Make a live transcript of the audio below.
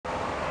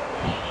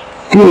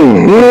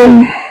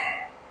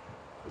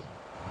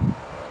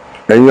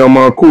ẹ̀yin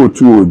ọmọ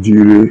kóòtù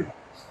òjíire,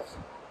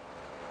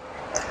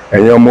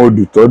 ẹ̀yin ọmọ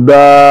odù tó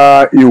dá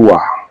ìwà,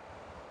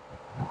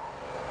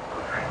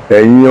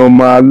 ẹ̀yin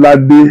ọmọ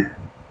aládé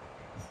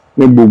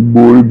ní gbogbo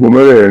orígun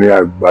mẹ́rẹ̀ẹ̀rin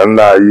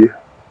àgbáńlá ayé,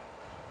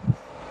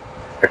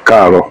 ẹ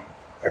káàárọ̀,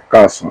 ẹ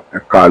káàsán, ẹ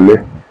káalẹ́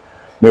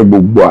ní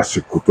gbogbo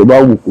àsìkò tó bá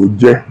wù kó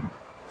jẹ́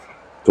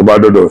tó bá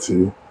dọ́dọ̀ sí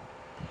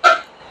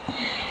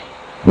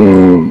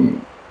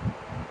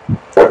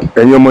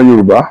ẹ̀yin ọmọ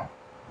Yorùbá.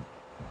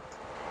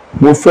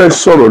 Mo fẹ́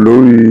sọ̀rọ̀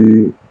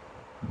lórí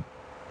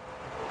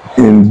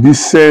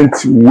indecent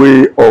way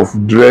of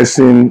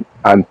dressing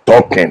and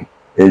talking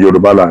in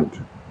Yoruba land.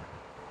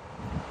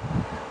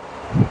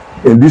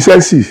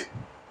 Indecency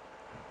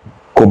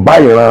kò bá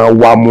ìran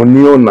wa mu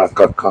ní ọ̀nà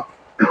kankan.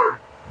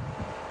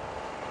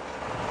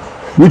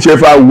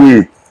 Whichever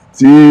way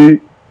tí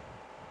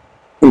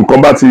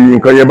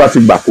nǹkan yẹn bá ti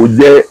gbà kó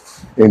jẹ́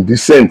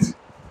indecent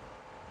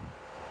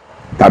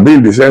tàbí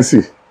indecency,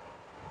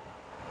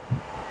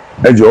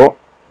 ẹ jọ̀ọ́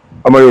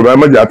ọmọ Yorùbá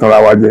má jẹ́ àtànra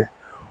wa jẹ,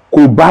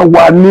 kò bá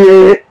wa ní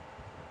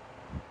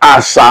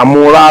àṣà mu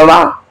rárá.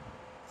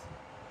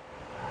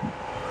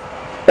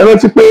 Ẹ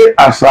rántí pé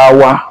àṣà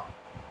wa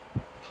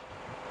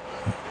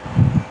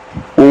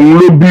òun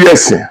ló bí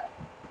ẹ̀sìn.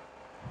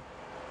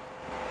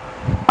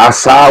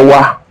 Àṣà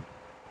wa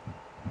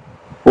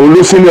òun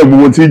ló sílẹ̀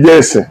gbogbo tí jẹ́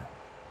ẹ̀sìn.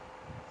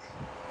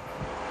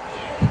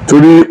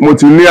 Torí mo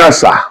ti ní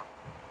àṣà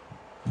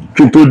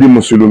kí n tó di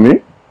mùsùlùmí.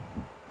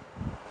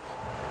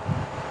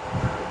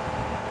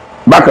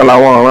 Bákan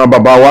làwọn ọ̀ràn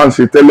bàbá wa ń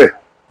ṣe tẹ́lẹ̀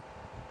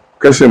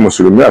kẹ́sìn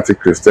mùsùlùmí àti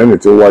kìrìsìtẹ́nì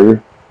tó wáyé.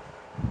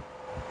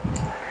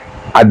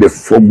 A dẹ̀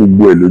fọ́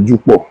gbogbo ẹ̀ lójú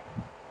pọ̀.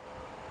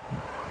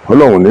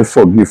 Ọlọ́run ní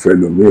forgive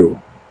ẹlòmíì o.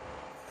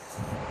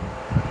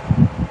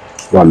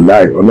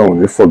 Wàláì, Ọlọ́run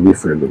ní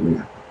forgive ẹlòmíì.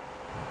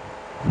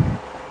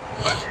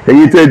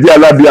 Ẹ̀yin tẹ́ jẹ́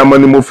alábíamọ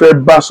ni mo fẹ́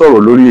bá sọ̀rọ̀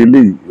lórí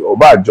eléyìí,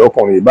 ọba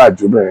àjọkùnrin ìbá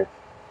àjọbìnrin.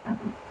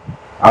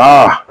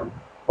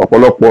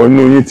 Ọ̀pọ̀lọpọ̀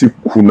inú yín ti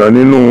kùnà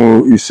nínú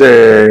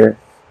iṣẹ́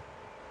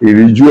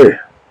ìríjú ẹ̀.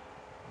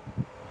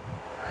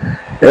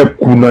 Ẹ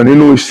kùnà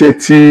nínú iṣẹ́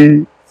tí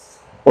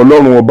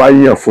Ọlọ́run ọba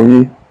yàn fún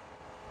yín.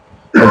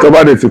 Ẹ̀tọ́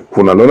bá dẹ̀ ti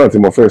kùnà lọ́nà tí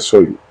mo fẹ́ sọ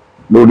yìí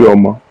lórí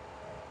ọmọ,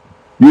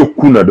 yóò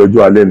kùnà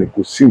dọjọ́ alẹ́ ni,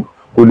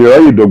 kò lè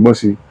ráyè dọ́gbọ́n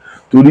sí,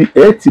 torí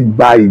ẹ ti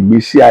bà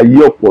ìgbésí ayé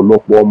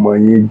ọ̀pọ̀lọpọ̀ ọmọ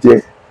yín jẹ́.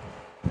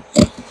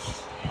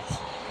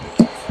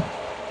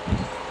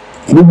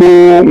 Gbogbo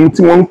ohun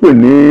tí wọ́n ń pè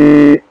ní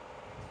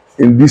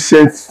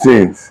indecent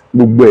things,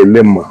 gbogbo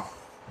ẹlẹ́mọ̀,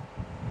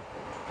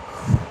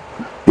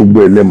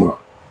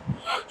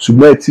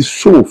 ṣùgbọ́n ẹ ti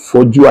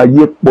fọ́jú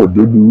ayé pọ̀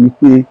débi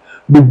wípé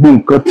gbogbo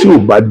nǹkan tí ò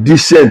bá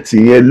decent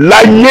yẹn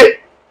láyé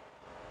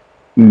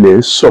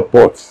ilẹ̀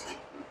support.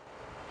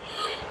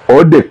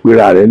 Ó dẹ̀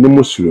pera rẹ̀ ní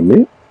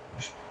mùsùlùmí,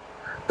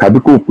 tàbí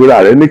kó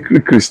pera rẹ̀ ní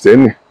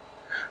kìrìsìtẹ́nì,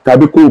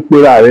 tàbí kó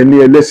pera rẹ̀ ní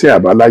ẹlẹ́sìn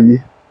àbáláyé.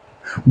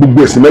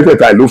 Gbogbo ẹ̀sìn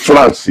mẹ́tẹ̀ẹ̀ta ló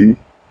France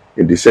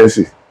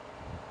indecency.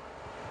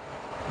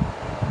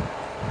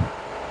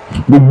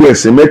 Gbogbo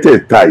ẹ̀sìn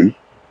mẹ́tẹ̀ẹ̀ta yìí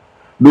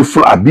ló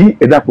fún, àbí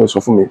ẹ dákun sọ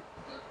fún mi,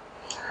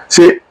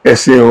 ṣé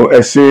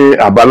ẹ̀sìn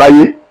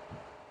àbáláyé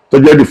tó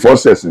jẹ́ the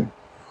first ẹ̀sìn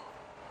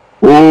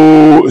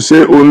ṣé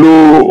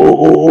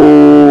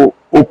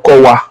ó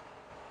kọ́ wa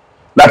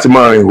láti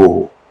máa rìn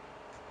hòhò,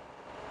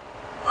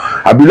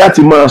 àbí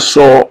láti máa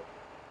sọ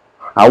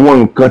àwọn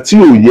nǹkan tí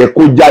ò yẹ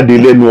kó jáde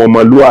lẹ́nu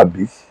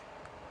ọmọlúàbí?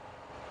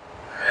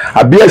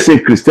 Àbí ẹ̀sìn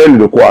kìrìsìtẹ́nì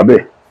ló kọ́ wa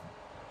bẹ́ẹ̀?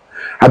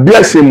 Àbí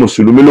ẹ̀sìn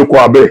mùsùlùmí ló kọ́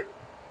wa bẹ́ẹ̀?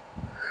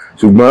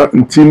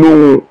 Ṣùgbọ́n tinú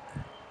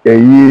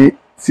ẹ̀yin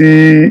tí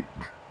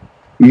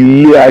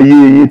ilé ayé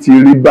yín ti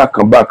rí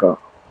bákan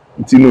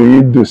tinú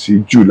yín dùn sí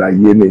jù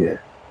láyé nìyẹn.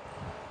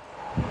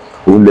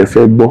 Òun lẹ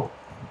fẹ́ gbọ́.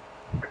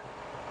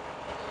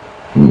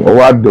 Ó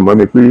wá dùn mọ́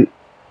mi pé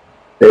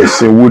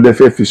ẹ̀sìn wo lẹ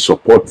fẹ́ fi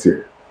support ẹ̀?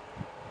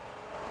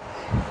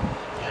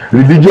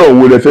 Religion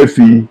wo lẹ fẹ́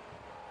fi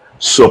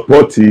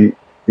support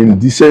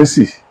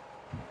indecency?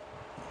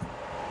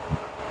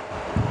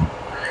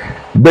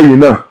 Bẹ́yìn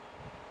náà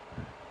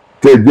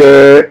tẹ́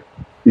jẹ́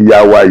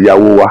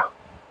ìyàwó wa,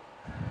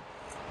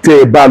 tẹ́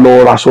ẹ bá lọ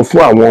raṣọ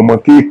fún àwọn ọmọ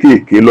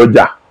kéékèèké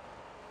lọ́jà,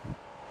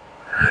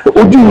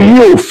 ojú yìí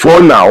ò fọ́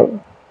náà,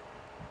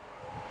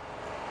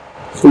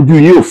 ojú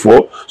yìí ò fọ́,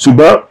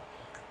 ṣùgbọ́n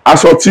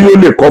aṣọ tí ó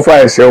lè kọ́fà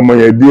ẹsẹ̀ ọmọ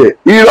yẹn díẹ̀,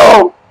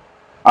 irọ́,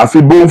 àfi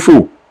bóńfò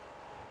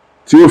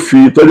tí ó fi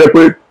tọ́jẹ́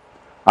pé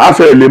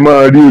àfẹ́ lè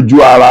máa rí ojú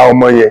ara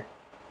ọmọ yẹn.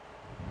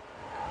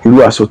 Irú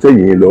aṣọ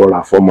tẹ̀yìn lọ rà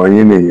fọmọ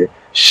yín nìyẹn.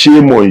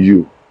 Shame on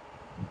you.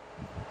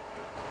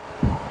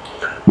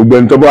 Gbogbo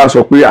ẹni tó bá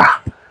sọ pé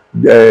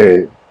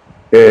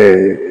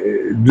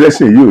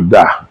dressing yìí ò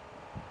dáa,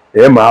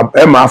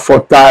 ẹ máa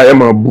fọ́tá, ẹ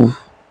máa bú.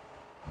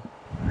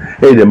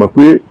 Ẹ dẹ̀ mọ̀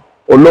pé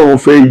Ọlọ́run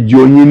fẹ́ yọ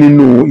yín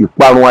nínú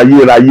ìparun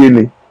ayérayé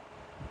ni.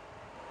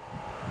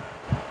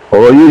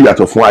 Ọ̀rọ̀ yóò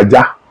yàtọ̀ fún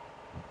ajá.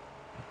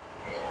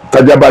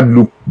 Tájá bá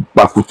lu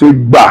pàkúté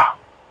gbà,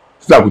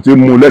 tí pàkúté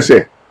mú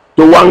lẹ́sẹ̀,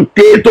 tó wá ń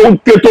ké mú,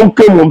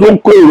 tó ń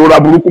ké ìrora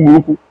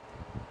burúkú.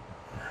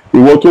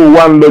 ìwọ tó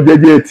wá ń lọ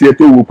jẹ́jẹ́ tiẹ̀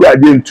tó wò pé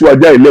ajé ń tú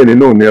ajá ilé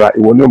nínú ìnira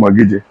ìwọ ní ọmọ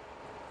gíjẹ.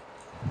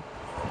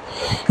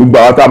 Gbogbo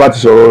àwọn tá a bá ti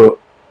sọ̀rọ̀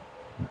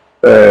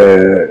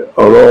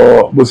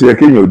ọ̀rọ̀ bó ṣe yẹ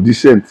kéèyàn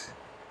decent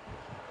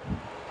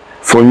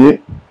fún yín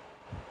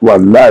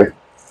wàláì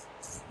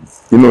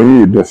inú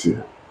yín ìdùn sí.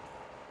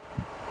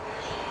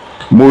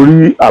 Mo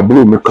rí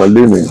àbúrò mi kan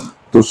lénìí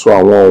tó sọ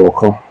àwọn ọ̀rọ̀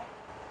kan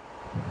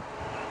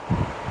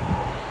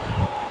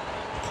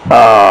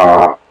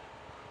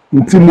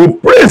tí mo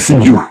praise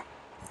jù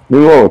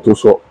nínú ọ̀rọ̀ tó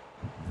sọ.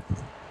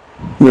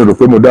 Mi ò rò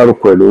pé mo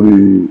dárúkọ ẹ̀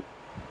lórí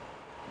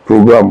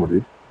program rí,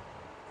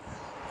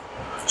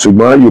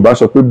 ṣùgbọ́n Yorùbá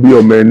sọ pé bí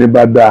ọmọ ẹni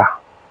bá dáa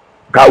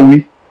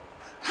káwí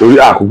torí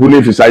àkókò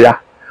ní fi ṣáyá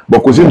bọ̀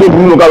kò sí tó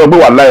burú nínú ká sọ pé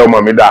wàláhì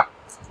ọmọ mi dáa,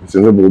 kò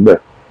sí tó burú bẹ́ẹ̀.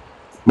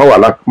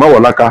 Má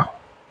wọ̀ láká,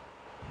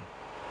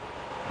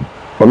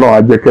 Ọlọ́run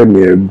á jẹ́ kẹ́mi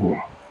ẹ̀ gùn.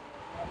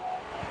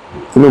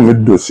 Inú mi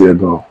dùn sí ẹ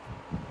gan,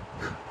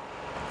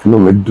 inú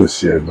mi dùn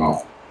sí ẹ gan.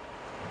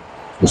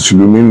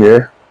 Mùsùlùmí ni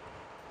ẹ́,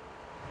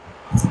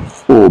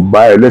 ò bá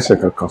ẹlẹ́sìn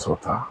kankan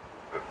ṣọ̀tá.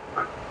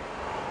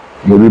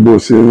 Mo rí bó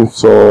ṣe ń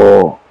sọ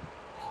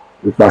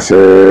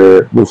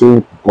nípasẹ̀ bó ṣe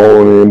ń kọ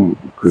orin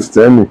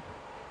kìrìsìtẹ́nì,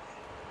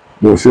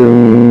 bó ṣe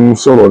ń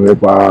sọ̀rọ̀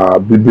nípa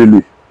bíbélì,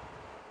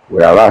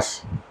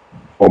 whereas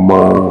ọmọ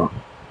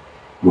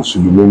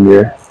mùsùlùmí ni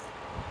ẹ́.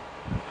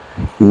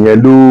 Ìyẹn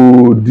ló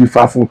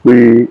dífá fún pé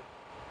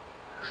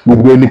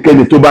gbogbo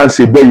ẹnikẹ́ni tó bá ń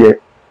ṣe bẹ́ẹ̀ yẹn,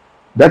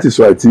 that is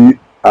why tí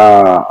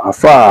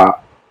àfáà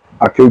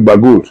Akéwùgbà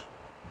Gold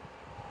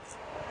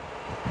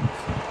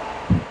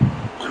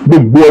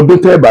gbogbo ọdún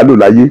tẹ́ ẹ̀ bá lò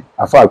láyé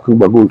àfáà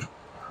Akéwùgbà Gold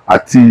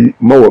àti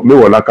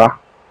Mẹ́wọ̀ọ́láká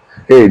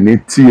ẹ̀ ní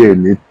tí ẹ̀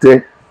ní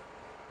tẹ́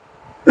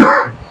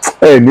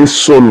ẹ̀ ní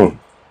sọnù.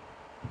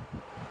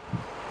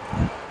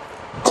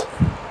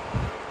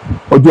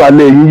 Ọjọ́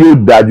alẹ́ yín yóò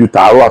dáa ju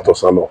tàárọ̀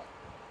àtọ̀sán lọ.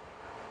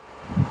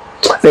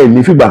 Ẹ̀ ní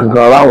fìgbà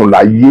kankan ráhùn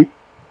láyé.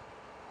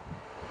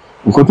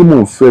 Nǹkan tí mò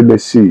ń fẹ́ lẹ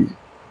ṣe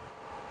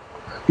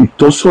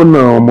ìtọ́sọ́nà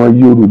ọmọ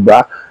Yorùbá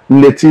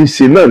lẹ ti ń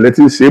ṣe náà lẹ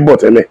ti ń ṣe bọ̀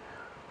tẹ́lẹ̀.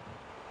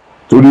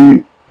 Torí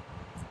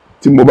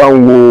tí mo bá ń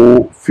wo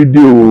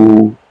fídíò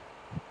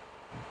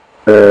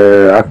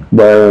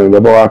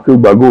bàbá wa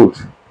Akéwùgbà Gold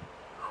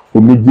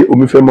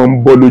omi fẹ́ máa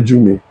ń bọ́ lójú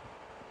mi.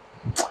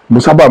 Mo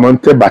sábà máa ń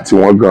tẹ̀bà tí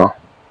wọ́n gan.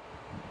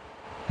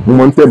 Mo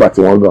máa ń tẹ̀bà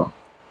tí wọ́n gan.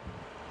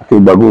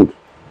 Akéwùgbà Gold,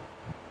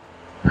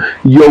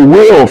 your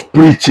way of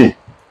preaching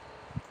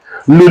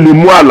ló lè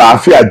mú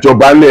àlàáfíà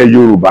jọba nílẹ̀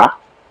Yorùbá.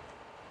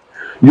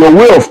 Your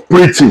way of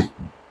preaching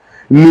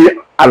ni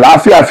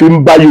àlàáfíà fi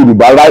ń bá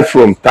Yorùbá right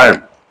from time.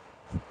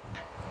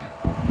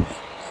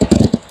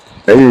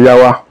 Ẹ̀yin ìyá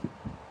wa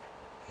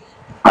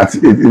àti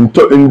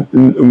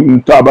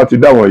ntọ́ abá ti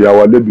dáwọn ìyá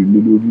wa lẹ́bi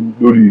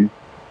lórí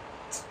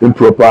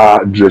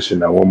improper dressing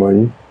àwọn ọmọ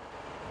yín.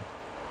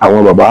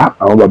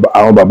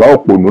 Àwọn bàbá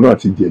òpònú náà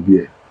ti jẹ̀bi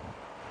ẹ̀.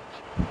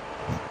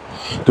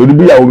 Torí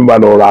bí ìyàwó mi bá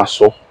lọ ra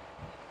aṣọ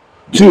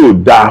tí ò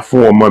dáa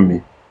fún ọmọ mi,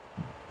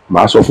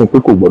 màá sọ fún pé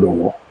kò gbọdọ̀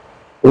wọ̀.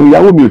 Òun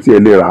ìyàwó mi ò tiẹ̀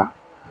lè ra.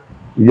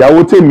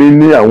 Ìyàwó tèmi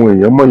ní àwọn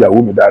èèyàn mọ̀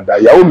ìyàwó mi dáadáa.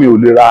 Ìyàwó mi ò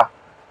lè ra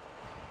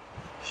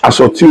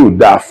aṣọ tí ò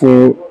dáa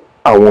fún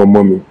àwọn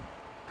ọmọ mi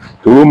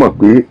torí ó mọ̀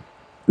pé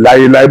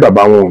láyéláyé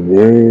bàbá wọn ò ní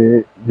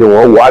jẹ́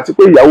wọ́n wọ̀. Àti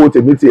pé ìyàwó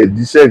tèmi tiẹ̀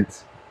decent.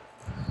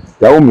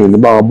 Ìyàwó mi ò ní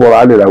bá wọn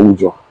bọ́ra lè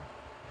láwùjọ.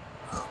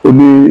 Ó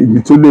ní ibi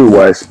tó lè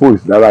wà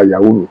exposed lára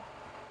ìyàwó mi.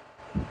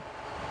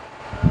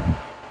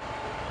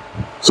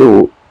 So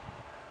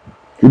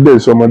kí dẹ̀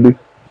sọmọdé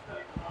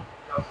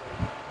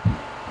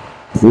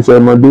níṣẹ́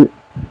ọmọdé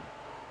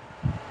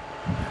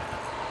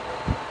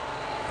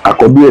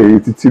àkọ́bí ẹ̀yẹ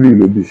títírì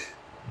ló bì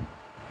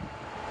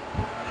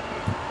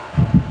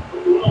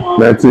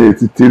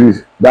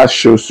 1983. That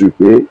shows you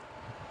pé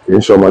kì í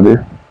ṣọmọdé.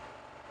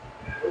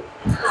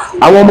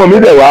 Àwọn ọmọ mi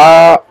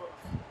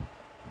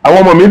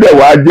dẹ̀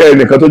wá jẹ́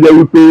ẹnìkan tó jẹ́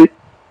wípé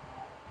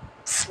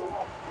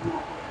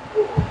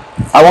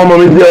àwọn ọmọ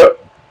mi jẹ́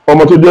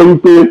ọmọ tó jẹ́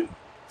wípé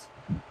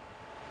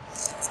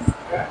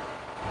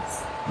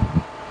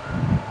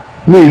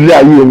ní ilé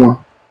ayé wọn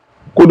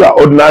kódà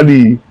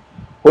ordinary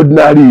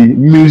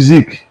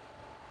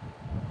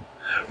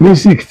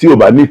music tí ò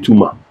bá ní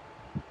ìtumọ̀.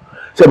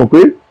 Ṣé mọ̀ pé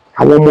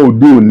àwọn ọmọ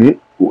òde òní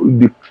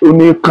ó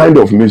ní kind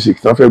of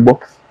music tí wọ́n fẹ́ gbọ́.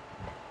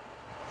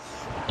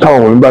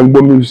 Táwọn ọmọ mi bá ń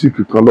gbọ́ music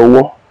kan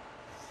lọ́wọ́,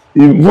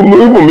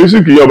 even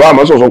music yẹn ọba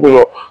àmọ́ sọ̀sọ́ pé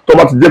sọ tó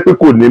bá ti jẹ́ pé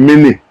kò ní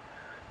meaning,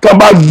 tá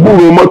bá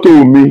gbúrò mọ́tò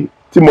mi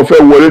tí mo fẹ́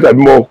wọlé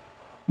tàbí mo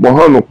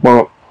hàn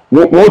pọn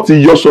wọ́n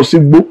ti yọ sọ sí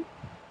gbó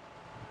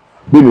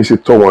bí mi ṣe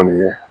tọ́ wọn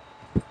nìyẹn.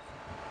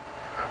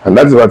 And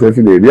that is why I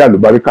fi lè rí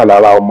àlùbáríkà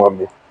lára ọmọ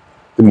mi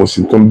tí mo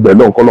sì tún bẹ̀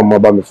lọ́nkọ́ lọ́mọ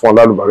bá mi fún ọ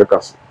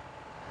lálùbáríkà sí.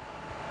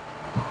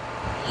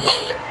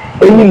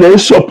 Ẹ̀yin lè ń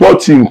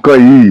sọ́pọ́tì nǹkan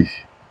yìí.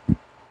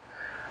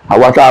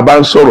 Àwa tá a bá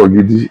ń sọ̀rọ̀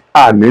gidi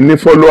àní ní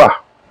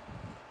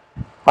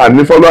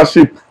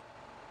followership.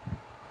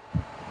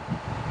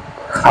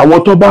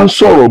 Àwọn tó bá ń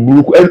sọ̀rọ̀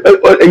burúkú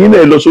ẹ̀yin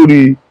náà ẹ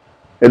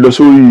lọ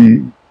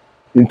sórí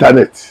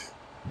internet,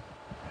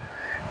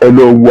 ẹ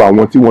lọ wo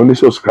àwọn tí wọ́n ní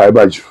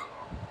subscriber jù,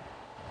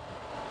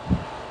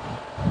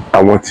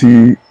 àwọn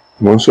tí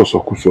wọ́n ń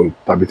sọ̀sọ̀kúsọ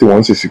tàbí tí wọ́n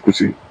ń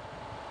ṣèṣìkúsì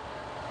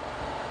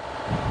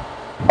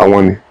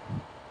àwọn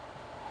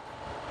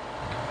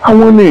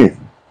ni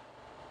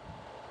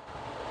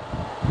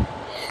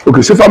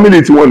òkè sí fámìlì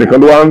tí wọ́n nìkan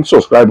ló wá ń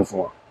subscribe fún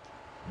wọn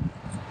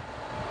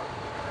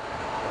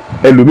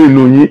ẹlòmíì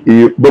nínú yín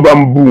bọ́ bá ń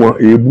bú wọn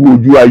èébú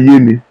ojú ayé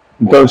ni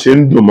nǹkan ṣe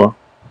ń dùn mọ́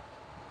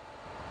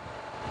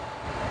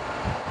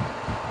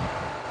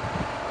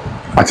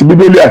àti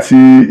bíbélì àti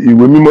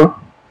ìwé mímọ́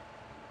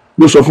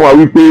ló sọ fún wa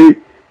wípé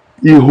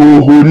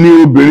ìhòòhò ní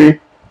obìnrin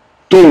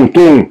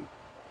tóhùn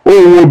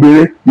ohùn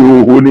obìnrin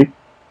ìhòòhò ni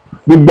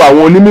gbogbo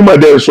àwọn onímọ̀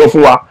dẹ̀ sọ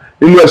fún wa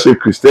nínú ẹ̀sìn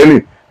kìrìsìtẹ́nì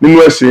nínú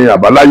ẹ̀sìn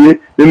àbáláyé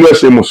nínú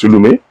ẹ̀sìn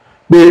mùsùlùmí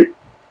pé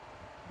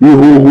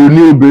ìhòòhò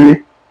ní obìnrin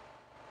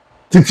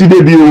títí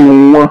débi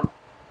ohùn wọn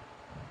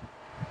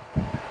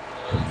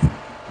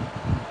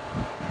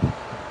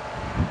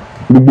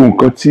gbogbo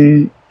nǹkan tí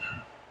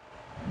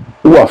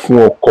ó wà fún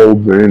ọkọ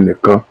obìnrin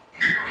nìkan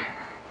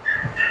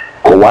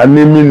kò wá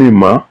ní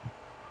mínìmọ́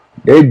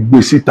ẹ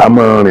gbé síta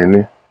máa rìn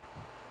ni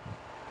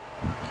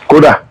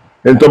kódà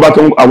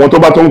àwọn tó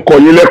bá tó ń kọ́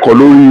yín lẹ́kọ̀ọ́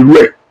lórí irú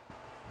ẹ̀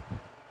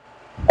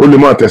kó lè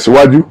máa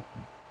tẹ̀síwájú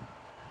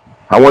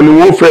àwọn ni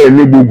wọ́n fẹ́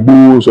ní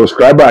gbogbo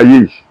subscriber ayé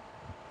yìí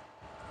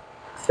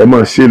ẹ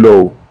máa ṣe lọ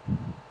o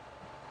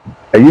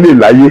ẹ̀yin lè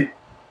láyé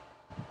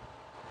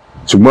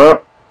ṣùgbọ́n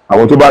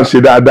àwọn tó bá ń ṣe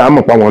dáadáa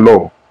mọ̀ pa wọn lọ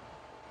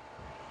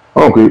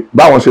wọn pé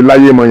báwọn ṣe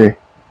láyé mọ yẹn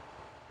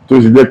tó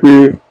ṣe jẹ́ pé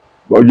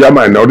ọjà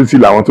minority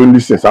làwọn tó ń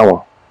listen sáwọn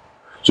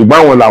ṣùgbọ́n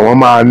àwọn làwọn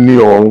máa ní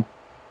ọ̀run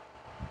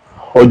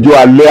ọjọ́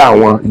alẹ́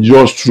àwọn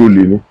just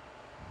truly ni.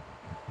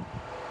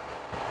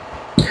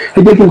 ẹ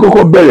jẹ́ kí n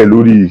kọ́kọ́ bẹ̀rẹ̀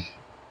lórí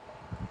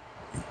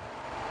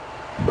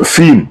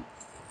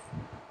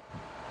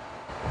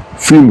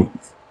fíìmù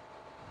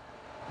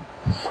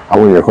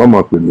àwọn èèyàn kan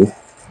máa pè mí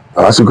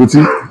àsìkò tí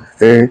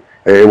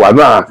wà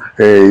náà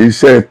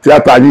iṣẹ́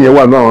tíátà yín yẹn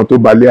wà náà àwọn tó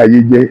balẹ̀ ayé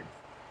jẹ́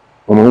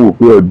wọ́n máa ń wò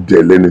pé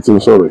ọ̀dẹ̀ lẹni tó ń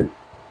sọ̀rọ̀ yẹn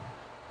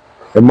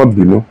ẹ má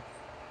bínú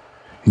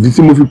ìdí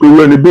tí mo fi pe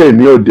wẹ́ni bẹ́ẹ̀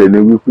ní ọ̀dẹ̀ ni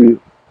wípé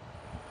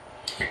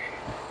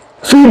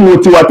fíìmù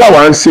tiwa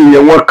táwa ń ṣe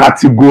yẹn wọ́n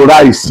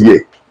categorize yẹ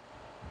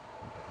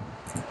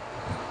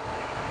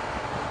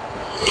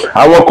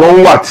àwọn kan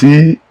wà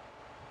tí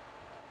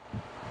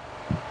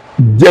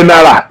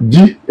general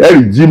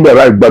jí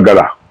mẹ́ra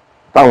ìgbàgàrà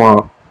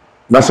táwọn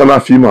National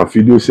Film and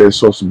Video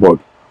Censors Board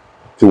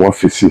tí wọ́n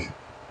fi sí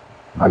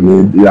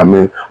àmì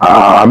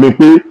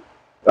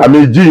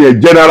jí yẹn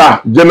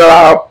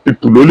general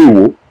people ló lè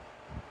wò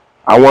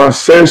àwọn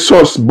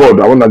Censors Board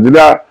àwọn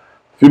Nigeria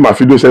Film and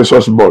Video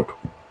Censors Board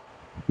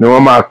ni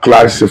wọ́n máa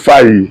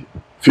classify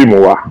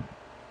fíìmù wa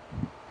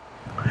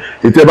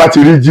ìtẹ́ bá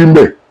ti rí jí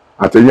mbẹ̀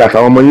àtẹ̀yìn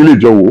àtàwọn ọmọ yín lè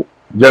jọ wò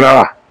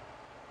general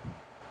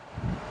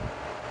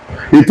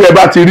ìtẹ́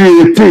bá ti rí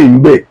 18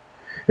 mbẹ̀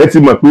ẹ ti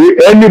mọ̀ pé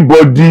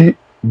anybody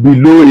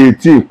below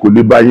 18 kò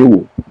lè bá yín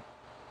wò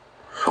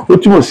ó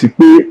túmọ̀ sí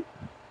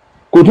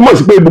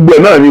pé gbogbo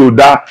ẹ̀ náà ni ò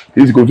dáa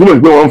kò túmọ̀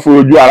sí pé wọ́n ń fún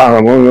ojú ara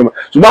hàn wọ́n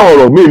ṣùgbọ́n àwọn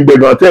ọ̀rọ̀ míì ń bẹ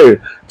gan tẹ́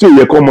tí ò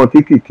yẹ kọ́ ọmọ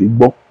kéékèèké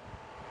gbọ́.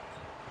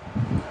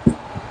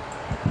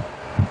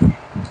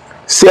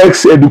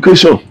 Sex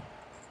education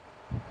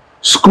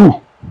school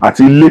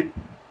àti ilé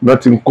náà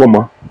ti ń kọ́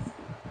ọmọ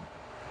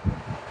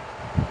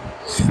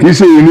kì í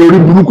ṣe ìrìn orí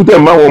burúkú tẹ̀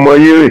máa wọn ọmọ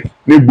yín rìn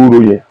ní gbòòrò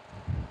yẹn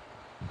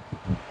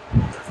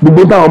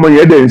gbogbo táwọn ọmọ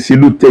yẹn dẹ̀ ń ṣe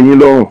ló tẹ́yìn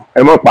lọ́rùn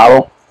ẹ má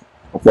parọ́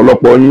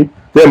ọ̀pọ̀lọpọ̀ yín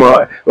tí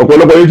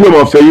ó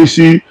mọ̀ fẹ́ yín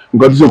sí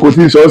nǹkan tó ṣe kó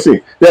sí sọ́ọ̀sì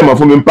tí ẹ mọ̀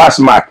fún mi pass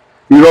mark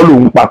irọ́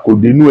lòun pa kò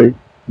dénú ẹ̀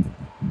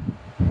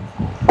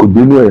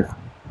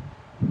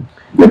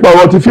nípa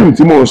ọ̀rọ̀ ti fíìmù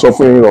tí mò ń sọ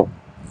fún yín lọ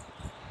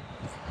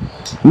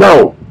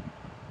now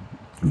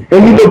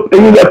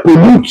ẹ̀yin lẹ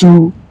pollute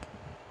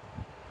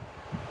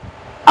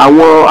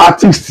àwọn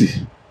artist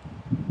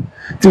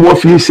tí wọ́n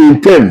fi ń ṣe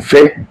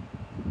tẹ́ǹfẹ́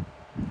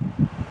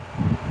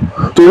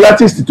torí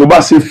artist tó bá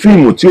ṣe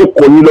fíìmù tí ó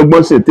kọ́ yín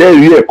lọ́gbọ́n sí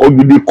tẹ́ẹ̀rí ẹ̀kọ́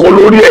gidi kọ́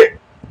lórí ẹ̀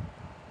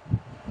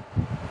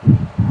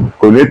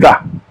kò ní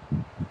tà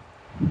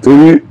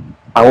torí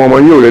àwọn ọmọ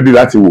yín ò rẹ́dí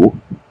láti wò ó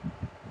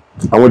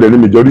àwọn dẹ̀ ní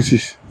majority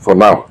for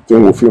now tí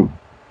ń wo fíìmù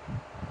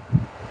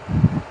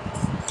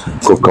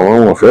kò kàn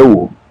wọ́n fẹ́ wò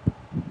ó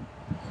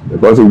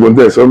ẹ̀kọ́ tí gbogbo ń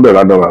tẹ̀ sọ́ńbẹ̀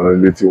ládàá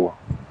ilé tí wọn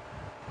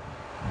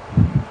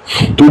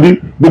torí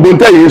gbogbo ń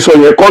tẹ̀ yìí sọ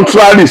yẹn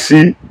contrary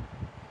sí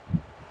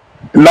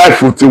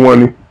life tiwọn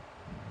ni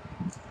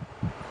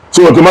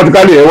so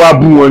automatically ẹ wá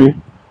bú wọn ni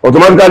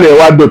automatically ẹ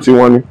wá dọ̀tí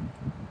wọn ni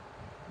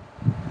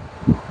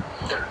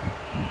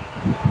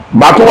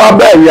màá tó wá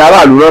bá ẹ̀yin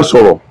aráàlú náà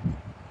sọ̀rọ̀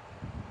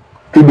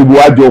kí gbogbo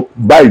wa jọ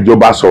bá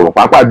ìjọba sọ̀rọ̀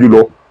pàápàá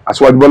jùlọ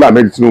Aṣíwájú Bọ́lá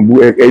Ahmed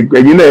Tinubu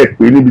ẹ̀yin náà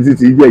pè níbi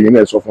títí jẹ́ ẹ̀yin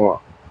náà sọ fún wa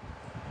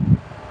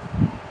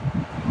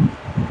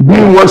bí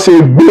wọ́n ṣe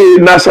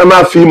gbé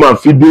National Film and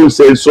Video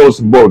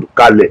Censors Board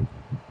kalẹ̀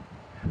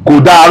kò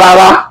dáa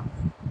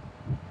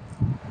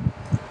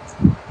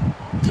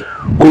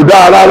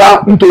rárá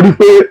nítorí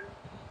pé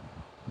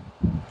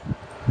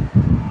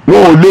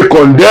wọn ò lè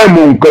condemn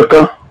nǹkan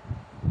kan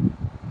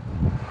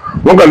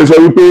wọ́n kàn lè sọ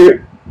wípé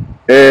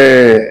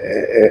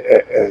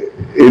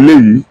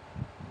eléyìí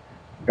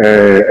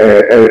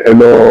ẹ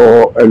lọ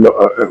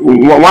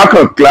wọ́n á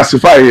kàn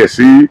classify ẹ̀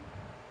sí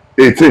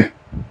 18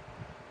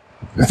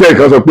 ṣé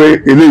ìkan sọ pé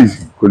eléyìí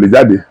kò lè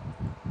jáde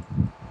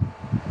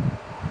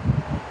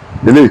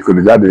eléyìí kò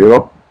lè jáde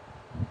irọ́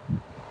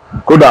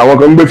kódà àwọn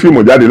kan ń gbé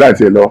fíìmù jáde láì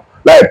tiẹ̀ lọ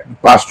láì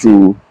pass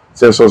through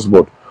census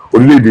board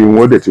orílẹ̀-èdè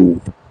wọn dẹ̀ ti wò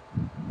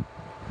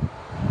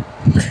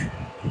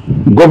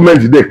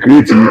gọ́ọ̀mẹ̀ntì dẹ̀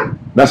create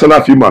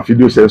national film and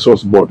video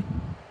census board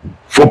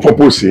for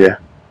purpose yẹn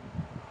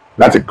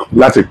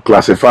láti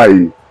classify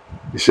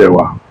iṣẹ́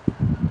wa.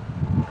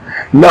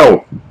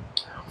 Now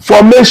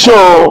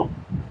formation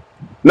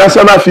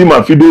national film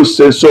and video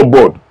census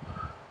board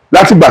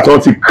láti ìgbà tí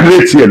wọ́n ti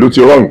create ẹ̀ ló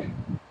ti wrong.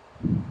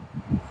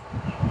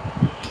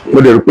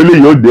 Mo dẹ̀ rò pé lè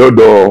yóò dé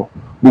ọ̀dọ̀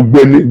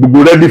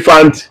gbogbo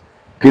relevant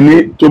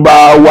kìíní tó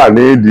bá wà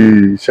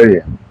nídìí iṣẹ́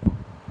yẹn.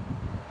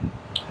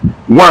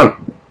 One,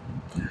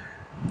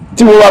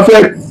 tí wọ́n bá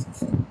fẹ́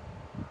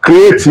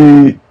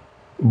create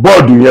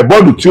bọ́ọ̀dù yẹn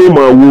bọ́ọ̀dù tí ó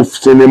máa wo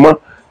sinimá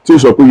tí ó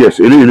sọ pé yes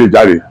eléyìí lè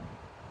jáde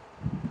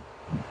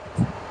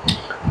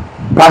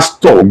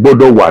pásítọ̀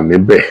gbọ́dọ̀ wà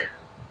níbẹ̀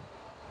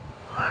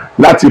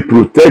láti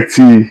protect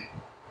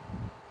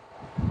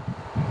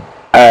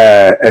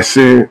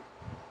ẹ̀sìn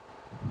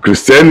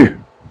kìrìsìtẹ́nì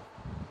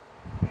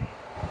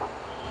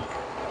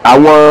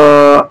àwọn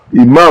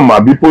imam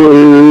àbí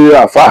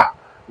àfà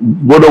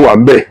gbọ́dọ̀ wà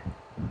níbẹ̀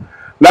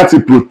láti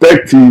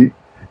protect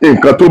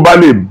nǹkan tó bá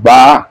lè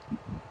bá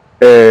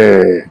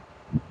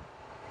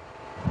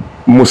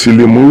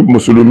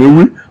mùsùlùmí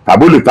wí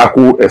tàbí ó lè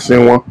tako ẹ̀sìn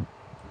wọn.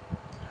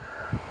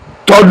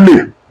 Thirdly,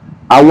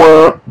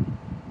 àwọn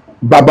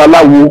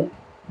babaláwo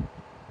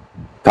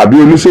tàbí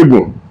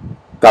oníṣègùn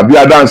tàbí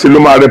adáhunṣe ló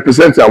máa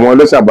represent àwọn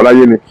ẹlẹ́sìn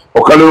àbáláyé ni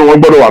ọ̀kan nínú wọn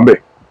gbọ́dọ̀ wà ńbẹ̀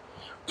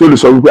tí ó lè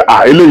sọ wípé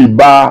eléyìí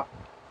bá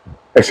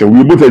ẹ̀sìn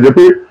wí bó tẹ̀ jẹ́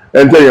pé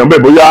ẹni tẹ̀yàn bẹ̀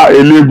bóyá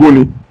eléégún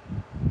ni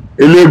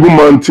eléégún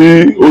mọ tí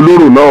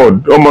olóró náà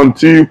ọmọ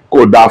tí kò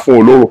dáa fún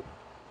olóró.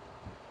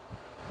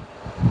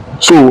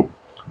 So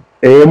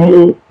ẹ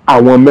mú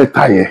àwọn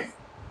mẹ́ta yẹn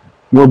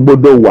wọ́n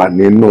gbọ́dọ̀ wà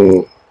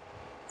nínú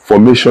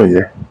formation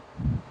yẹn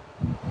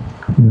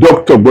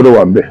doctor gbọ́dọ̀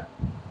wà ńbẹ̀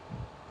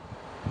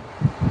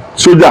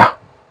soldier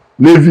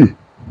navy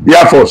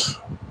air force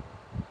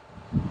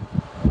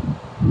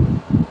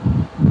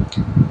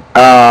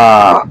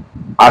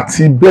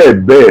àti bẹ́ẹ̀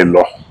bẹ́ẹ̀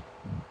lọ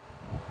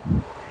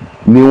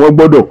ni wọ́n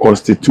gbọ́dọ̀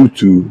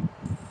constitute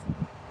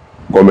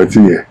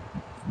committee yẹn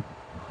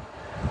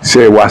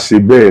ṣe wá sí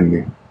bẹ́ẹ̀ ni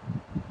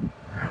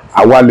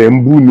àwa lè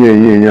ń bú ní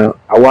ẹ̀yìn èèyàn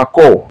àwa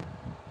kọ́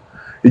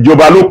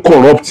ìjọba ló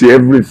corrupt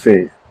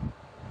everything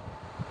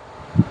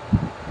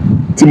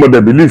tí mo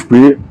dẹ̀ believe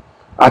pé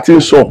a ti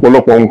ń sọ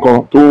ọ̀pọ̀lọpọ̀ nǹkan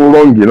tó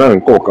rọ́ǹgì náà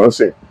nǹkan kan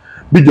sìn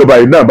bíjọba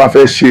yìí náà bá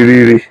fẹ́ ṣe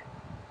rere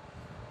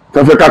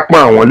tán fẹ́ ká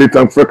pọ́n àwọn ilé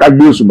tán fẹ́ ká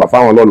gbé òṣùbà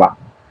fáwọn lọ́la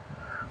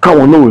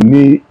káwọn náà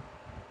ní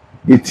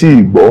etí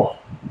ìgbọ́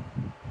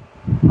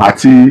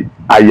àti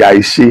àyà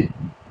ìṣe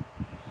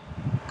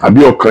àbí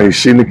ọkàn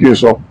ìṣe ni kí n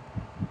sọ.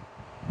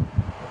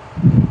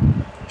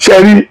 Ṣé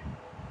rí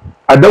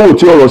àdánwò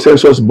tí ọ̀rọ̀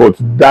census board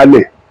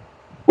dálẹ̀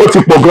ó ti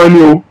pọ̀ gan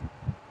ni o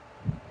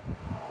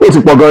ó ti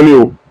pọ̀ gan ni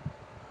o.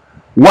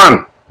 One,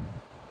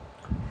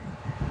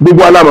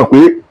 gbogbo alámọ̀ pé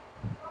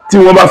tí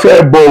wọ́n bá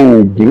fẹ́ bọ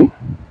Ògún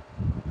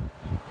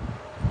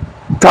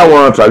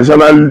táwọn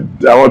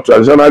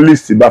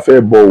traditionalist bá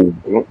fẹ́ bọ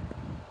Ògún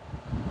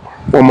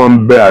wọ́n máa ń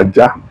bẹ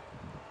ajá.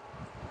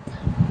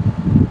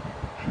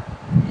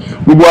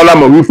 Gbogbo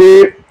alámọ̀ wípé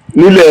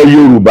nílẹ̀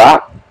Yorùbá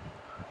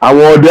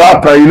àwọn ọdẹ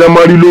àtàn iná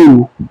mọ́rí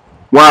lóru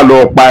wọ́n á lọ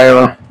pa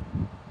ẹran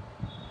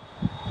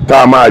tá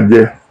a máa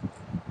jẹ.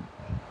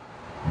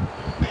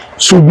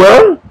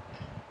 Ṣùgbọ́n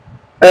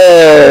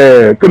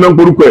kí ló ń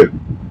porúkọ ẹ̀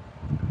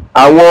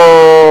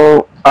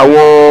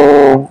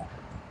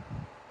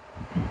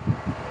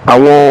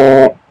àwọn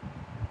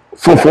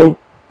funfun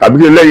tàbí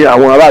kí lẹ́yìn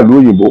àwọn aráàlú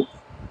òyìnbó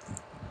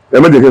ẹ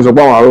má jẹ́ kí n sọ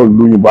pé àwọn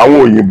aráàlú òyìnbó àwọn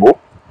òyìnbó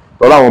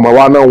tọ́lá àwọn ọmọ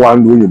wa náà wà ń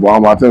lu òyìnbó àwọn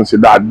ọmọ àti ń ṣe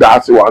dáadáa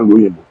sí wà ń lu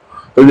òyìnbó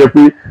tó jẹ́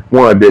pé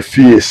wọn ò dẹ̀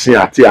fi ẹ̀sìn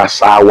àti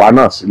àṣà wa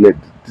náà sílẹ̀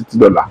títí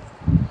dọ̀la.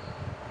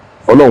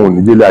 Ọlọ́run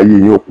ní délé ayé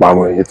yìí ó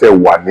parun ẹ̀yin tẹ́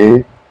wà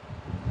ní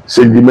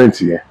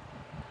sẹ́gímẹ́ǹtì yẹn.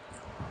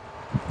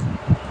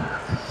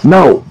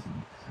 Now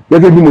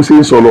gẹ́gẹ́ bí mo ṣe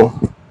ń sọ lọ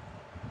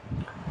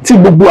tí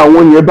gbogbo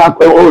àwọn yẹn bá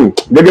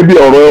gẹ́gẹ́ bí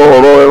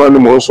ọ̀rọ̀ ẹran ni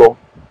mò ń sọ.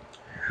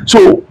 So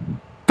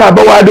tá a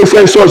bá wá dé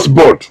census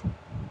board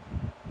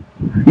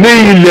ní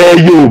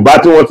ilẹ̀ Yorùbá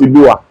tí wọ́n ti bí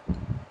wa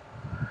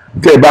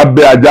tẹ́ ẹ bá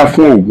bẹ́ ajá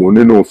fún Ògún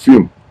nínú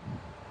fíìmù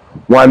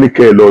wọ́n á ní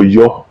kẹ́ ẹ lọ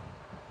yọ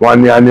wọ́n á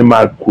ní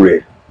animal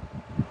cruel.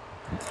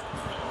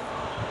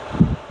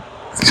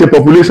 Ṣé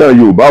population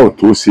Yorùbá ò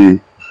tó ṣe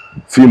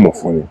fíìmù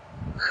fún ni?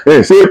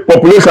 Ṣé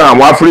population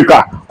àwọn Áfíríkà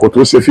kò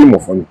tó ṣe fíìmù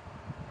fún ni?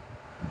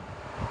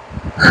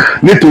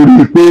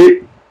 Nítorí pé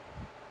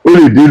ó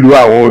lè dé ìlú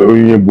àwọn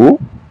òyìnbó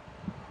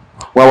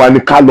wọ́n wá ní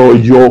ká lọ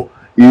yọ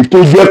èyí tó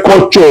jẹ́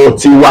culture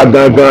tiwa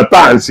gangan tá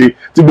à ń ṣe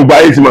tí gbogbo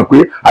ayé ti mọ̀ pé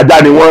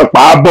ajá ni wọ́n pa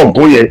á bọ̀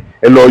fún yẹn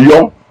ẹ lọ yọ.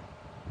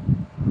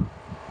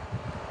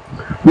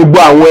 Gbogbo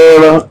àwọn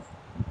ẹran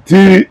tí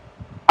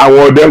àwọn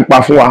ọdẹ ń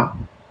pa fún wa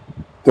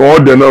tí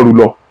wọ́n dẹ̀ náà rú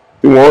lọ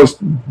tí wọ́n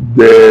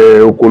dẹ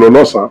okòlò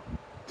lọ́sàn-án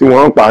tí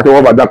wọ́n ń pa tí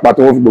wọ́n bá dápa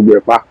tí wọ́n fi gbogbo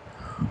ẹ̀ pa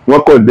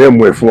wọ́n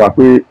kọ̀ndẹ́mù ẹ̀ fún wa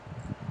pé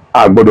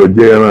a gbọ́dọ̀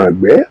jẹ ẹran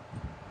ìgbẹ́.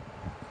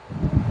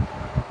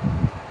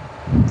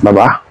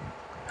 Bàbá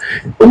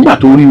nígbà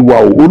tó rí wa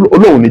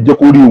Ọlọ́run ní jẹ́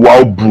kó rí wa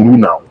ó burú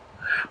náà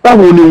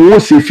báwo ni wọ́n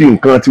ṣe fi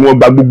nǹkan tí wọ́n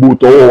gba gbogbo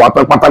tọwọ́ wa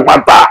tán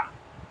pátápátá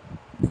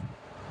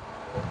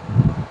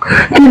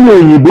kí ni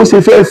òyìnbó ṣe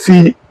fẹ́ fi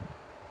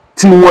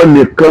tí wọ́n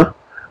nìkan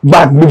gba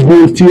gbogbo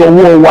tí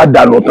ọwọ́ wa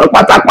dànù tán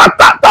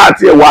pátápátá tá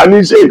àti ẹ̀wà ní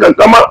ṣe nǹkan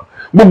kan mọ́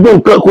gbogbo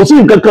nǹkan kò sí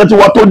nǹkan kan tí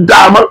wọ́n tó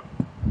dáa mọ́.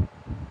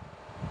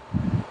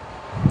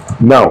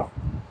 Now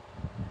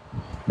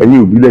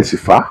ẹ̀yin òbí lẹ̀ sì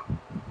fà á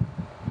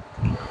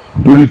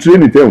lórí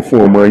tírénì tẹ́ ń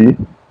fún ọmọ yín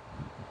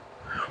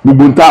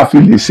gbogbo tá a fi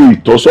lè ṣe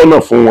ìtọ́sọ́nà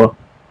fún wọn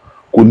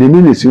kò ní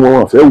mílì sí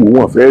wọn fẹ́ wò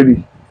wọn fẹ́ rí.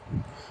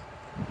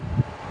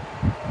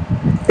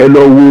 ẹ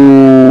lọ wo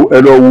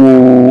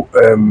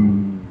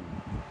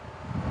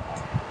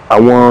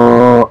àwọn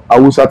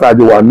Haúsá tá a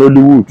jọ wà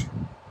Nollywood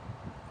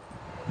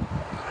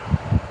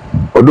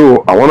ọdún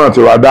àwọn náà ti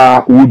wá dá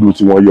wúdù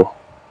tí wọ́n yọ.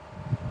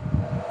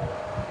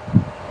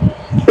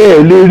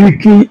 ẹ lè rí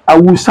kí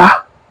Haúsá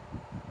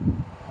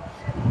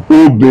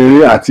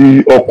obìnrin àti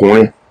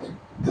ọkùnrin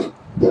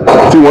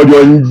tí wọ́n jọ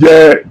ń jẹ́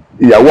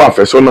ìyàwó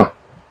àfẹ́sọ́nà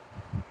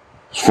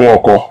fún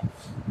ọkọ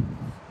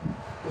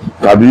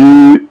tàbí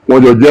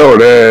wọ́n jọ jẹ́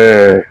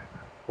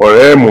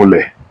ọ̀rẹ́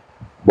ìmùlẹ̀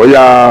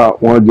bóyá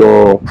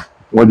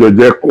wọ́n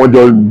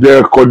jọ jẹ́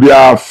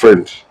cordial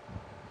friend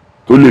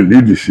tó lè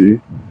lead sí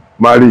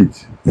marriage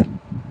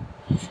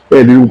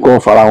ẹ̀ ní nǹkan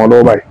fara wọn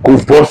lọ́wọ́ báyìí kò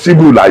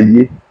possible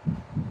láyé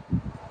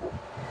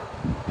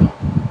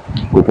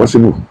kò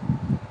possible.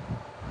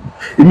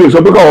 Ilé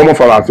sọ pé káwọn ọmọ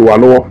fara àti wà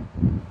lọ́wọ́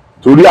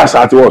torí àṣà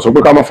àti wọ́n sọ pé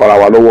ká má fara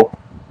wà lọ́wọ́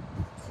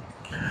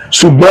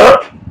ṣùgbọ́n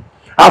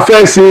a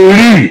fẹ́ ṣe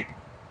rí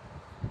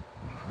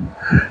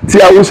tí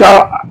Haúsá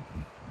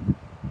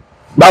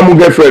bá mú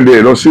girlfriend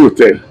ẹ̀ lọ sí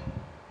hòtẹ́ẹ̀lì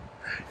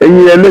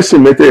ẹ̀yin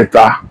ẹlẹ́sìn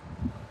mẹ́tẹ̀ẹ̀ta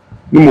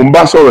ni mò ń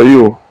bá sọ̀rọ̀ yìí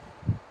o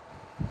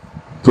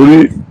torí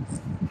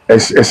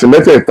ẹ̀sìn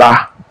mẹ́tẹ̀ẹ̀ta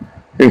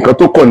nǹkan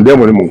tó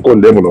kọ̀ǹdẹ́mù ni mò ń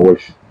kọ̀ǹdẹ́mù lọ́wọ́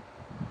yìí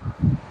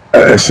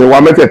ẹ̀sìn wa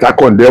mẹ́tẹ̀ẹ̀ta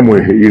kọ̀ǹdẹ́mù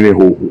ìrìn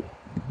hòhò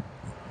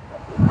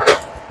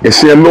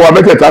ẹ̀sìn ẹ̀mí wa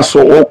mẹ́tẹ̀ẹ̀ta sọ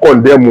ó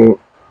kọ̀ǹdẹ́mù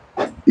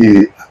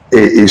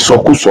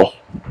ìsọkúsọ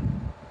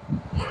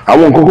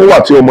àwọn nǹkan kan wà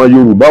tí ọmọ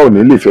Yorùbá ò ní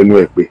lè fẹnu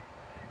ẹ̀ pé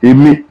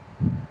èmi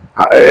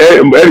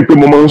ẹ rí i pé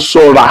mo máa ń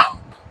ṣọ́ra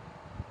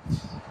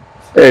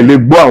ẹ lè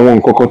gbọ́ àwọn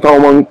nǹkan kan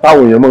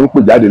táwọn èèyàn máa ń pè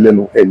jáde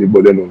lẹ́nu ẹ lè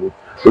gbọ́ lẹ́nu mi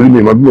torí mi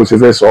ìmọ̀ bí mo ṣe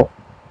fẹ́ sọ.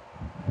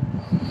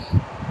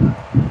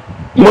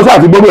 mo sáà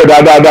ti gbọ́ bẹ́ẹ̀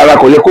dáadáa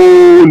kò yẹ kó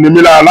ní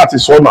mi lára láti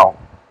sọ náà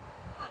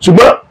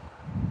ṣùgbọ́n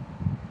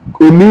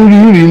èmi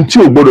rí tí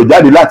ò gbọdọ̀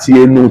jáde láti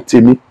ẹnu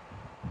tèmi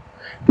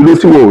ló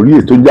tí wọn ò rí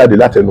ètò jáde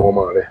láti ẹnu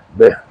ọmọ rẹ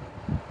bẹ́ẹ̀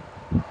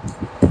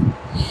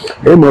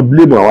ẹ mọ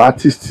blame àwọn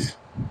artist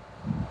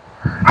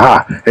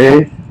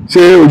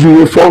ṣé ojú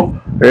wo fọ́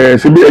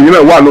ṣe bí ẹ̀yin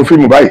náà wà ní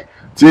fíìmù báyìí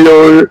tí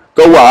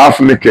tó wà half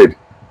naked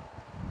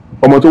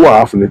ọmọ tó wà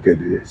half naked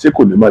yẹn ṣé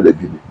kò ní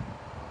mọ̀lẹ́bí ni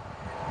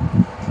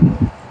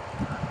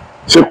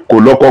ṣé kò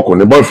lọ́kọ kò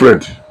ní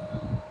boyfriend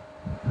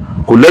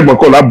kò lẹ́gbọ̀n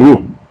kò lábúrò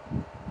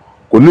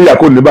kò ní ìyá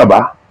kò ní bàbá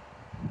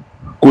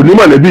kò ní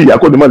mọ̀lẹ́bí ìyá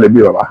kò ní mọ̀lẹ́bí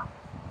bàbá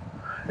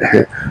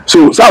so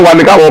sáwa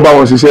ni káwọn bá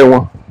wọn ṣiṣẹ́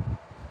wọn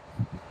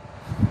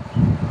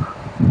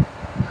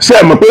ṣe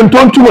é mọ̀ pé tó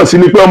ń túmọ̀ sí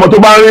ni pé ọmọ tó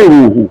bá ń rìn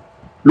ìhòòhò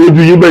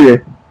lójú yín bẹ́yẹn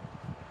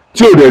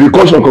tí ò dẹ̀ rí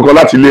kọ́sàn kankan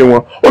láti ilé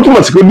wọn ó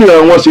túmọ̀ sí pé bí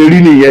wọn ṣe rí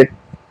nìyẹn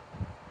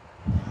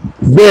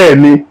bẹ́ẹ̀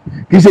ni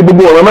kì í ṣe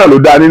gbogbo ọ̀ràn náà ló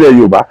dá nílẹ̀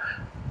Yorùbá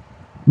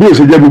bí ó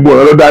ṣe jẹ́ gbogbo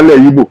ọ̀ràn ló dá nílẹ̀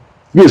Yíbò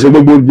bí ó ṣe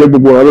jẹ́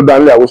gbogbo ọ̀ràn ló dá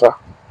nílẹ̀ Haúsá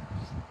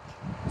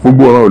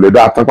gbogbo ọ̀ràn ò lè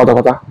dá tán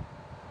pátápátá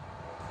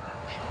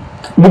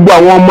gbogbo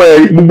àwọn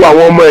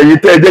ọmọ ẹ̀yìn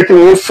tẹ́ ẹ jẹ́ kí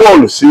wọ́n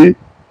fall sí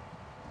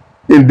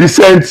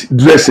indecent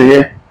dressing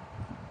yẹn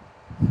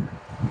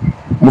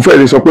mo fẹ́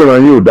lè sọ pé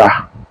ìran yín ò dáa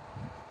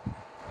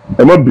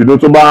ẹ má bínú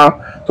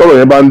tọ́rọ̀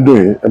yẹn bá ń dùn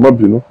yín ẹ má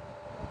bínú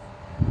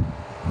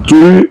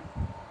torí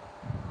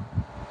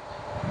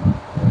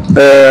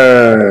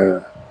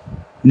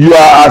you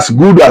are as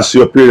good as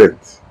your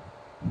parents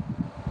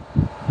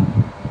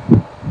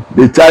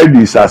a child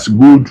is as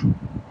good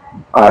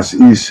as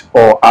his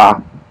or her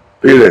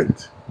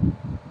parent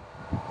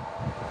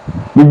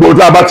gbogbo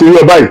tá a bá ti rí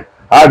ọ báyìí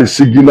a rí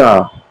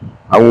sígínà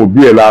àwọn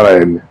òbí ẹ lára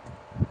ẹ ni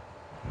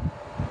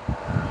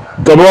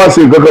tọ́ba wá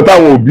sí nǹkan kan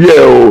táwọn òbí ẹ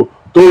ò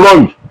tó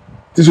wrong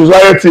tí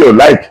society ò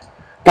like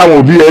táwọn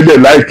òbí ẹ dẹ̀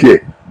like ẹ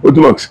ó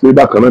túmọ̀ sí pé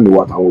bákan náà ni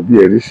wà táwọn òbí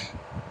ẹ rí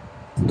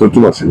tó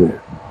túmọ̀ sí nìyẹn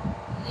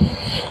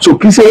so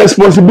kì í ṣe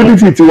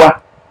responsibility tiwa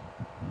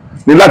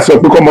ní láti sọ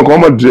pé kọ́mọ kan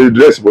mọ̀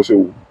dress bó ṣe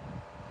wù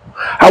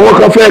àwọn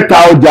kan fẹ́ ta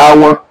ọjà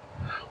wọn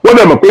wọ́n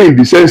dẹ̀ mọ̀ pé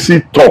indecency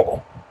talk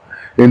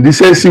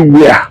indecency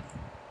wear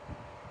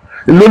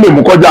ló lè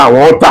mú kọjá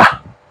àwọn ọ̀tà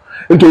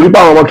nítorí pé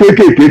àwọn ọmọ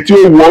kéékèèké tí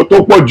ó wọ tó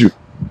pọ̀ jù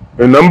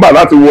nọ́mbà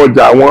láti wọ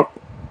ọjà wọn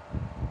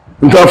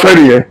nǹkan fẹ́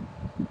nìyẹn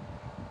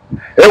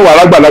ẹ wà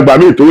alágbàlagbà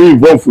míì tó ń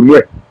involve nínú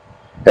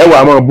ẹ wà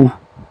á máa bú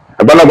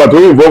àgbàlagbà tó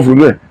ń involve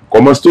nínú ẹ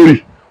kọmọ story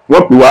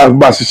wọ́n pè wá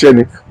bá ṣiṣẹ́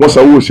ni wọ́n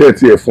sanwó iṣẹ́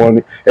ti ẹ̀ fún ọ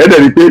ni ẹ̀ẹ́dẹ̀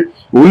rí pé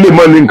òun lè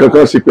mọ̀ ní nǹkan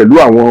kan ṣe pẹ̀lú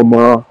àwọn ọmọ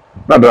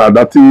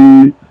dáadáa tí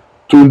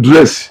tó ń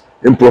dress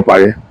improper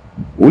yẹn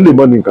òun lè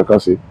mọ̀ ní nǹkan kan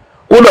ṣe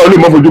kódà ó lè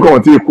mọ̀ fojú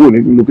káwọn tí èkó ní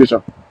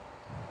location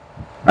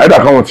àyẹ̀dà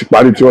káwọn ti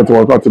parí tí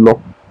wọ́n ti lọ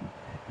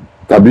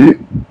tàbí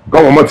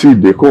káwọn mọ̀ tí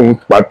ìdè kóun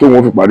tó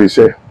wọn fi parí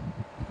iṣẹ́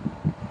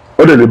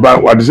ó dẹ̀ lè bá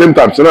at the same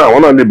time sínú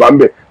àwọn náà lè bá ń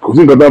bẹ̀ kò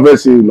sí nǹkan tó ń fẹ́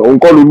ṣe ìnáwó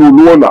ńkọ́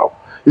lówó náà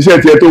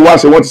iṣẹ́ tiẹ̀ tó wá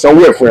ṣe wọ́n ti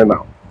sanwó ẹ̀ fún ẹ̀ náà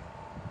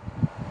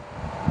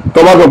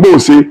tó bá sọ pé ò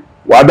ṣe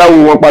wàá dáwó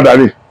wọn padà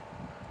ní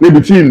níbi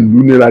tí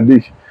ìlú nira dé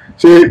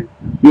ṣé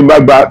bí n bá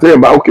gba téèyàn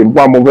bá òkè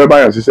nípa mo fẹ́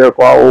báyàn ṣiṣẹ́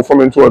kọ́ ó fún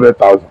mi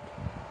 200,000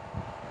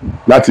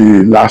 láti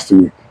last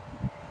week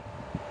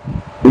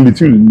níbi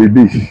tí ìlú lè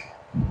dé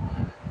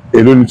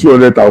èló ni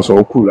 200,000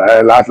 ó kù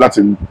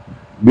láti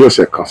bí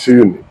ọ̀sẹ̀ kan sí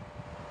òní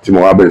tí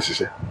mo wá bẹ̀rẹ̀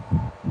ṣiṣẹ́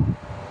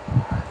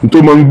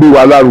nítorí mo ń gbé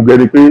wa lárugẹ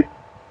ni pé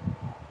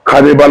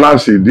ká ní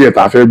balance díẹ̀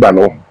tá a fẹ́ gbà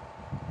náà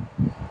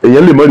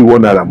èèyàn lè mọ̀ ìwọ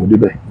náírà mú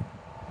débẹ̀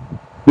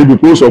níbi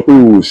pé ó sọ pé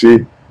o ò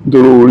ṣe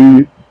nítorí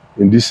orí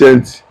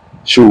Indescent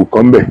show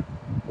kan bẹ̀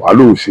wàá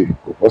lò ó ṣe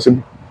kò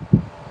possible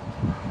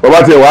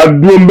bàbá tiẹ̀ wàá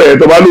dúró ń bẹ̀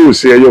tó bá lò ó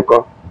ṣe ẹyọ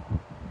kan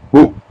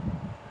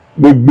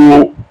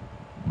gbogbo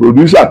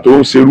producer tó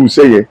ń ṣerú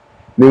iṣẹ́ yẹn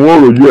ni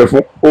wọ́n rojú ẹ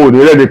fún o ò ní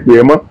rẹ́ni pè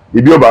é mọ́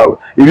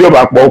ibi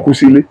ọba pọ̀ ọkú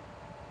sílé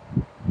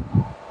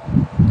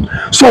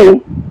so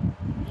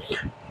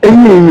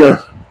ẹ̀yin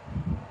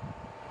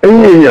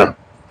èèyàn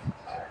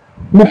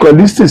mo kàn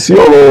lísì sí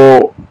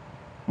ọ̀rọ̀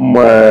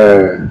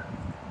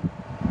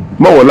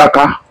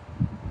Mọ́wọ́láká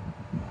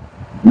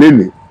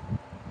lénìí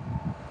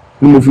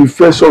ni mo fi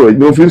fẹ́ sọ̀rọ̀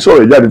ni mo fi ń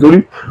sọ̀rọ̀ jáde torí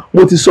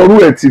mo ti sọrú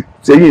ẹ̀ ti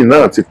sẹ́yìn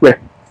náà ti pẹ́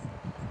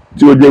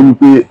tí ó jẹ́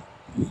wípé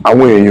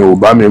àwọn èèyàn ò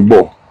bá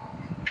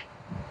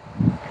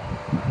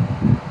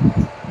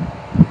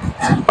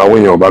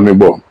mi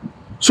gbọ́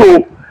so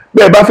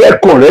bẹ́ẹ̀ bá fẹ́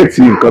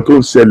kọ̀rẹ́ẹ̀tì nǹkan tó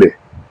ń ṣẹlẹ̀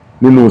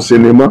nínú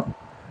sinimá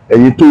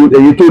ẹ̀yin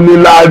tó ní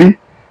láárí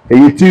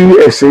ẹ̀yin tí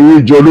ẹ̀sìn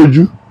yín jọ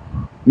lójú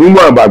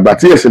níwọ̀n àgbàgbà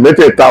tí ẹ̀sìn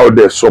mẹ́tẹ̀ẹ̀ta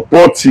ọ̀dẹ̀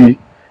sọ́pọ́ọ̀tì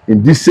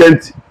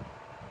indecent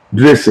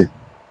dressing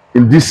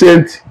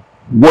indecent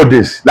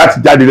wordings láti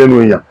jáde lẹ́nu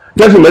èèyàn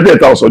tẹ́sìn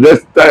mẹ́tẹ̀ẹ̀ta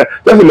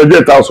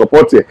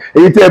ọ̀sọ̀pọ́ọ̀tì ẹ̀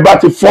ẹ̀yin tẹ́ ẹ bá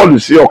ti fọ́ọ̀lù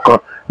sí ọ̀kan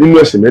nínú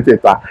ẹ̀sìn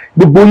mẹ́tẹ̀ẹ̀ta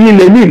gbogbo yín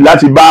lè ní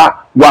láti bá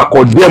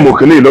wakọ̀ dẹ́mọ̀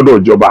kìíní lọ́dọ̀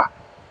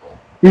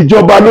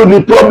ìjọba ló ní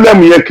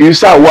pọ́blẹ́mù yẹn kì í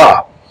ṣàwà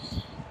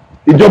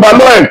ìjọba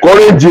ló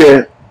encourage ẹ̀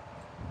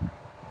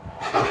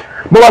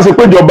bó bá ṣe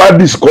pé ìjọba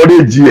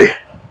discourage ẹ̀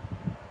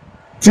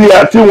tí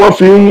wọ́n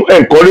fi ń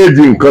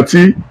encourage nǹkan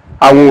tí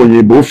àwọn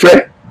òyìnbó fẹ́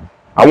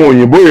àwọn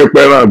òyìnbó yẹn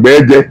pẹran àgbẹ̀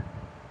jẹ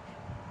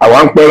àwa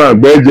ń pẹran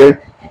àgbẹ̀ jẹ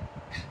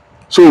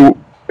so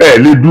ẹ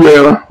lè dú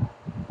ẹran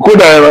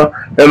kódà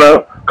ẹran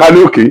ká ní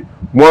òkè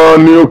wọ́n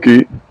ní òkè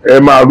ẹ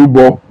máa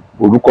rúbọ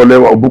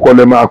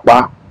òbúkọlẹ máa pa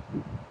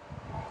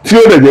tí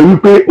ó dẹ̀ jẹ́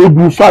wípé ó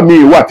du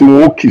fámìlì wà tí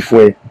wọ́n ó kì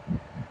fún ẹ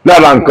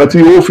lára nǹkan tí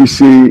ó fi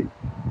ṣe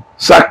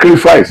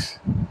sacrifice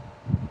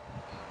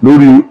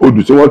lórí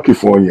odù tí wọ́n kì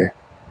fún ọ yẹn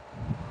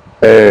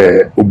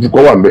òbúkọ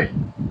wà ńbẹ̀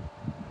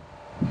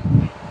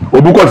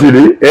òbúkọ sì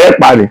rèé ẹ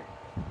pa ni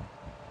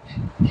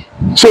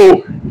so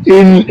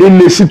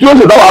in a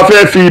situation táwa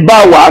fẹ́ fi bá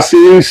wa ṣe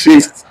ń ṣe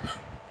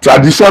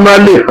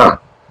traditionally hàn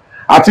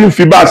àti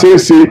fi bá a ṣe ń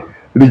ṣe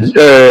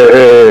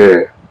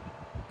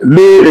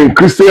lé in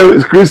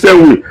Christian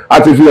way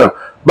àti fi hàn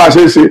bá a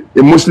ṣe ń ṣe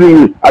in Muslim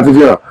way àti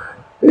fi hàn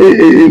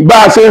bá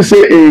a ṣe ń ṣe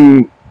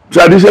in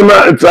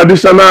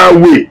traditional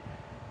way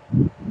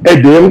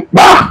ẹ̀dẹ̀ ń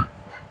pa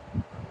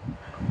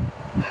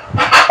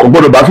kò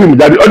gbọ́dọ̀ bá fíìmù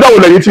jáde ọjọ́ wo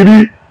lẹ́yìn ti rí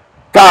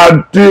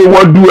tí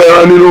wọ́n dú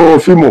ẹran nínú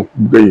fíìmù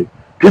gbẹ̀yìn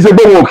kì í ṣe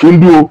pé wọn ò kí ń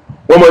dú o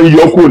wọ́n máa ń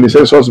yọ kúrò ní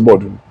census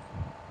board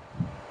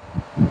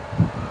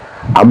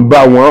à ń bá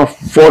wọn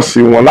fọ́ọ̀sì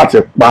wọn láti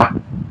pa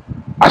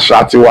àṣà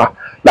tiwa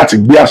láti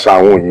gbé àṣà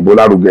àwọn òyìnbó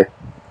lárugẹ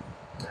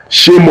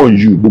shame on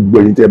you gbogbo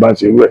ẹ̀yin tẹ́ ẹ bá ń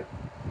ṣe irú ẹ̀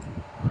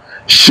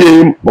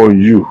shame on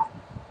you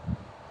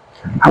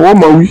àwọn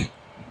ọmọ wí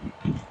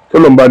tó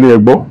ló ń bá ní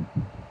ẹgbọ́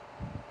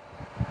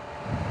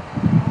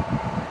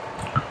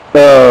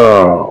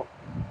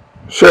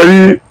ṣe rí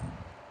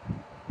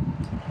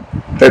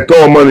ẹ̀tọ́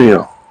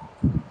ọmọnìyàn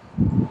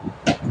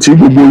tí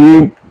gbogbo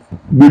yín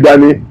gbé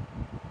dání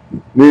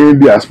ní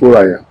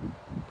diaspora yẹn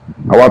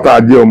àwa tá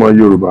a jẹ́ ọmọ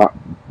Yorùbá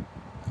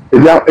ẹ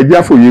jẹ́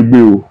àfòye gbé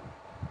o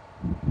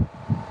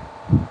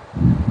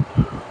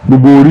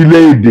gbogbo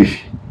orílẹ̀-èdè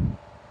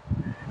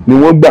ni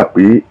wọ́n gbà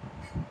pé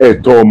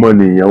ẹ̀tọ́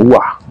ọmọnìyàn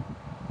wà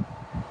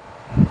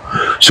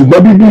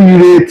ṣùgbọ́n bíbí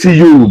ire ti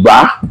Yorùbá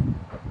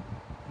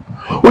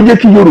ó jẹ́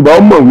kí Yorùbá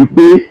ó mọ̀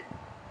wípé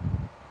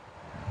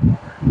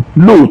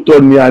lóòótọ́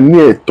ni a ní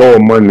ẹ̀tọ́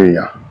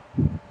ọmọnìyàn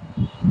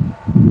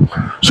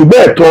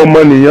ṣùgbọ́n ẹ̀tọ́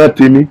ọmọnìyàn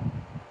tèmi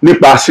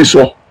nípa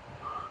sísọ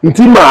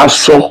ntí màá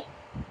sọ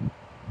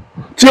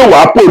tí ò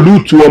wá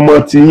pòlúùtù ọmọ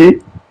tiyín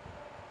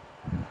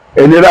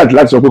ẹni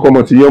láti sọ pé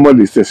kọ́mọ tiyín ọmọ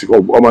lè sẹ̀sì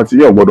ọmọ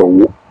tiyín ò gbọ́dọ̀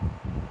wò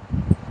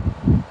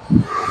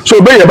so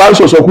bẹ́ẹ̀ bá ń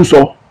sọ̀sọ́kúsọ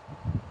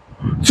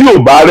tí ò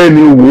bá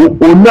rẹ́ni wò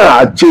ó náà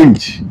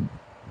change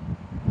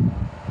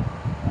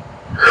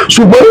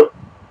ṣùgbọ́n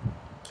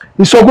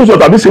ìsọkúsọ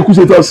tàbí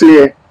ṣekúṣe tó ṣe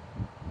yẹn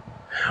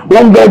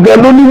wọn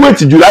gangan ló ní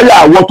wéètì jù láyà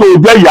àwọn tó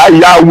jẹ́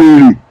ìyá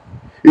wèrè,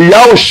 ìyá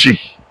òṣì,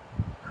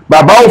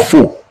 bàbá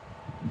òfò,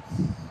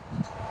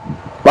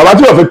 bàbá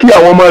tí wọ́n fẹ́ kí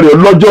àwọn ọmọ rẹ̀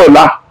lọ́jọ́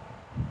ọ̀la.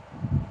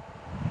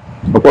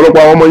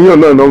 Ọ̀pọ̀lọpọ̀ àwọn ọmọ yíyan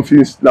náà ló fi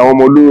àwọn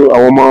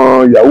ọmọ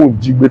yahoo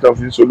jí gbé tán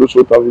fi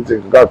solóso tán fi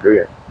tẹ̀sán káàkiri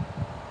ẹ̀.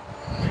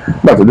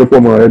 Nígbà tó dé pọ̀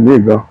ọmọ rẹ̀ ní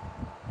ìgan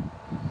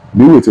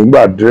bí ìwé tí ń gba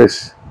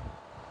àdírẹ́sì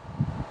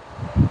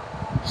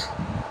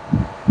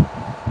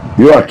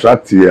yóò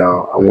attract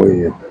àwọn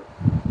èèyàn.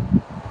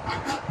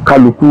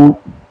 Kálukú,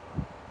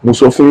 mo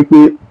sọ fún yín pé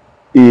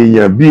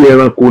èèyàn bí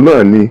ẹranko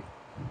náà ni,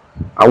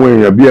 àwọn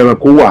èèyàn bí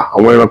ẹranko wà,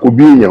 àwọn ẹranko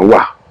bí èèyàn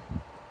wà.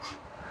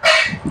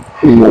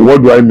 What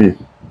do I mean?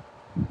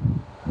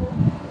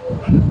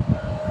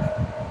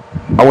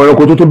 Àwọn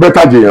ẹranko tó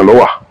bẹ́tà jẹ èèyàn ló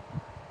wà.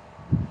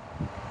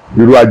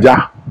 Irú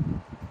ajá,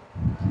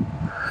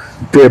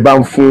 tẹ́ ẹ bá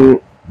ń fún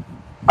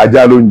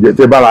ajá lóúnjẹ,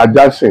 tẹ́ ẹ bá ra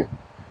ajá sìn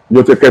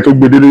ìjọ tẹ́kẹ́ tó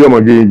gbé délé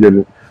yọmọge yín jẹ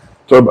ni,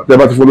 tẹ́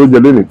bá ti fún lóúnjẹ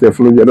lónìí, tẹ́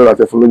fún lóúnjẹ lọ́la,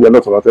 tẹ́ fún lóúnjẹ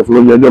lọ́tọ̀ọ̀la, tẹ́ fún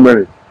lóúnjẹ ọjọ́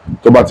mẹ́rin,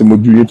 tó bá ti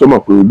mojú yín tó mọ̀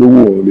pé olówó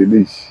òun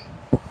lélẹ́yìí.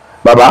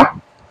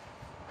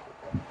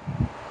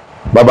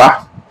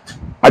 Bàbá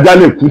ajá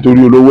lè kú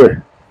torí olówó ẹ̀.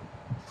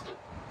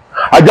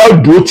 Ajá ó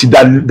dúró ti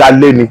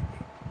dalẹ́ ni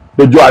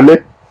lọ́jọ́ alẹ́.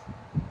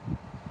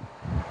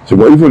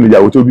 Ṣùgbọ́n ìfún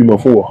ìyàwó tó bímọ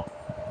fún wọ,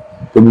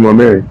 tó bímọ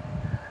mẹ́rin,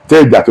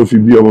 tẹ́ ìjà tó fi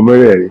bí ọmọ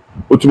mẹ́rẹ̀ẹ̀rin,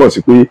 ó túmọ̀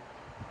sí pé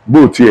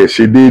bó tiẹ̀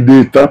ṣe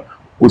déédéé tán,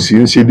 ó sì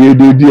ń ṣe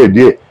déédéé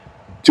díẹ̀díẹ̀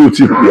tí ó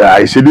ti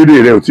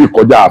àìṣedéédéé rẹ̀ ò tí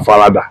kọjá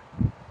àfaradà.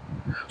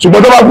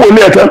 Ṣùgbọ́n tó bá kú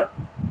ilé ẹ̀ tán,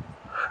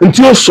 n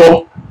tí ó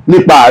sọ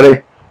nípa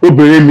rẹ̀,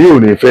 obìnrin mi ò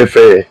ní fẹ́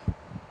fẹ́ ẹ.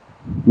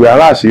 Ìwé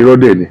aláàṣẹ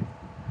irọ́dẹ̀ ni,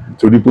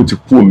 torí pé ó ti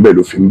kú òun bẹ́ẹ̀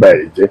ló fi ń bá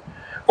ẹ̀ jẹ́.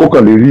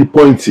 Kókàn lè rí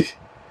pọ́ìntì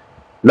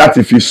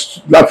láti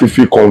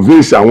fi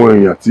convince àwọn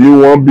èèyàn tí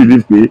wọ́n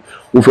believe pé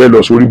ó fẹ́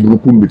lọ sórí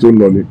burúkú mi tó ń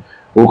lọ ni.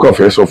 Ó kàn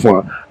fẹ́ sọ fún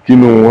wa kí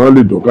inú wọn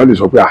lè dùn, ká lè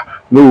sọ pé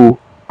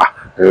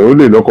ó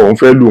lè lọ́kọ̀ òun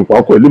fẹ́ lu nǹkan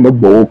ọkọ̀ ilé mọ́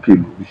gbọ́wọ́ òkè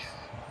lórí.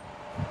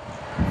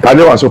 Ta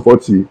ni wàá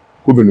sọpọ́ọ̀tì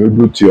kóbìnrin ó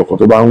dúró ti ọkọ̀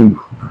tó bá ń lù?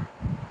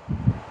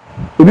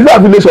 Ìdí tá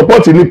a fi lè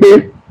sọpọ́ọ̀tì ni pé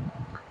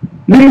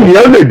lílù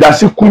yẹn lè dá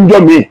sí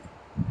kúnjọ́ míì,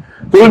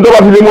 torí tó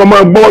bá fi lè mú ọmọ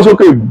gbọ́wọ́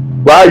sókè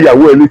gbá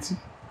ìyàwó ẹ létí,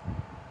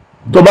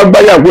 tó bá gbá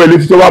ìyàwó ẹ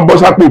létí tó bá bọ́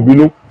sápò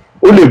bínú,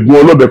 ó lè gun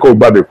ọlọ́bẹ kó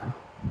gbàbẹ̀ kú.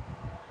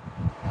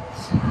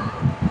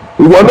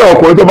 Ìwọ náà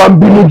ọkùnrin tó bá ń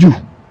bínú jù,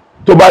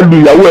 tó bá lu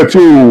ìyàwó ẹ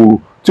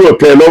tí ò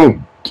tẹ́ ẹ lọ́rùn,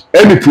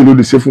 anything ló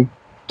lè ṣe fún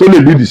tó lè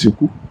bí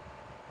ìdìsíkú.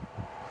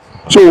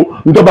 So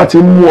nítorí bá ti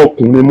mú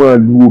ọkùnrin máa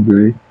lu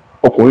obìnrin,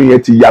 ọkùnrin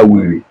yẹn ti ya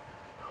wèrè.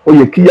 Ó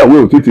yẹ kí ìyàwó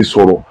ẹ̀ ò tètè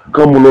sọ̀rọ̀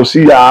kán mú lọ sí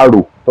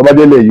àárò tó bá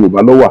jẹ́lẹ̀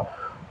Yorùbá lọ́wà,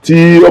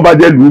 tí ó bá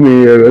jẹ́ lù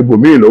mí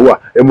ẹbòmíì lọ́wà,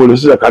 ẹ mú lọ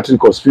sí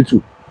psychiatric hospital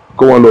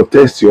kó wọ́n lọ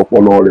tẹ́sì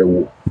ọpọlọ rẹ̀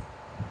wò.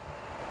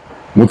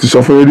 Mo ti sọ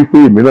fún yín rí pé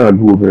èmi náà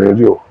lu obìnrin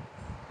rí o.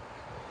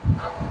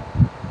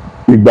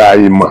 Ìgbà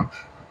ìmọ̀,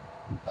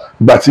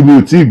 ìgbà tí mi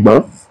ò tí ì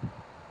gbọ́n,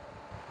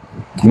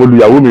 mo lu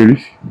ìyàwó mi rí.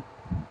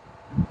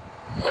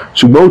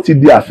 Ṣùgbọ́n ó ti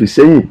di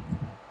àfìsẹ́yìn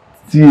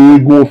tí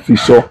eégún fi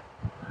sọ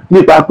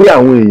nípa pé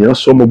àwọn èèyàn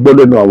sọ, mo gbọ́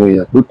lẹ́nu àwọn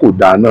èèyàn pé kò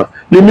dáa náà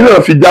lèmi náà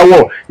fi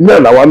jáwọ́. Iná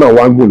làwa náà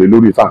wá ń gùn lé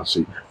lórí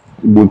fàǹsì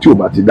gbogbo tí ò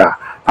bá ti dáa.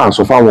 À ń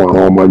sọ fáwọn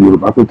ọ̀ràn ọmọ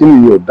Yorùbá pé kí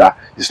ni yóò dáa,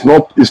 it's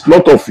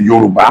not of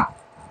Yorùbá,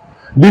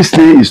 this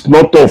thing is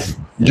not of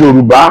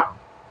Yorùbá.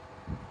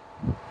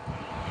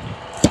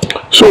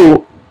 So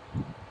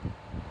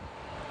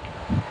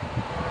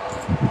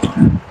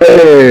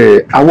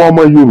àwọn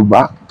ọmọ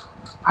Yorùbá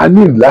a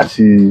ní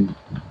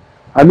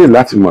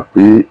láti mọ̀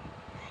pé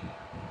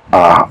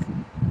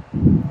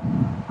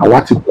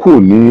àwa ti kú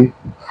ní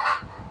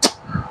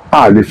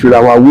a lè fira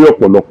wa wé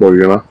ọ̀pọ̀lọpọ̀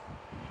ìran.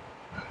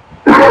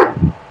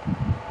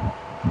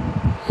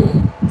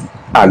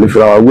 A lè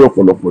fira wa wé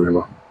ọ̀pọ̀lọpọ̀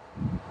ìran.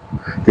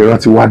 Ìran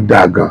ti wá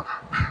dáa gan.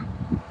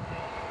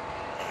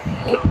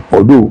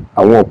 Ọdún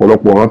àwọn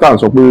ọ̀pọ̀lọpọ̀ ìran tá à ń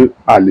sọ pé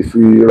a lè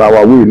fira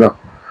wa wé náà,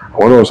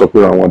 àwọn náà sọ pé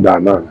àwọn dáa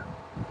náà ni.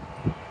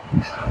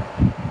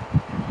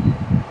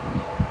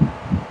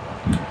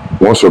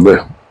 Wọ́n sọ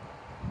bẹ́ẹ̀.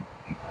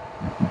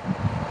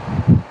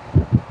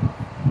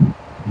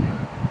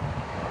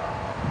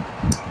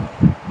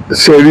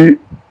 Ṣé rí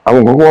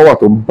àwọn nǹkan kan wà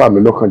tó ń bà mí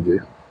lọ́kàn jẹ́?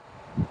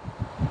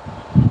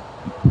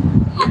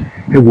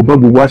 Ẹ wò bá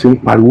gbogbo wa ṣe ń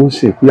pariwo ń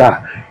sìn pé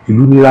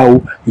ìlú nira o,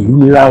 ìlú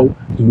nira o,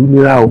 ìlú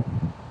nira o.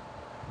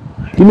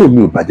 Inú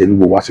mi ò bàjẹ́ ní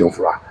gbogbo wa ṣe ń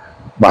fura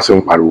bá ṣe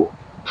ń pariwo.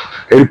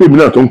 Ẹ rí pé èmi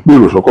náà tó ń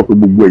pèrò sọ́kọ̀ pé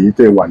gbogbo ẹ̀yin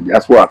tẹ́ wà ní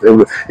diaspora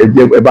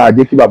ẹ bá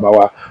jẹ́ kí bàbá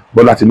wa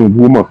Bọ́lá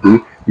Tinubu mọ̀ pé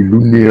ìlú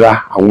nira,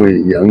 àwọn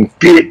èèyàn ń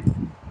ké.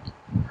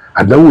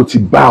 Àdánwò ti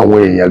bá àwọn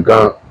èèyàn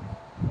gan.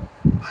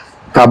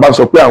 Tá a bá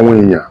sọ pé àwọn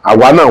èèyàn,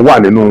 àwa náà wà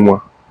nínú wọn.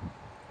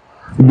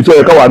 Ibi tó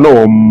yẹ káwa náà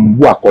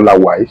wà kọ́lá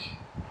wà yìí,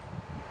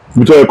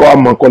 ibi tó yẹ káwa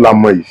mọ kọ́lá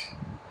mọ yìí,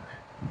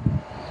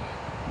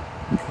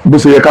 bó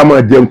ṣe yẹ ká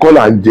máa jẹun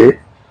kọ́lá ń jẹ,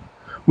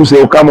 bó ṣe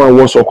yẹ ká máa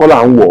wọṣọ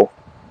kọ́lá ń wọ̀,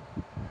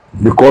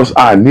 because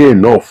I need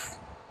enough.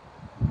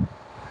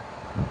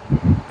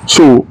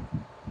 So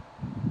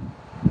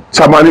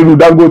samanilu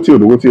Dangote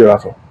olówó tí ra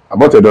sọ,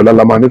 àbọ̀tẹ̀dọ̀lá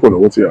la máa ní kò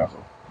lówó tí ra sọ.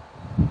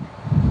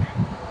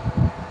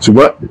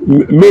 Ṣùgbọ́n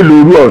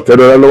mélòó rú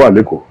Ọ̀tẹ́dọ́lá ló wà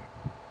lẹ́kọ̀ọ́?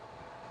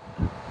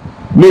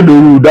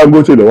 mélòó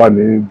Dangote ló wà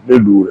ní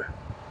mélòó rẹ̀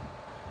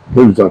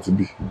mélòó tí wọ́n ti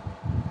bí.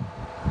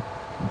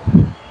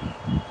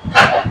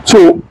 So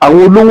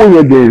àwọn olówó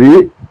yẹn dẹ̀ rèé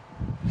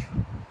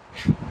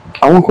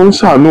àwọn kan ń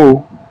ṣàánú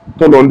o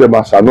tọ́lọ́ ń dẹ̀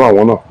máa ṣàánú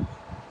àwọn náà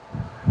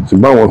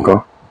ṣùgbọ́n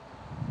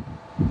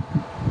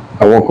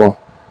àwọn kan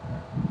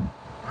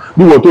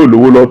bí wọ́n tó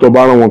lówó lọ tó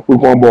bá rán wọn pé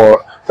kán bọ̀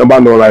tó bá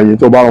lọ ra ẹyin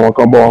tó bá rán wọn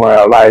kán bọ̀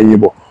ra ẹyin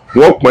bọ̀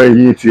wọ́n pọ́n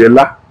ẹyin tiẹ̀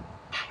lá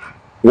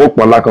wọ́n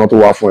pọ́n lá kan tó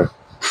wá fún ẹ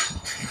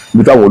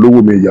bí táwọn olówó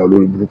mi ìyá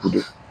olórí burúkú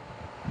dé.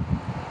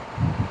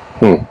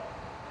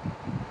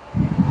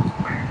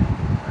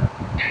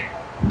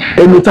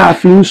 ẹni tá a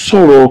fi ń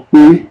sọ̀rọ̀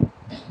pé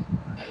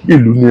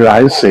ìlú nira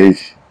ń sìn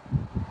yìí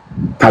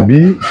tàbí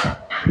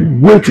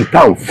wéètì tá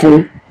à ń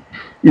fún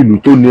ìlú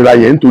tó nira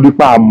yẹn nítorí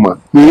pé a mọ̀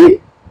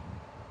pé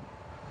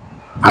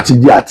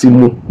àtijẹ àti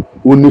mu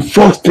ò ní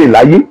first thing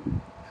láyé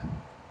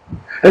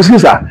ẹ ṣe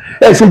sà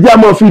ẹ ṣe jẹ́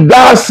àmọ́ fi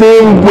that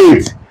same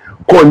weight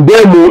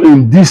condemn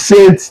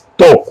indecent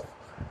talk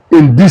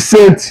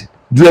indecent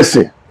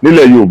dressing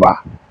nílẹ̀ Yorùbá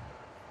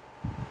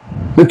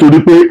nítorí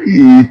pé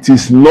it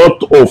is not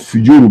of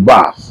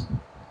Yorùbás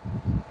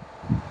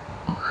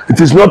it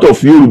is not of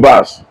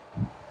Yorùbás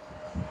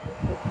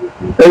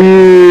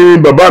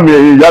ẹ̀yin bàbá mi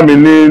ẹ̀yin ìyá mi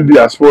ní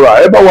diaspora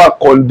ẹ bá wa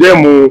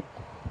condemn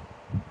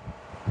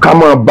ká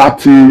máa bá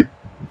ti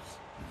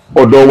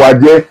ọ̀dọ̀ wa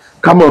jẹ́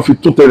ká máa fi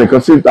tún tẹnìkan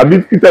sí tàbí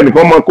kí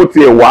tẹnìkan máa kó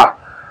tiẹ̀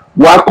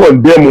wá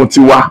condemn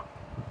tiwa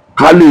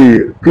ká lè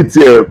kí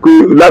tiẹ̀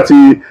láti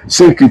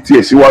ṣéǹkì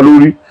tiẹ̀ sí wa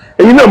lórí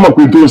ẹ̀yin náà mọ̀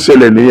pé tó ń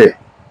ṣẹlẹ̀ nìyẹn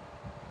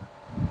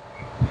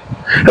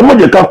ẹ má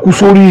jẹ́ ká kú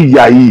sórí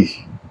ìyà yìí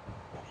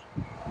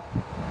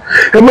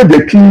ẹ má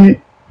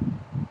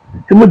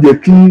jẹ́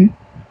kí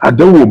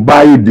àdánwò bá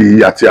èdè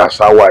àti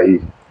àṣà wa yìí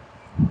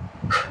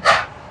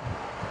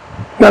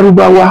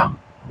Lárúbáwá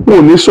wọn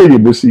ò ní sọ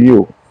òyìnbó sí yín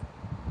o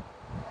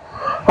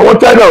àwọn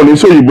China ò ní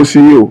sọ òyìnbó sí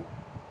yín o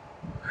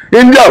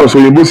India ò sọ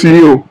òyìnbó sí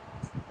yín o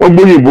wọ́n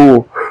gbóyìnbó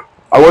o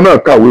àwọn náà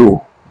kàwé o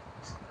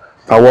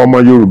àwọn ọmọ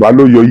Yorùbá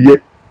ló yọ yẹ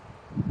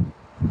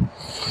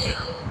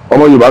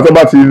ọmọ Yorùbá tó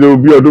bá ti lò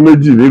bí ọdún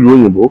méjì nílùú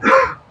òyìnbó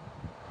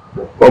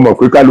wọ́n mọ̀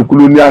pé kálukú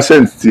ló ní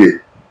accent tiẹ̀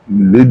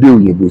lédè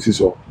òyìnbó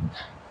sísọ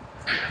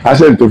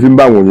accent tó fi ń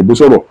bá àwọn òyìnbó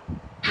sọ̀rọ̀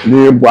ní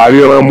buhari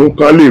ránmú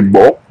kán lè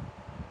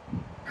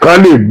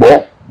gbọ́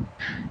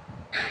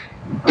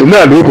iná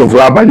ló kàn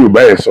fún abá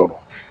Yorùbá ẹ̀ sọ̀rọ̀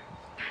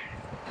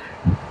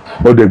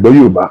ọdẹ gbọ́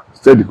Yorùbá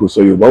steady kò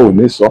sọ Yorùbá ò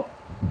ní sọ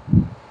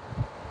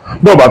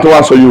bọ́ọ̀bà tó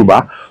wá sọ Yorùbá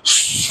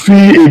fi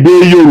èdè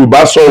Yorùbá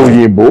sọ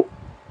òyìnbó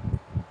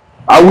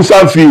Haúsá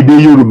fi èdè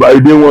Yorùbá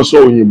èdè wọn sọ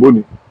òyìnbó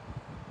ni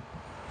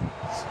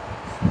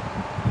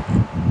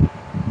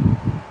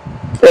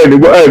ẹni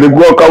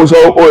gbọ́ káwùsọ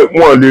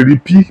wọn lè rí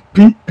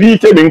pí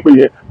tẹ́mi ń pè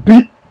yẹn pí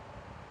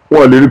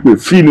wọn lè rí pé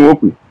fí ni wọ́n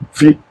pè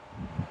fí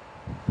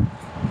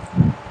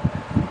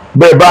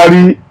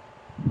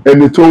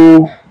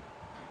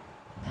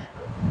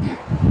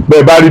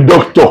bẹ́ẹ̀ bá rí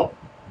dókítọ̀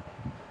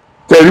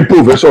tẹ́rí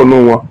pòfẹ́sọ̀ nù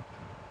wọn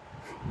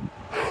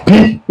pí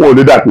wọn ò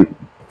lè dà pé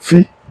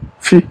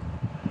fí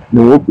ni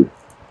wọ́n pè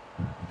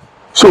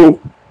so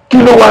kí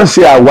ló wá ń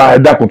ṣe àwa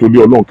ẹ̀dàkùn tó bí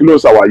Ọlọ́run kí ló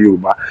ń ṣàwà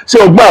Yorùbá ṣé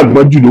ọgbọ́n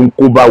àgbọ́njù ló ń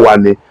kó bá wa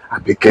ni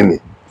àbíkẹ́ni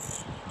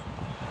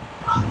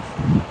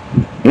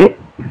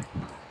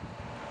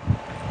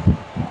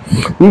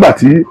nígbà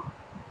tí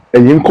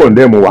ẹ̀yin ń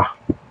kọ̀ndẹ́mù wa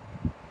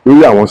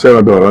lórí àwọn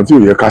sẹ́ran dọ̀ràn tí ò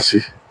yẹ ká ṣe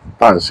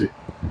tá à ń ṣe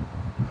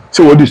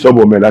ṣé wọ́n disturb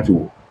ọmọ ẹ láti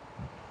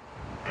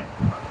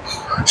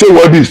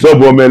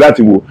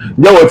wò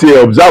jẹ́wọ́ ti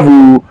observe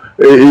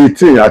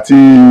 18 àti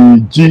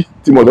G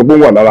tí mo sọ pé ó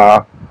wà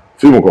lára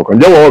fíìmù kọ̀ọ̀kan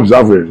jẹ́wọ́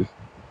observe ẹ̀ rí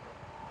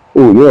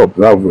o ní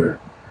observe ẹ̀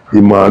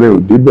ìmọ̀ rẹ̀ ò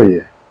débẹ̀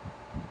yẹn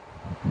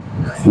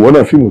ìwọ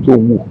náà fíìmù tó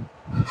wù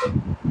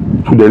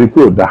tó dẹ̀ rí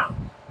pé ò dáa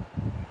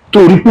tó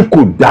rí pé kò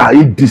dáa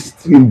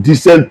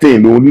indecent thing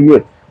lòun nínú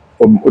ẹ̀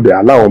ó dẹ̀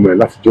aláwọ̀ ọmọ ẹ̀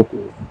láti jókòó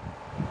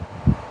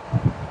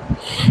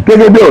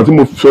gẹ́gẹ́ bí ọ̀rọ̀ tí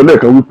mo sọ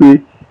lẹ́ẹ̀kan wípé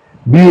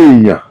bí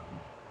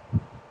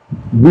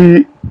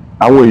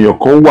àwọn èèyàn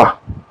kan wà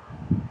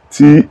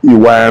tí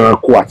ìwà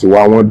ẹranko àti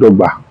ìwà wọn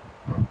dọ́gba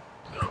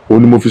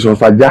òun ni mo fi sọ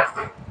fajá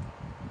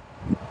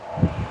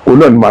òun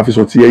náà ni màá fi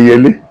sọ ti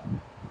ẹyẹlé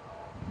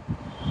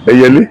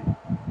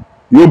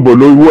yóò bọ̀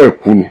lówó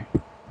ẹ̀kú ni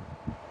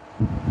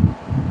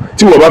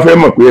tí wọ́n bá fẹ́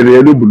mọ̀ pé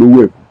ẹyẹlé ló bọ̀ lówó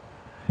ẹ̀kú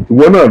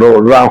ìwọ náà lọ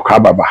ra ọkà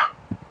bàbà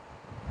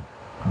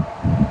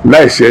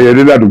láìsí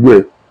ẹyẹlé ládùúgbò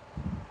ẹ̀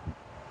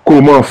kó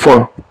o máa fọ́n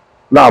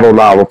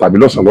láàárọ̀ tàbí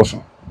lọ́sàn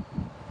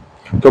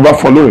tó bá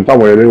fọ́n lónìí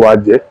táwọn ẹyẹlé wa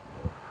jẹ́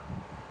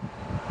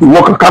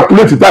ìwọ kan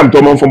calculate time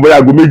tó máa ń fọ́n bóyá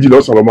aago 2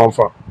 lọ́sàn ló máa ń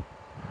fọ́n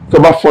tó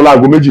bá fọ́n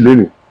láago 2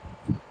 lénìí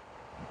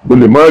o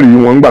lè má rí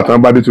wọn nígbà tí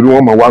wọ́n bá dé torí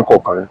wọ́n máa wá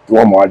kọ̀ọ̀kan rẹ̀ tí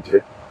wọ́n máa wá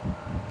jẹ́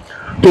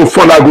tó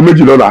fọ́n láago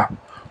 2 lọ́la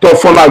tó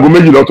fọ́n láago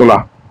 2 lọ́tùnla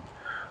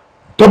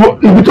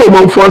ibi tó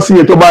máa ń fọ́n sí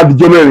yẹn tó bá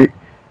dijọ́ mẹ́rin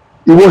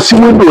ìwọ sí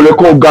wíńdò rẹ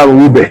kọ́ garùn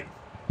ún bẹ̀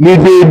ní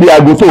déédéé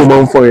aago tó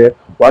máa ń fọ́n yẹn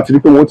wà á ti rí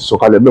pé wọ́n ti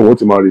sọ̀kalẹ̀ bẹ́ẹ̀ wọ́n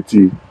ti máa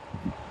retí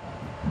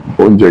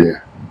oúnjẹ yẹn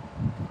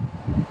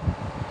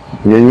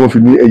ìyẹn ni wọ́n fi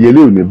ní ẹyẹlé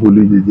ò ní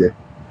bólé jẹjẹ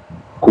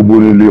kó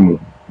bólé lé mu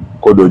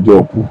kó dọjọ́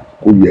ọkú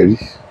kó yẹrí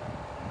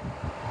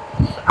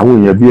àwọn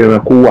èèyàn bí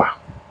ẹranko wà.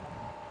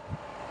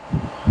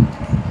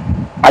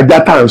 Ajá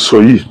tá à ń sọ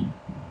yìí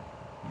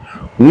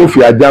wọ́n fi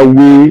ajá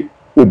wé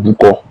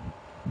òbúkọ.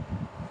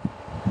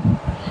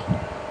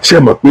 Ṣé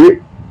mọ̀ pé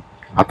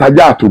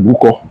àtajá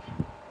àtòbúkọ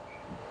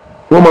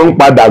wọ́n máa ń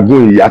padà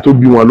gun ìyá tó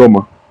bí wọn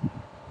lọ́mọ.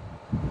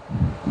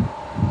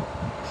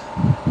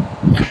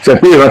 Ṣé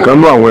pé ìran kan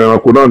nú àwọn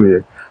ẹranko náà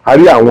nìyẹn. A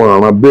rí àwọn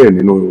ìran bẹ́ẹ̀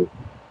nínú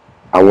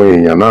àwọn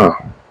èèyàn náà.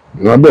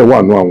 Ìran bẹ́ẹ̀ wà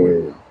nú àwọn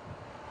èèyàn.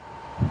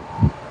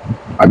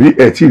 Àbí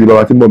ẹ̀ tí ìdí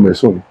bàbá tí ń bọ̀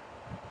mẹ́sùn ni.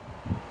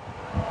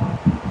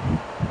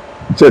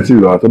 Ṣé ẹ̀ tí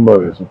ìdí bàbá tí ń bọ̀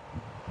mẹ́sùn?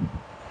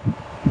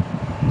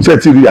 Ṣé ẹ̀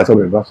tí ìdí ìyàtọ̀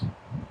bẹ̀rẹ̀ bá sùn?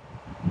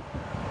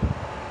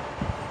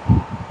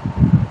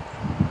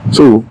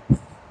 So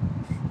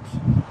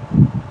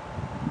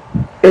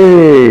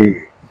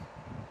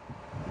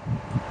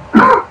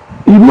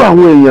irú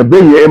àwọn èèyàn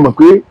bẹ́ẹ̀ yẹn ẹ mọ̀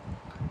pé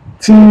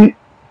tí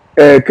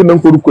kí ló ń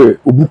korúkọ ẹ̀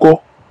òbúkọ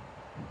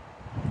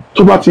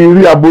tó bá ti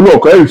rí abo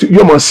lọ́ọ̀kan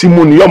yóò mọ̀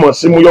símú ni yóò mọ̀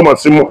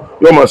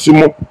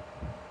símú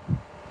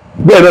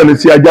bẹ́ẹ̀ náà ni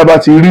tí ajá bá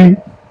ti rí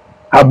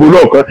abo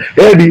lọ́ọ̀kan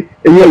rí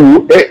ẹ̀yẹ wò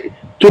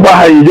tó bá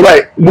ha ìjọba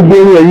gbogbo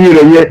irun ẹ̀yìn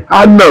rẹ̀ yẹn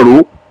á nàró.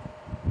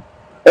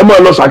 Ẹ máa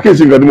lọ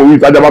ṣàkíyèsí nǹkan tí mo wí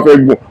tájá bá fẹ́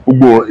gùn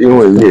gbogbo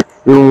irun ẹ̀yìn ẹ̀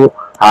irun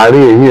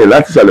àárín ẹ̀yìn ẹ̀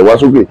láti ìsàlẹ̀ wá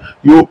sókè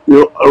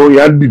irun yẹn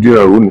á dìde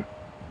nàró ni.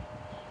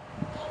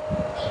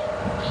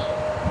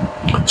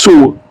 So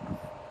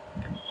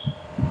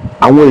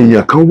àwọn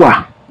èèyàn kan wà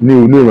ní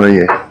oníran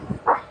yẹn.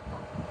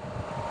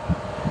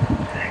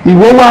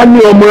 Ìwọ wá ní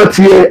ọmọ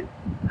tiẹ̀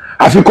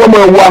àfikọ́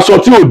máa wọ aṣọ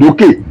tí ò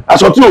dókè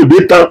aṣọ tí ò dé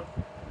tán.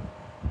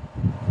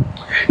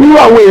 Irú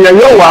àwọn èèyàn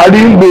yóò wá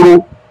rí gbòòrò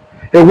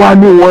ẹ wá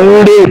ní wọn ń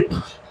rape.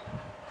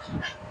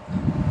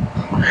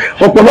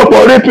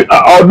 Ọ̀pọ̀lọpọ̀ rape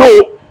ọ̀dọ́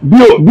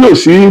bí ò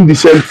sí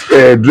indecent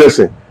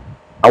dressing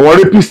àwọn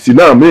rapist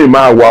náà míì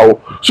máa wà o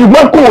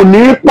ṣùgbọ́n kò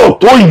ní pọ̀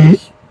tó yìí.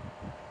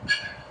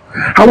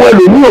 Àwọn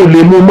ẹlòmíì ò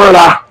lè mú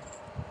mọ́ra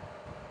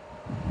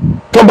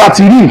tó bá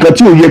ti rí nǹkan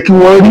tí ò yẹ kí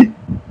wọ́n rí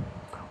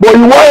bọ̀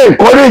ìwọ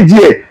encourage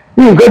ẹ̀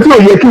nǹkan tí ò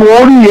yẹ kí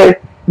wọ́n rí yẹn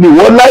ni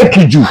wọ́n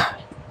láìkì jù.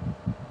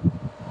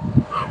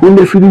 Ó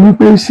lè fi rí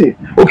wípé nsìn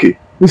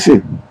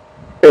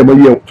mọ̀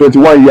yẹ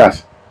 21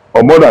 years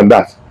or more than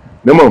that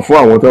lẹ́mọ̀ fún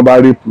àwọn tó bá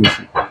rape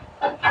sí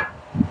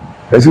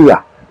ẹ sì rà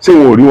ṣé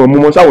wọn ò rí wọn mú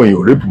mọ́ sáwọn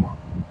èèyàn ò rape mọ́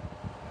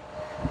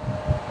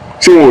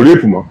ṣé wọn ò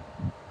rape mọ́.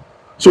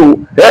 So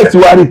ẹ ti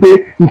wá rí i pé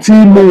tí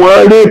mú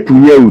wọn rape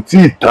yẹn ò tí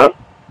ì tán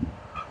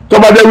tó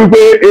bá jẹ́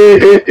wípé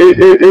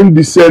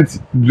indecent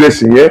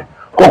dressing yẹn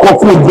kọ́kọ́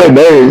kú bẹ́ẹ̀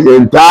náà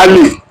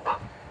entirely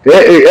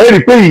ẹ rí i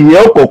pé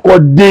ìyẹn kọ́kọ́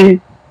dé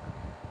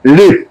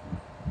rape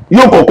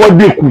yóò kọ́kọ́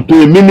dé kù tó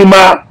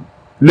minimal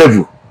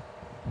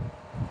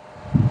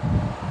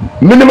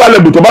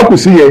level tó bá kù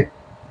sí yẹn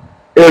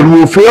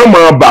ẹ̀rù òfin ọmọ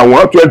bà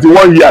wọ́n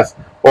 21 years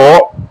or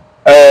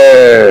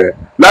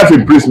life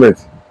imprisonment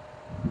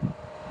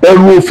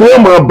ẹ̀rù òfin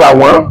ọmọ bà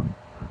wọ́n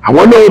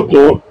àwọn náà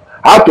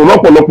àtò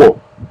lọ́pọ̀lọpọ̀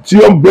tí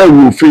ó ń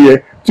bẹ̀rù òfin yẹn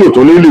tí ò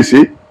tó ní lè ṣe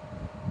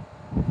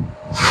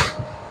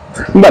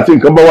nígbà tí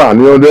nǹkan bá wà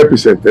ní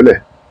 100% tẹ́lẹ̀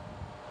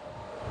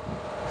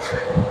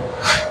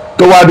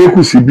tó wá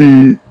dínkù sí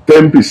bíi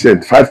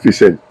 10%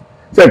 5%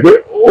 ṣe pé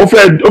ó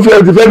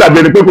fẹ́ dàbí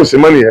ẹni pé kò sí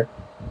mọ́ nìyẹn.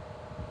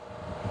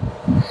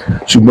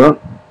 Ṣùgbọ́n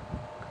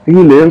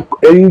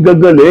ẹ̀yin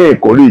gángan lẹ́yìn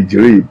ẹ̀kọ́ lè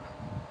jèrè.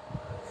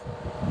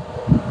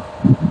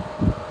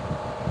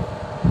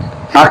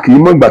 A kì í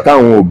mọ̀ gbà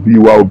táwọn òbí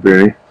wa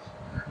obìnrin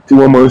tí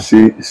wọ́n máa ń ṣe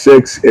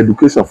sex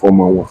education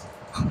fọ́mọ wọn.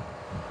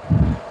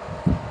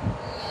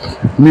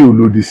 Mi ò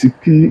lòdì sí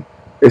kí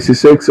ẹ ṣe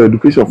sex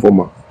education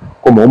fọ́mọ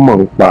kọ́mọ mọ̀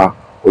ń pa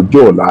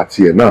ọjọ́ ọ̀la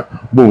àti ẹ̀ náà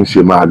bóun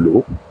ṣe máa lò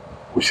ó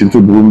kò sí tó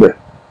burú mbẹ̀.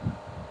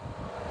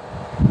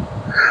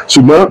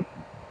 Ṣùgbọ́n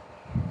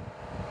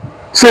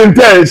ṣé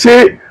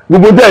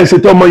gbogbo tẹ́ ẹ̀ ń ṣe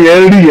tọ́mọ yẹn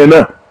ń rí yẹn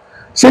náà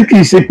ṣé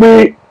kìí ṣe pé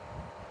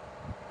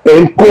ẹ̀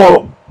ń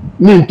kọ́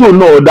ní tó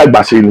náà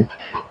dàgbà ṣe ni.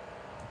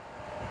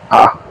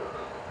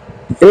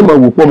 Ẹ máa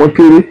wò pọ́ ọmọ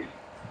kéré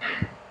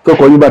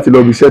tọkọ yín bá ti lọ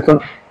bí iṣẹ́ tán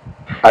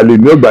àlè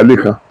ní ọgbà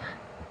lẹ́kan.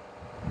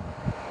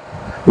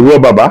 Ìwọ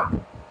bàbá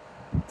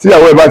tí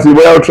àwọn ẹ̀ bá ti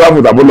bóyá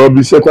travel tàbí lọ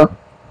bí iṣẹ́ tán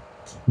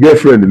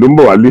girlfriend ló ń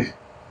bọ̀ wálé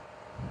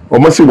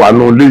ọmọ sì wà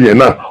nù ilé yẹn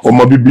náà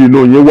ọmọ bíbí inú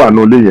yín wà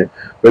nù ilé yẹn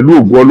pẹ̀lú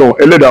ògùn Ọlọ́run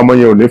ẹlẹ́dàá ọmọ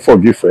yẹn ò ní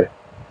forgive ẹ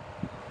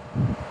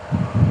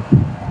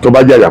tó bá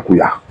jẹ́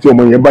àyàkuyà tí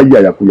ọmọ yẹn bá jẹ́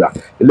àyàkuyà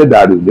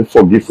ẹlẹ́dàá rẹ̀ ò ní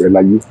forgive ẹ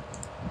láyé.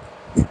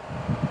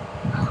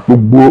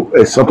 Gbogbo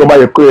ẹ̀san tó bá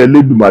yẹ kó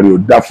Ẹlẹ́dùmarè ò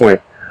dá fún ẹ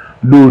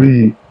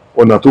lórí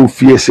ọ̀nà tó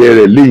fi ẹsẹ̀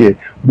rẹ̀ lé yẹn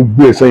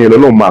gbogbo ẹ̀san yẹn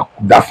lọ́lọ́run máa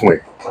dá fún ẹ.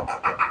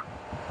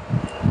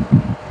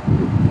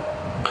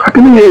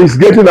 Akíní yẹn is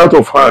getting out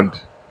of hand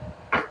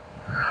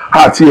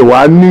àti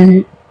ẹ̀wà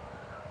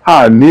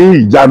ní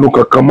ìjánu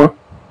kankan mọ́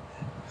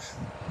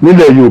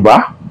nílẹ̀ Yorùbá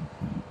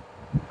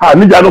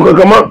ní ìjánu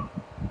kankan mọ́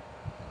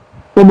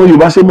ọmọ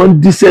Yorùbá ṣe máa ń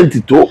decent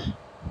tó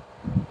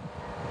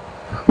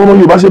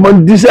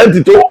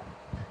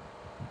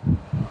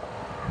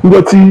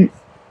nígbà tí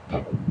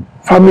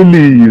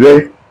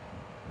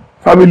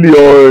fámìlì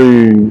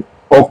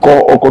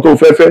ọkọ tó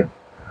fẹ́fẹ́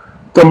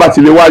tó ń bá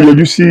ti lè wá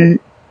yọjú sí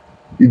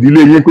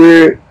ìdílé yín pé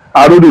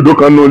aródòdó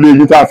kan nínú ilé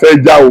yín tá a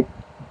fẹ́ já o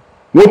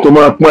wọ́n tó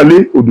máa pọ́nlé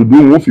òdòdó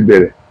wọn ò fi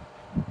bẹ̀rẹ̀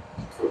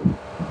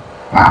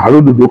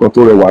aródòdó kan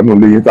tó rẹwà nínú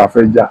ilé yín tá a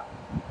fẹ́ já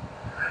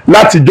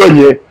látijọ́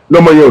yẹn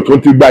lọ́mọ yẹn ò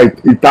tún ti gba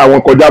ìta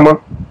wọn kọjá mọ́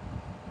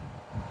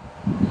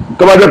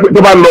tó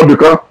bá ń lọ ibì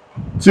kan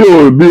tí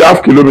ò bí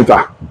half kilometre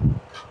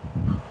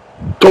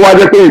tó wá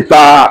jẹ́ pé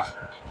ìta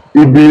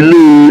ibi ilé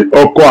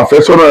ọkọ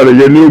àfẹ́sọ́nà rẹ̀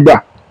yẹn ní ó gbà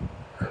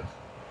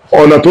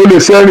ọ̀nà tó lè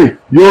sẹ́rìn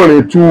yóò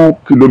rìn 2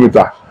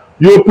 kilometre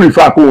yóò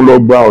prefer kóun lọ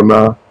gba ọ̀nà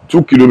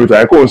 2 kilometre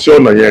yẹn kóun sí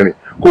ọ̀nà yẹn rìn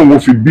kóun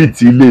fi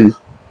bíìtì ilé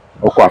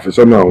ọkọ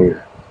àfẹ́sọ́nà àwọn yẹn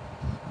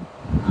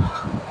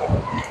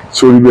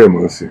sórí bẹ́ẹ̀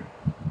mọ̀ sí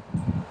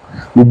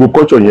gbogbo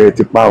kọ́tọ̀ yẹn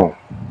ti pa ọ̀hún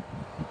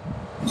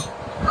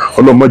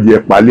ọlọ́mọdé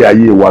ẹ̀ palẹ̀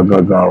ayé wa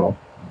gangan rán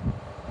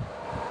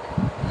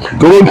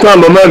tó ń tán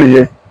lọ náà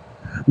nìyẹn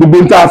gbogbo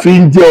ń tá a fi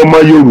ń jẹ́ ọmọ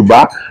Yorùbá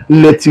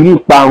ilẹ̀ tí ń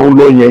parun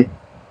lọ yẹn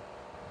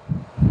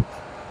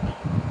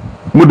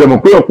mo dẹ̀ mọ̀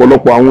pé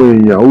ọ̀pọ̀lọpọ̀ àwọn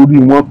èèyàn orí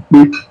wọn pé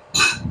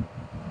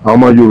àwọn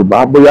ọmọ Yorùbá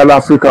bóyá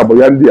láfíríkà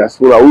bóyá ní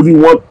diaspora orí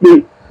wọn pé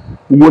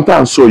gbogbo tá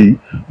à ń sọ yìí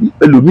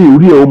ẹlòmíì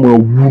orí ẹ̀ ó mọ̀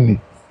wú ni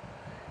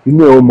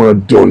inú ẹ̀ ó mọ̀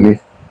dùn ni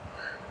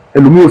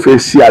ẹlòmíì ò fẹ́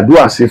ṣe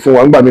àdúrà sí fún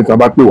wa nígbà míì tí wọ́n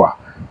bá pè wá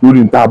lórí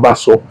níta bá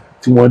sọ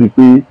tí wọ́n rí i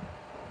pé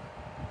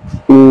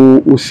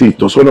ó ṣe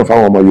ìtọ́sọ́nà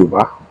fáwọn ọmọ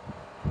Yorùbá.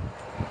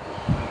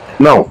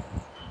 Now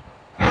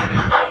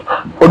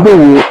ọdún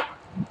wo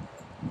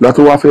la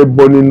tó wá fẹ́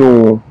bọ́ nínú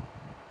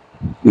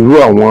irú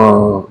àwọn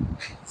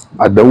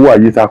àdánwò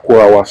ayé tá a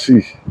kóra wa sí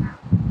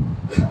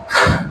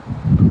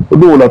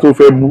ọdún wo la tó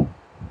fẹ́ bú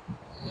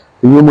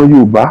ẹ̀yin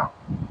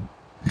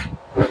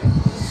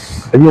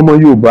ọmọ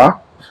Yorùbá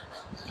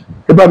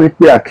ẹ bá mi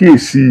pe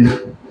àkíyèsí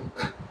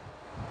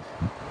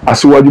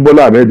Aṣíwájú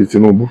Bọ́lá Ahmed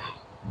Tinubu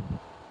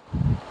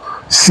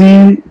sí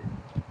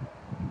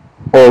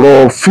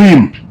ọ̀rọ̀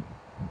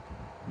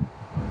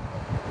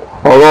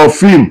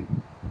fíìmù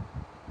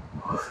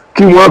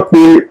kí wọ́n pe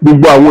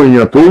gbogbo àwọn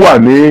èèyàn tó wà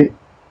ní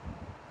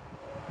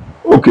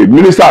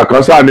mínísítà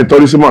kan sáà ní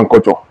tourism and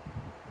culture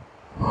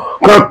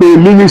kàn pe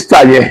mínísítà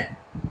yẹn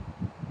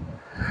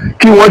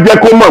kí wọ́n jẹ́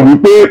kó mọ̀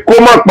wípé kó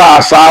má pa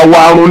àṣà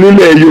wa run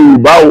nílẹ̀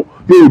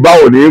Yorùbá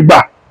ò ní gbà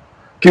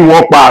kí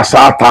wọ́n pa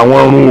àṣà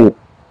tàwọn run o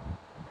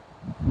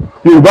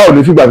Yorùbá ò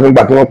ní fìgbà kan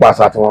gbà kí wọ́n pa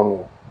àṣà tàwọn run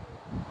o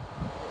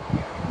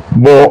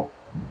bọ́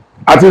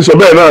a ti sọ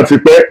bẹ́ẹ̀ náà ti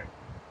pẹ́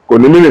kò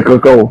ní mínì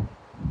kankan o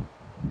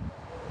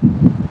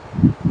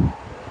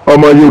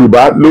ọmọ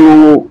Yorùbá ló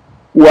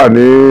wà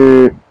ní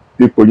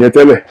ipò yẹn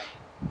tẹ́lẹ̀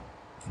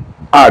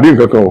àárín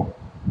nǹkan kan o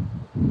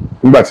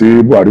nígbà tí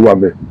Buhari wà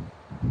bẹ́ẹ̀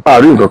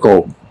àárín nǹkan kan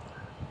o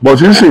bọ̀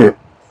sí sìn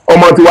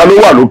ọmọ tiwa ló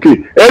wà lókè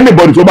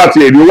anybody tó bá ti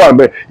èrè ó wà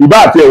bẹ́ẹ̀ ìbá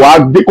àti ẹ̀wà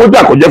kódà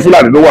kò jẹ́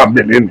Fúlàní ló wà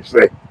bẹ́ẹ̀ lẹ́nu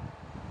iṣẹ́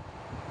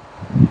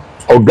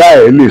ọ̀gá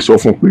ẹ̀ lè sọ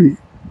fún pé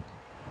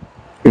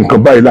nǹkan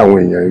báyìí làwọn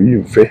èèyàn yìí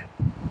ń fẹ́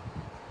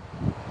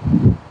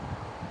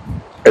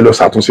ẹ lọ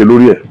ṣàtúnṣe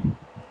lórí ẹ̀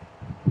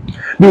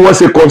bí wọ́n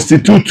ṣe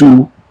constitute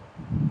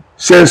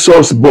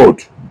census board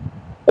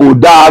kò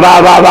dáa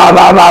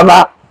rárá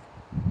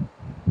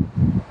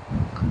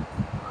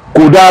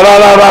kò dáa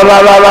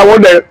rárá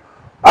wọ́n dẹ̀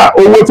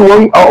owó tí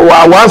wọ́n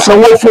àwọn à ń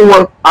sanwó fún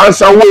wọn à ń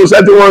sanwó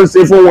iṣẹ́ tí wọ́n ń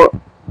ṣe fún wọn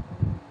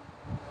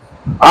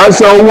à ń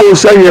san owó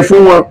iṣẹ́ yẹn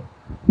fún wọn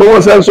pé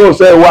wọ́n census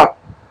ẹ̀ wà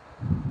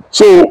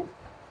so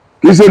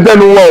kì í ṣe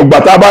tẹ́nu wọn ọ̀gbà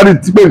tá a bá rí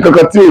pé nǹkan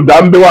kan tí ò dá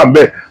ń bẹ́ wà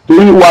bẹ́ẹ̀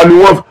torí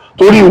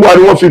ìwà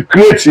ni wọ́n fi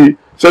create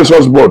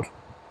census board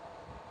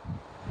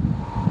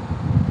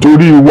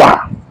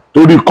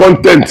torí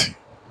content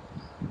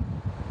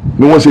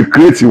ni wọ́n ṣe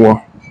create wọn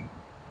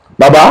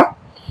bàbá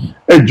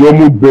ẹ jọ̀ọ́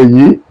mo bẹ̀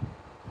yín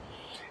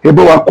ẹ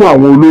bá wa kó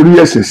àwọn olórí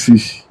ẹ̀sìn sí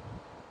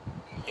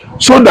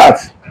so that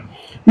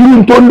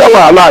irú tó ń dá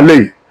wàhálà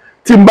lẹ́yìn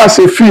tí n bá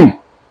ṣe fíìmù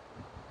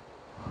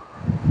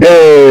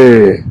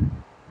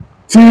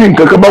tí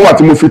nǹkan kan bá wà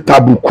tí mo fi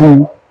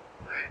tàbùkù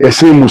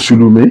ẹ̀sìn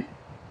mùsùlùmí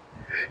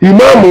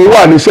ìmáàmù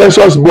wà ní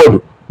census board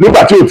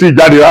nígbà tí ò tí ì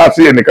jáde rárá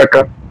sí ẹnì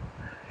kankan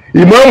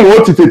ìmáàmù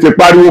ó ti tètè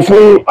pariwo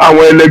fún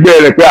àwọn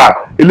ẹlẹgbẹ́ rẹ̀ pé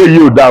eléyìí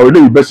ò dáa o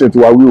eléyìí bẹ́sẹ̀ ti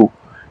wá wí o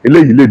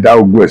eléyìí lè dá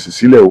ogun ẹ̀sìn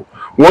sílẹ̀ o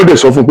wọ́n dẹ̀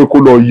sọ fún pé kó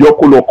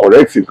lọ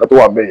correct nǹkan tó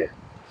wà bẹ́yẹn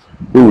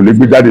pé ò lè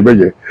gbé jáde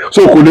bẹ́yẹn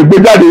so kò lè gbé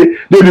jáde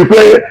débi pé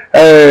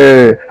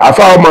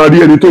àfáà máa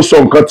rí ẹni tó sọ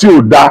nǹkan tí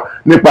ò dáa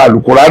nípa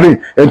àlùkùránì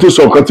ẹni tó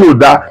sọ nǹkan tí ò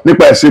dáa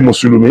nípa ẹ̀sìn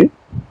mùsùlùmí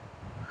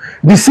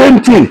the same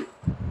thing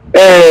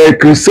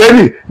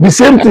kìrìsìtẹ́nì the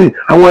same thing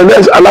àwọn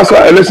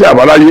ẹlẹ́sìn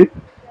àbáláyé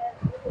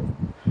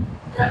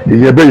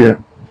ìyẹn bẹ́yẹn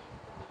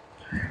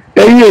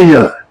ẹ̀yin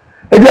èèyàn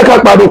ẹ jẹ́ ká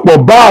padòpọ̀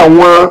bá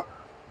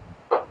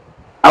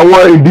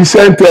àwọn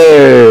indecent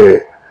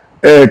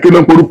kí ló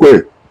ń porúkọ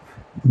ẹ̀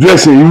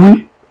dressing ìwí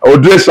or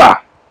dresser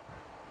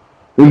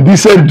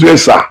indecent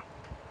dresser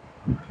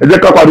ẹ jẹ́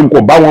ká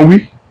padòpọ̀ bá wọn wí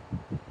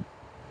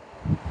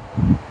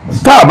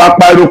tá a bá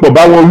padòpọ̀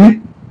bá wọn wí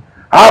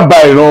á ba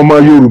ìran ọmọ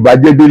Yorùbá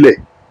jẹ́ délẹ̀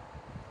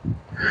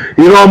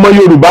ìran ọmọ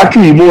Yorùbá kì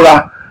í múra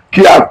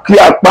kí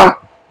a pa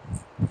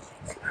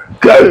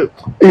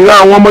ìran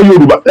àwọn ọmọ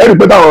Yorùbá ẹ̀rí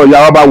pé táwọn ìyá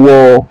wa bá wọ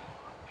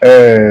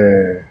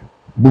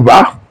bùbá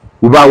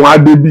àwọn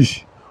adébí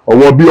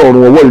ọwọ́ bí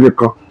ọrùn ọwọ́ ìwé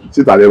kan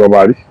síta lè rọba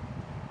rí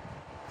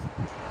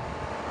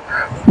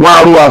wọ́n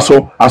á ró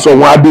aṣọ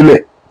wọn á délẹ̀.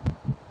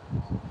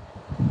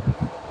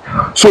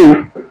 So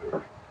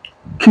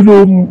kí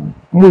ló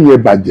mú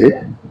yẹn bàjẹ́?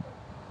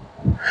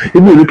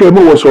 Èmi ò ní kẹ́ ẹ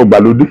mọ̀ wọṣọ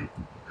ìgbàlódé,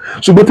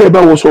 ṣùgbọ́n tẹ́ ẹ bá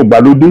wọṣọ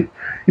ìgbàlódé,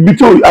 ibi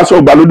tí aṣọ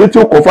ìgbàlódé tí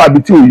ó kọ́ fún àbí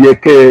tí ò yẹ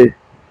kẹ́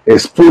ẹ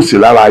expose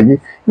lára yín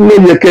ló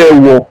yẹ kẹ́ ẹ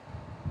wọ.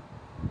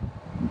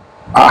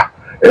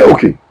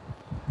 Ok,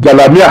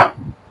 jàlámíà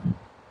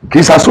kì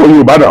í ṣaṣọ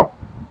Yorùbá náà,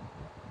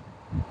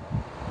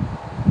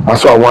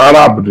 aṣọ àwọn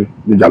Arab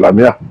ni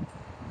jàlámíà,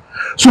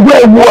 ṣùgbọ́n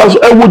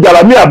ẹ wo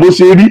jàlámíà bó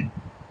ṣe rí,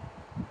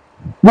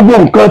 gbogbo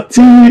nǹkan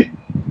tí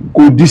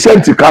kò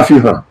decent ká fi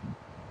hàn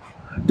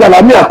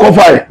jàlámíà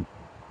kọ́fà ẹ̀.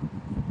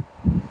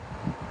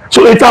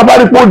 So ètò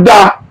abárípò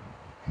dáa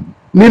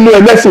nínú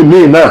ẹlẹ́sìn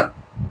míì náà,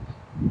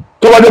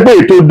 tó bá jẹ́ pé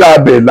ètò dáa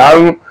bẹ̀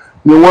láàrún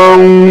ni wọ́n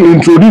ń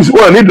introduce,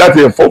 wọ́n ní láti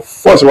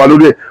force wa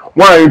lórí ẹ̀,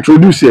 wọ́n á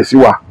introduce ẹ̀ sí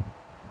wa.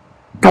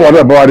 Táwọn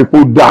náà bá wá rí pé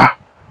ó dáa,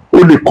 ó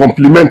lè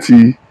compliment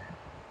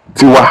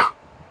tiwa,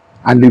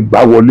 a lè gbà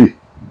wọlé,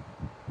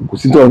 kò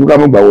sí tí wọ́n ká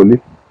mọ́ gbà wọlé.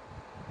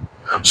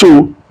 So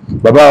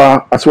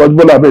bàbá Aṣíwájú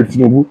Bọ́lá Ahmed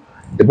Tinubu,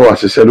 ẹ bá wa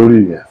ṣiṣẹ́ lórí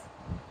ìyẹn.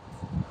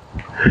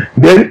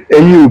 Then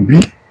ẹ̀yin òbí,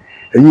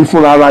 ẹ̀yin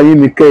fúnra ara yín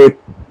ni kẹ́ ẹ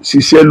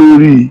ṣiṣẹ́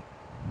lórí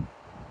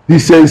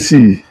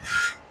decency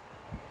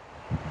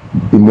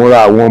ìmúra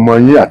àwọn ọmọ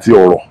yín àti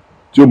ọ̀rọ̀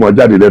tí ó mọ̀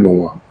jáde lẹ́nu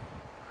wọn.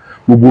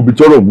 Gbogbo ibi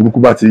tọ́rọ̀ burúkú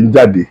bá ti ń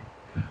jáde,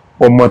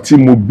 ọmọ tí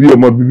mo bí,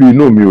 ọmọ bíbí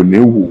inú mi ò ní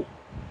wò,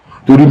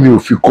 torí mi ò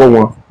fi kọ́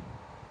wọn,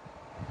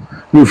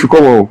 mi ò fi kọ́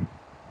wọn o,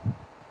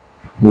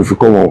 mi ò fi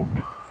kọ́ wọn o.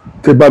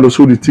 Tẹ́ bá lọ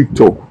sórí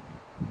TikTok,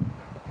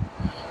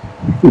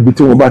 ibi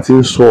tí wọ́n bá ti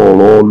ń sọ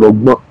ọ̀rọ̀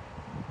ọlọ́gbọ́n,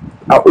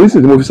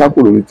 oríṣìí tí mo fi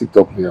sápò lórí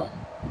TikTok ni àwọn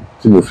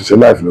tí mo fi ṣe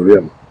live lórí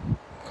ẹ̀ mọ́.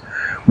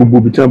 Gbogbo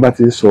ibi tí wọ́n bá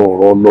ti ń sọ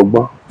ọ̀rọ̀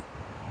ọlọ́gbọ́n,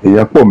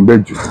 èèyàn pọ̀ ń bẹ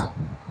jù,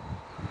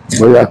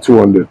 bóyá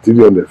 200,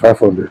 300,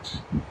 500.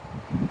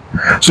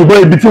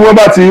 Ṣùgbọ́n ibi tí wọ́n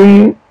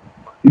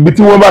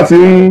bá ti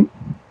ń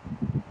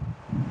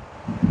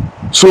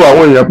so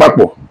àwọn èèyàn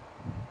papọ̀,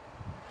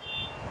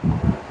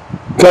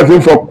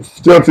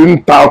 tí wọ́n ti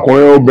ń ta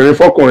ọkùnrin obìnrin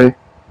fọ́kùnrin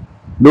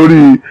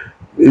lórí,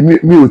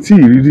 mi ò tí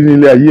ì rí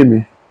nílé ayé mi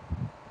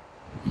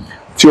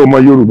tí ọmọ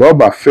Yorùbá ó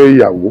bá fẹ́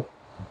ìyàwó,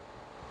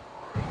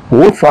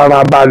 ó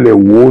fara balẹ̀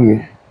wò ó ni,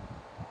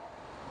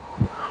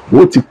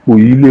 wọ́n ti pò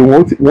yí lé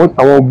wọn,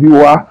 àwọn òbí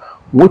wa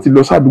wọ́n ti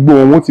lọ sádùúgbò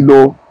wọn,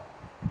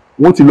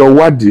 wọ́n ti lọ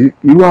wádìí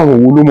irú àrùn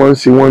wo ló máa ń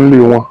ṣe wọ́n lé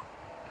wọn,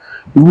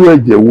 irú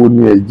ẹ̀jẹ̀ wo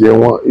ni ẹ̀jẹ̀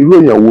wọn, irú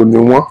èèyàn wo ni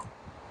wọ́n,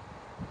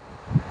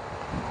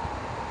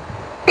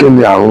 kí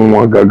ni àrùn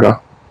wọn gangan,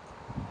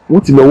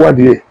 wọ́n ti lọ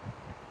wádìí ẹ̀.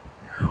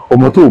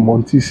 Ọmọ tó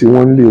mọ tí ṣe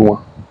wọ́n lé wọn,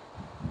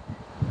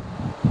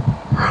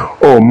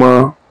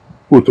 ọmọ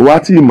kò tó wá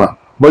tí ì mà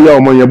bóyá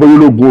ọmọ yẹn bóyá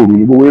ológun òru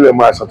ní gbogbo ilẹ̀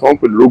máa ṣàn tó ń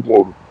pè lógun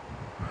òru,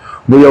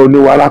 bóyá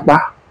oníwárápá,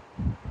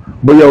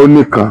 bóyá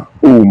oníkan,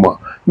 ò mọ̀.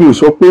 Mi ò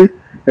sọ pé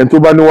ẹni tó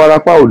bá ní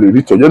wárápá ò lè rí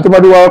ìtọ́jú, ẹni tó bá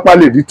ní wárápá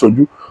lè rí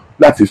ìtọ́jú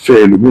láti fẹ́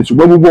ẹlòmíì,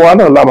 ṣùgbọ́n gbogbo wa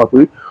náà la mọ̀ pé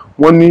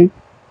wọ́n ní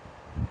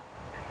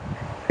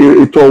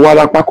ètò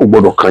wárápá kò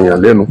gbọdọ̀ kànyàn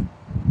lẹ́nu.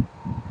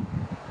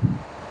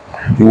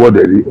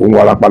 Ìwọ́dẹ̀ rí òun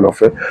wárápá lọ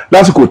fẹ́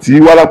lásìkò tí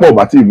wárápá ò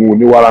bá tí ì mú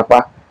ní wárápá,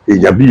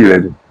 èèyàn bí rẹ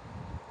ni.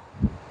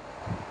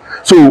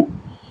 So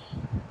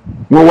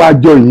wọ́n wá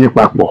jọ yín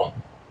papọ̀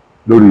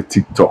lórí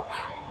TikTok,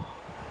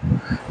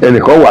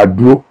 ẹnìkan wà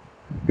dúró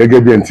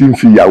gẹ́gẹ́ bí ẹni tí ń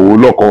fi ìyàwó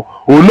lọ́kọ,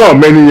 òun náà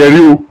mẹ́ni yẹn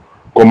rí o,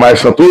 kò mọ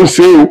àìsàn tó ń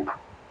ṣe o,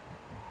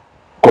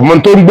 kò mọ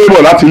tó ń gbé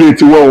bọ̀ láti ilé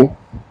tiwọn o.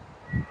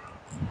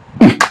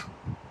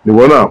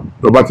 Ìwọ náà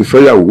lọ bá ti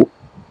fẹ́ ìyàwó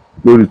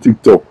lórí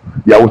TikTok,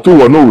 ìyàwó tó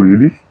wọ̀ náà ò rí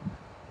rí,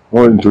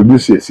 wọ́n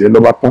introduce ẹ̀ sí ẹ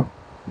lọ́ba tán,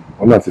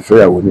 wọ́n náà ti fẹ́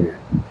ìyàwó nìyẹn.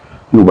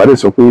 Yorùbá lè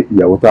sọ pé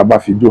ìyàwó tá a bá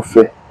fi jó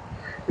fẹ́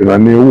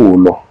ìrànní owó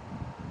lọ,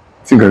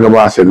 tí nǹkan kan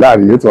bá ṣẹ̀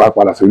láàrin yóò tó wá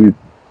padà sórí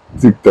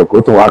TikTok,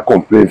 ó tó wá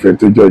complain ìfẹ́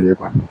tó jọ yẹn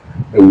padà.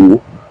 Ẹ wo,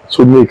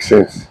 so make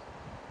sense.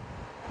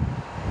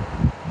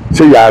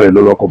 Ṣé ìyá rẹ̀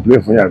ló lọ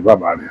complain fún ìyá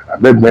bàbá rẹ̀,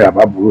 àbẹ́gbẹ́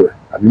àbábúrò rẹ̀,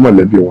 àbí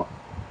mọ̀lẹ́bí wọn?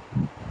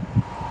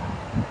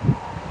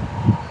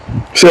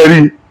 Ṣé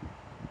rí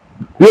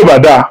yóò bá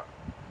dáa,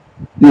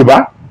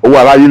 Yorùbá owó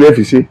ara yín lẹ́ẹ̀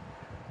fi ṣe,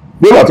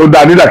 Yorùbá tó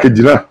dáa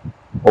nídàkejì náà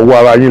owó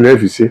ara yín lẹ́ẹ̀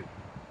fi ṣe.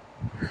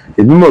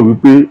 Èmi mọ̀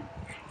wípé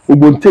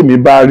gbogbo tèmi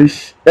bá rí,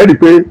 ẹ rí i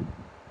pé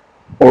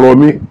ọ̀rọ̀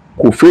mi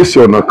kò fèsì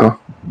ọ̀nà kan,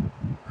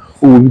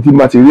 owó bí tí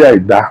má ti rí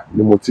àìdá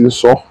ni mo ti ń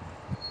sọ,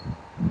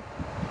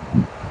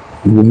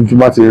 owó bí tí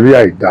má ti rí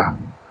àìdá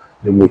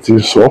ni mo ti ń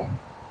sọ.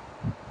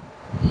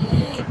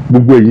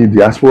 Gbogbo ẹ̀yin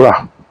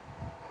diaspora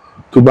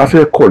tó bá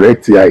fẹ́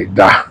correct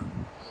àìdá,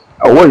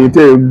 àwọn yìí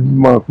tẹ́ ẹ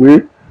mọ̀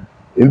pé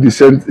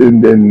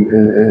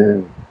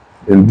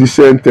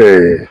indecent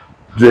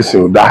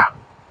dressing dá,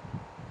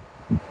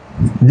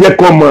 jẹ́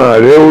kọ́ mọ̀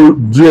rẹ ó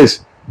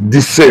dress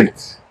decent,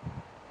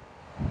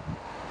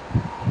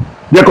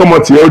 jẹ́ kọ́ mọ̀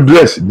tiẹ̀ ó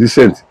dress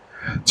decent.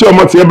 Tí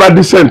ọmọ tiẹ̀ bá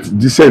decent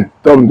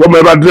tọ́mọ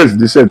ẹ bá dress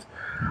decent,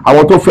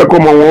 àwọn tó fẹ́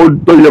kọ́mọ wọn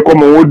tó yẹ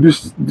kọ́mọ wọn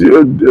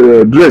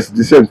dress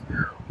decent,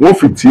 wọ́n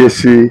fi tiẹ̀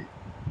ṣe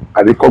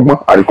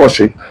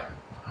àríkọ́ṣe,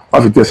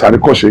 wọ́n fi tiẹ̀ ṣe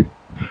àríkọ́ṣe.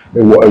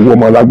 Ẹ̀wọ̀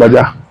ọmọ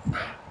lágbájá,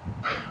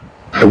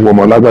 ẹ̀wọ̀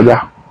ọmọ lágbájá.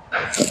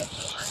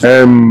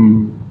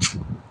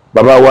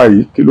 bàbá wa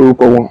yìí kí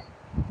lórúkọ wọn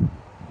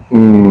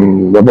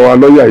bàbá wa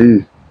lọ́ọ̀yà yìí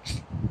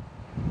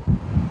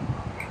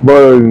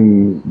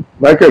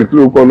Michael kí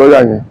lórúkọ lọ́ọ̀yà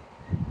yẹn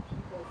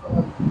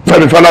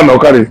Fẹ́mi Fálànà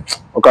ọ̀kàrẹ̀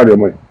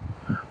ọmọ yìí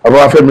bàbá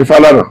wa Fẹ́mi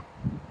Fálànà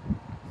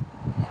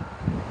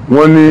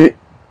wọ́n ní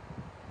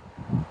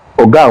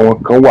ọ̀gá àwọn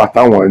kan wà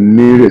táwọn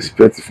ní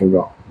respect fún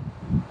gan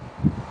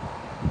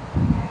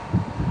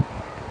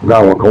ọ̀gá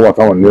àwọn kan wà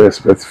táwọn ní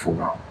respect fún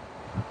gan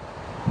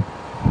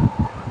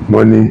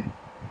wọ́n ní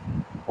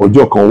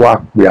ọjọ́ kan wá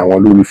pè àwọn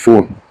lórí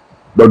fóònù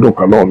lọ́dún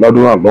kan lọ́hùn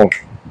lọ́dún náà lọ́hùn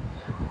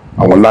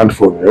àwọn land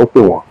phone ẹ̀ ó pè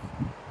wọ́n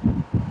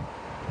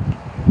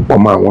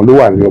ọmọ àwọn ló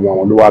wà ní ọmọ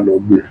àwọn ló wà lọ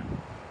gbé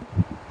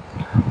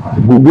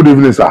good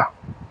evening sir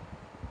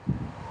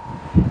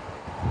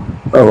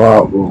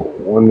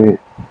wọ́n ní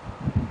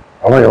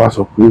àwọn yẹn wá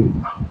sọ pé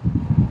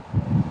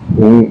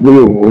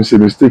òun ṣe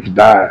mistake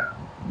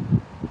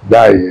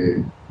dáì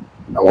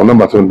àwọn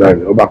nọ́mbà tó ń dá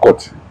ẹ̀ ọba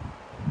court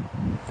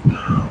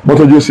wọ́n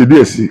tọ́jú ó ṣe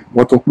díẹ̀ sí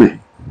wọ́n tún pè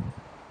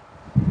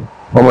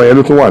ọmọ yẹn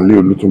ló tún wà nílé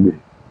olótúngbè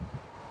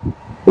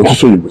ó tún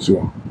sòyìnbó sí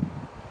wọn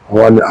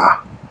wọ́n ní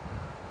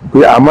pé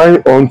am I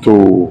on to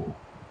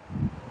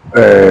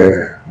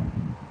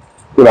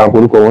pé là ń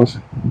korúkọ wọn sí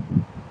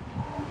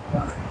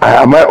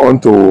am I on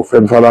to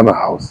Fẹ́mi Fálànà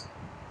house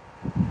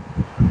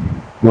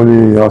wọ́n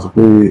ní wọ́n sọ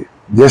pé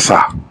yes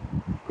sir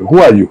who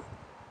are you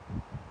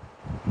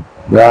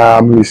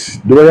ya miss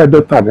dọ́bẹ́yà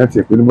dọ́tà ní àti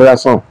ẹ̀pẹ́ ní bóyá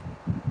sàn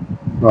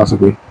wọ́n sọ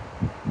pé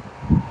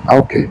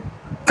okay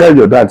tell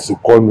your dad to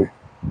call me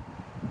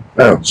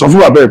sọ fún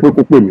bàbá ẹ pé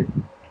kó pè mí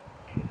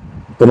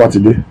tó bá ti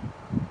dé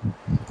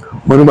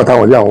wọ́n nígbà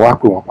táwọn ilé àwọn wá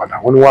pè wọ́n padà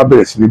wọ́n ní wọ́n á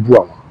bẹ̀rẹ̀ sí ní bú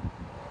àwọn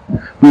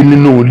pé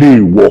nínú ilé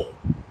ìwọ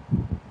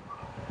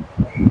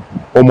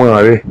ọmọ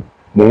rẹ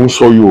mò ń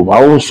sọ Yorùbá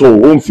ó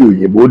ń fi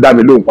òyìnbó dá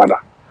mi lóhùn padà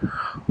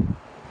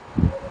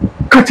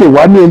káàtì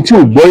wá ní ẹni tí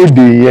ò gbọ́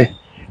èdè yẹn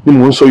ni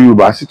mò ń sọ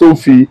Yorùbá sí tó ń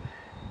fi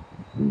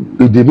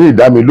èdè ní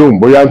ìdá mi lóhùn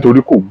bóyá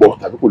nítorí kò gbọ́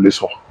tàbí kò lè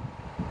sọ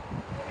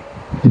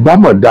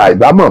ìbámọ̀ dáa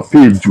ìbámọ̀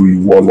fèè ju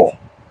ìwọ lọ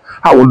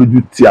àwọn lójú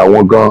ti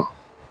àwọn gan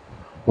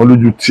wọn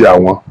lójú ti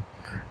àwọn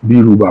bí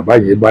irú bàbá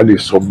yẹn bá lè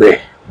sọ bẹ́ẹ̀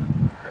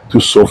tó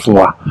sọ fún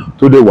wa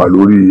tó dẹ̀ wà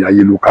lórí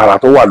ayélujára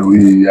tó wà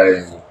lórí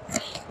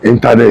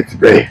íńtánẹ́ẹ̀tì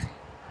bẹ́ẹ̀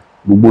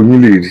gbogbo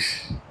yín lè rí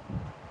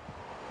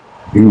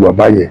irú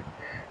bàbá yẹn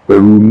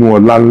pẹ̀lú inú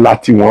ọlá ńlá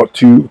tí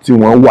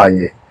wọ́n wà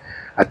yẹn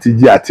àti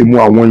jẹ àti mú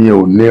àwọn yẹn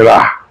ò nira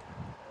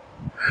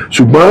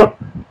ṣùgbọ́n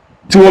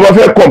tí wọ́n bá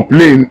fẹ́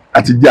complain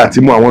àti jẹ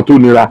àti mú àwọn tó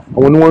nira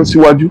àwọn ni wọ́n ń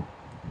síwájú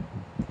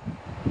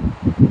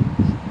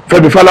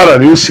Fẹ́mi Fálànà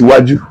ni ó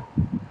síwájú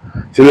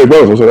ṣẹlẹ̀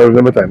ìgbọ́rọ̀ sọ́sọ́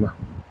lẹ́nu mẹ́ta ìmọ̀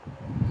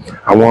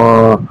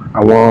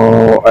àwọn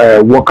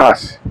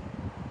workers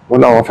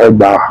wọ́n láwọn fẹ́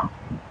gba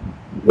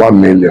 1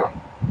 million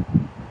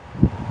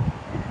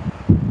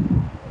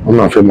wọ́n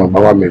náà fẹ́ máa gba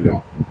 1 million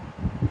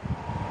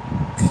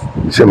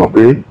ṣe mọ̀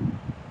pé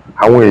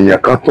àwọn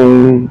èèyàn kan tó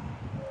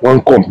wọ́n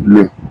ń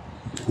complain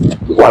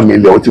 1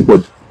 million ó ti pọ̀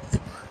jù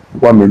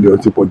 1 million ó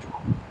ti pọ̀ jù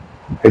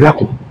ẹ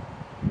dákun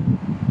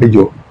ẹ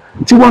jọ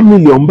tí 1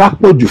 million bá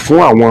pọ̀ jù fún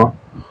àwọn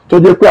tó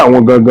jẹ́ pé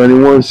àwọn gangan ni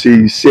wọ́n ń ṣe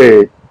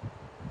iṣẹ́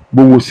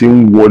gbówó ṣe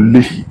ń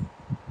wọlé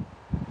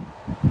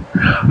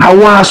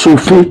àwọn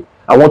aṣòfin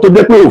àwọn tó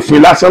jẹ́ pé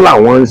òfin lásán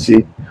làwọn ń ṣe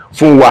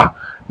fún wa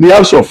ní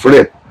house of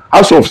rep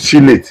house of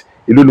senate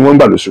ìlú ni wọ́n ń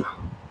gbà lóṣù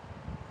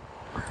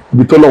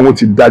ibi tọ́lọ́run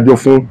ti dájọ́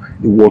fún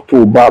ìwọ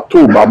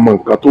tó bá mọ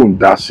nǹkan tó ń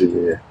dá sí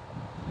nìyẹn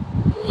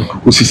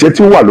òṣìṣẹ́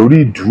tí ó wà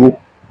lórí ìdúró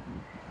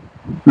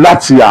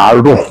láti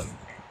àárọ̀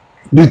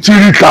di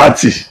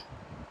 3:30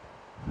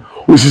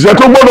 òṣìṣẹ́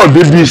tó gbọ́dọ̀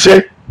débi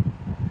iṣẹ́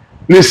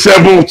ní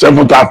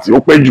 7:30 ó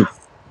pẹ́ jù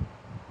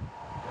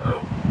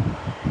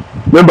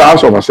member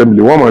house of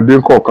assembly wọ́n mọ̀ dé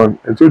kọ̀ọ̀kan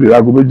ẹni tí ó dé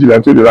láago 12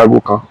 ẹni tí ó dé láago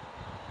 1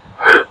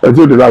 ẹni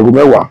tí ó dé láago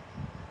 10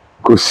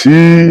 kò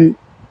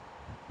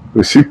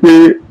sí pé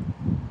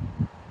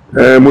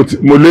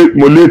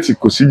mo léètì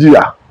kò sí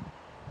jìyà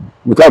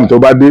mo táàmù tó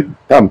bá dé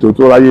táàmù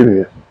tó ráyè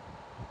nìyẹn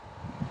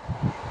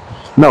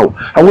now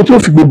àwọn tó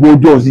fi gbogbo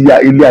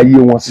ọjọ́ ilé ayé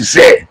wọn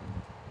ṣiṣẹ́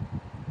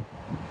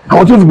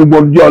àwọn tó fi gbogbo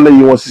ọjọ́ ilé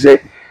ayé wọn ṣiṣẹ́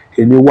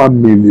ẹni 1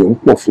 million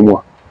pọ̀ fún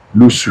wọn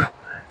lóṣù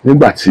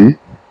nígbà tí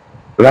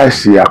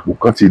ráìsì àpò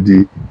kan ti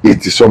di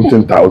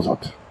 80-something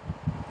thousand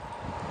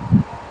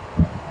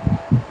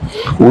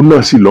òun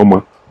náà sì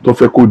lọ́mọ tó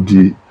fẹ́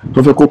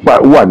kó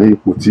wà ní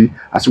ipò tí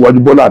aṣíwájú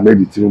Bọ́lá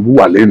Ahmed Tinubu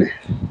wà lẹ́nìí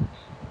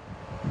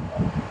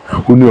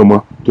ó ní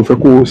ọmọ tó fẹ́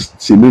kó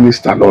ṣe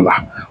mínísítà lọ́la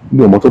ó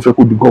ní ọmọ tó fẹ́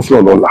kó di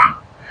gọ́fúnà lọ́la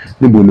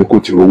níbo ni kò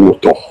ti rówó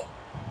tọ̀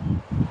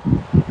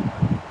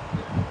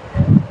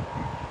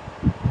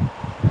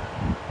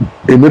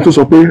èmi tó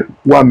sọ pé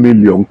 1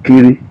 million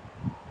kéré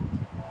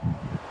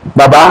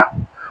bàbá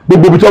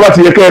gbogbo ibi tí wọ́n bá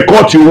ti yẹ kẹ́ ẹ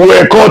kọ́ọ̀tì owó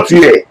ẹ kọ́ọ̀tì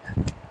ẹ̀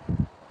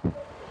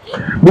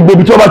gbogbo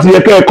ibi tí wọ́n bá ti yẹ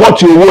kẹ́ ẹ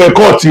kọ́ọ̀tì owó ẹ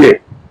kọ́ọ̀tì ẹ̀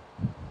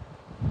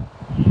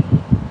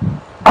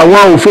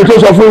àwọn òfin tó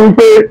sọ fún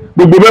wípé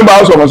gbogbo member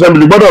house of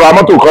assembly gbọ́dọ̀ ra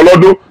mọ́tò kan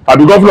lọ́dún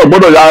tàbí gọ́fúnà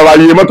gbọ́dọ̀ yára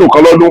iye mọ́tò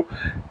kan lọ́dún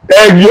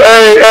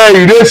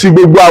ìrèsì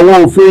gbogbo àwọn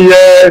òfin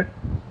yẹn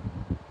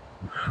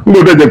ń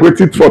gbọ́dọ̀ jẹ́ pé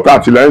tit for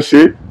tat là ń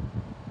ṣe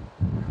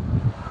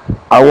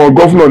àwọn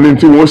gọ́fúnà ní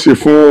tí wọ́n ṣe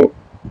fún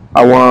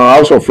àwọn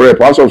house of rep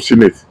house of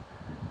senate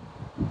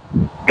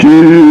kí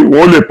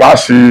wọ́n lè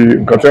paasi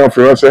nǹkan tí wọ́n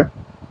fi ránṣẹ́.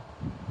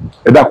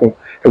 Ẹ dákun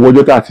ẹ wo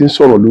ọjọ́ tá a ti ń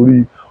sọ̀rọ̀ lórí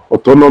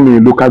autonomy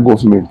local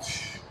government,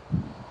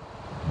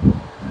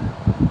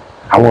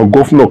 àwọn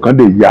gọ́fúnà kan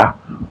lè ya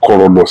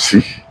kọ̀rọ̀ lọ sí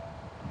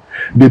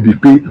débi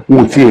pé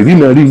wọn ò tiẹ̀ rí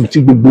náà rí tí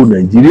gbogbo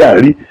Nàìjíríà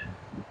rí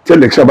tí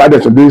election bá dẹ̀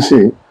tún dé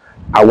sìn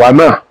àwa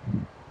náà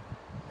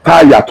tá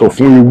a yàtọ̀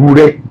fún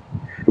ewúrẹ́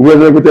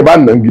tó pé tẹ bá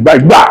nà ń gbà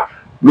gbà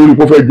lórí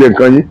pé ó fẹ́ jẹ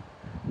nǹkan yín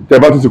tẹ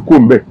bá tún ti kó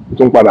mbẹ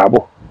tó ń padà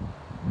bọ̀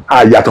a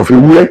yàtọ̀ fún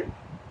ewúrẹ́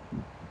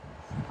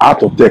a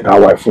tó tẹ̀ ká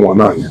wáyé fún wọn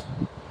náà yẹn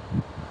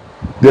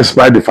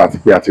despite the fact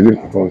pé àti rí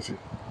nǹkan tó ń ṣe.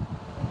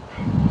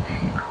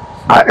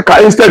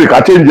 Ká instead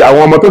ká change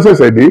àwọn ọmọ tó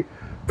ṣẹ̀ṣẹ̀ dé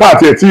tá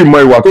àti ẹ̀ tí ì mọ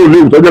ìwà tó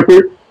léwu tó jẹ́ pé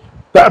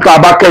tá a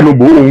bá kẹ́nu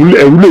bò òun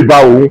ẹ̀rú lè bá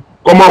òun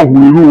kọ́ máa hu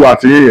irú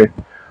àti yẹn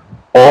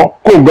ọ̀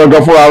kó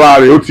gangan fúnra ara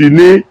rẹ̀ ó ti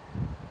ní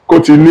kó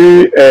ti ní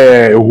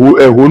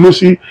ẹ̀hónú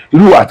sí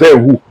irú àtẹ̀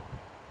ẹ̀hù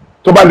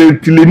tó bá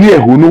ti lè ní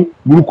ẹ̀hónú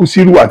burúkú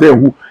sí irú àtẹ̀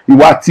ẹ̀hù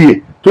ìwà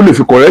tiẹ̀ tó lè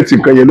fi correct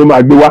nǹkan yẹn ló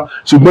máa gbé wá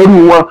ṣùgbọ́n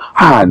irú wọn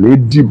à ní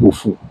dìbò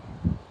fún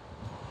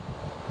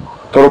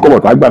tọrọkọ̀bọ̀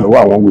tá a gbà lọ́wọ́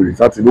àwọn wèrè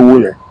tá ti lówó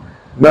yẹn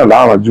náà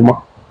láàrán jùmọ̀.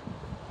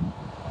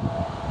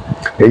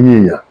 Ẹ̀yin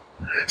èèyàn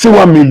ṣé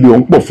 1 million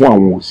pọ̀ fún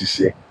àwọn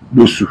òṣìṣẹ́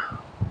lóṣù?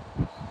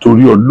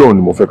 Torí Ọlọ́run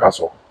ni mo fẹ́ ká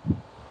sọ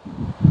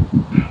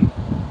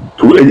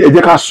ẹ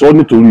jẹ́ ká sọ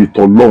nítorí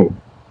ìtọ́ Ọlọ́run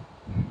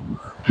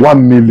 1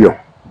 million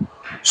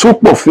ṣó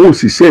pọ̀ fún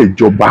òṣìṣẹ́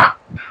ìjọba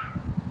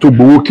tó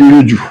gbowó kéré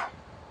jù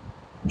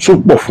ṣó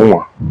pọ̀ fún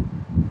wọn?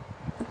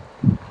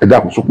 Ẹ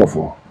dákun ṣó pọ̀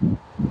fún wọn?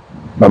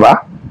 Bàbá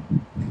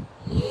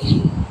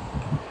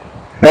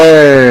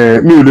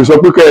mi ò lè sọ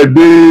pé kẹ́ ẹ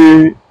dé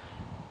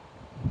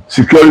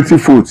security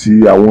vote ti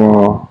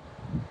àwọn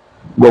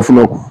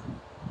gọ́fúnà kù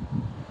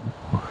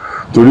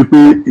torí pé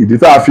ìdí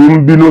tá a fi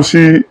ń bínú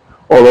sí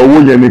ọ̀rọ̀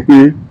owó yẹn ni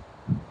pé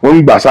wọ́n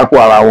ń gbà sápò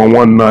ara wọn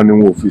wọ́n ná ni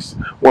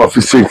wọ́n fi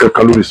ṣe nǹkan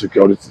kan lórí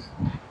security.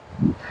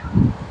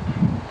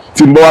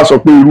 Tí n bá wá sọ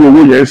pé irú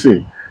owó yẹn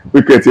sìn pé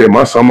kẹ̀tì ẹ̀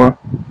má san mọ́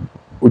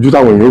ojú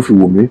táwọn èèyàn ò fi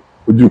wò mí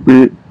ojú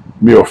pé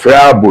mi ò fẹ́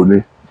ààbò ni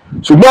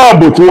ṣùgbọ́n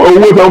ààbò tí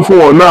owó tó ń fún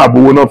wọn náà ààbò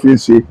wọn náà fi ń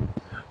ṣe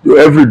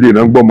everyday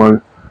náà gbọ́ mọ́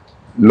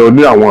lọ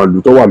ní àwọn ìlú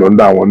tó wà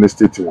lọ́ndà àwọn ní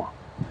state wọn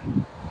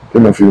kí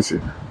náà fi ń ṣe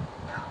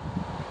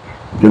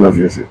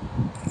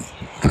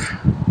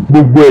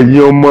gbogbo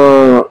ẹ̀yin ọmọ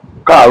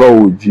káàárọ̀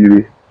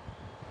òjíire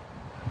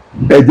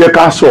ẹ jẹ́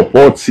ká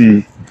sọ̀pọ́ọ̀tì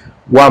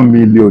 1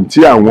 million tí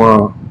àwọn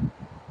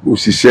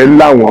òṣìṣẹ́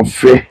ńlá wọn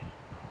fẹ́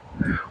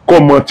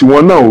kọ́mọ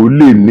tiwọn náà ó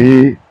lè ní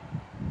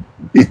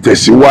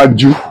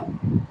ìtẹ̀síwájú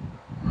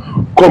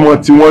kọ́mọ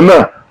tiwọn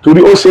náà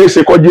torí ó ṣeé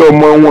ṣe kó jẹ́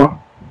ọmọ wọn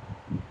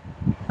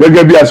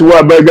gẹ́gẹ́ bí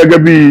gẹ́gẹ́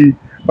bí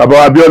bàbá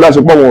wa Abíọ́lá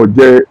sọ pé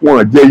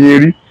wọn jẹ yín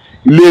rí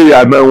ilé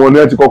àná wọn ni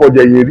wọ́n ti kọ́kọ́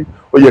jẹ yín rí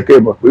ó yẹ kẹ́ ẹ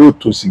mọ̀ pé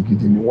òtòṣì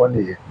gidi ni wọ́n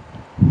nìyẹn.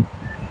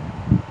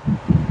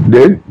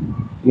 Then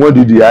wọ́n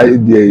di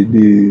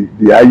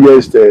the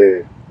highest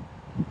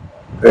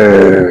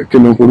kí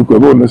ni orúkọ ẹ̀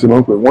bóun náà ṣe máa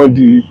ń pè wọ́n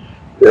di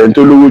ẹni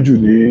tó lówó jù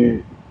ní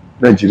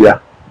Nàìjíríà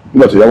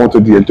nígbà tó yá wọ́n tó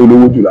di ẹni tó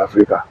lówó jù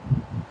láfíríkà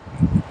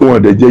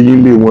wọn dẹ̀ jẹ́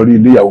yín lé wọn rí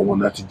ilé ìyàwó wọn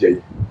náà ti jẹ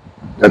yín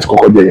láti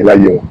kọ́kọ́ jẹ yín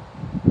láyé wọn.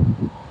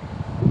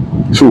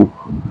 So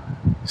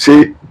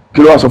ṣé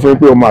kí ló wá sọ fún yín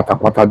pé ọmọ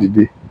àtàpátá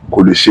dìde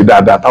kò lè ṣe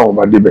dáadáa táwọn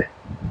bá débẹ̀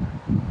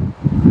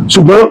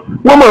ṣùgbọ́n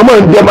wọ́n máa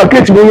ń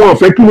demarcate wọn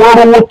fẹ́ kí wọ́n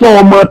rówó tán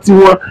ọmọ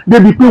tiwọn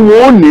débi pé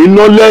wọ́n ò ní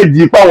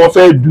knowledge páwọn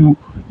fẹ́ du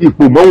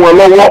ipò mọ́ wọn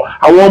lọ́wọ́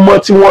àwọn ọmọ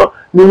tiwọn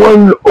ni wọ́n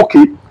ń ok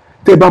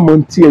tẹ́ bá mọ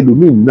tí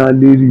ẹlòmíín ná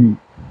lérí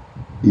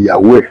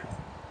ìyàwó ẹ̀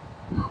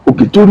ok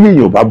torí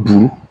èèyàn bá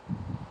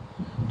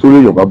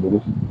burú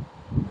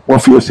wọ́n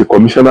fi ó ṣe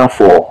commissioner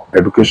for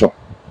education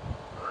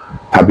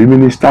tàbí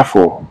minister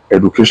for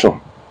education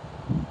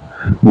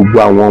gbogbo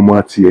àwọn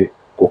ọmọ tiẹ̀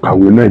kò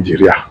kàwé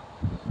Nàìjíríà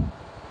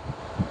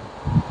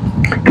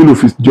kí ló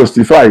fi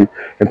justify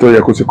ẹni tó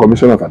yẹ kó ṣe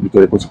commissioner tàbí tó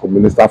yẹ kó ṣe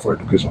minister for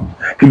education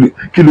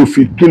kí ló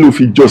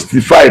fi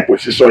justify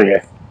position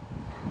yẹn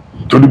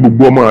torí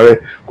gbogbo ọmọ rẹ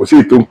kò sí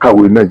ètò ń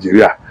kàwé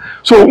Nàìjíríà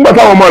so nígbà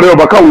táwọn ọmọ rẹ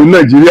ọba kàwé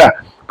Nàìjíríà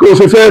kí o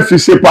ṣe fẹ́ fi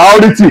ṣe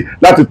priority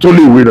láti tún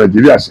lè wé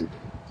Nàìjíríà sí.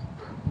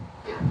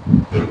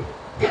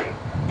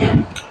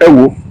 Ẹ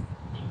wo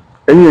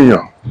ẹ̀yin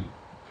èèyàn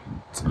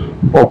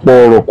ọ̀pọ̀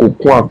ọ̀rọ̀ kò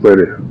kún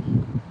àpẹẹrẹ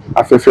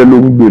afẹ́fẹ́ ló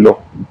ń gbé lọ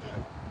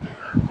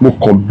mo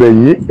kàn bẹ̀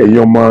yín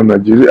ẹ̀yin ọmọ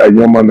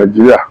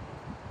Nàìjíríà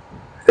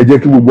ẹ jẹ́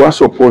kí gbogbo wa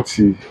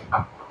sọpọ́ọ̀tì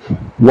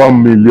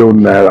 1 million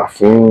naira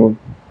fún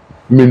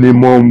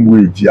minimum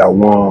wage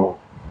àwọn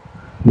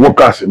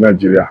workers in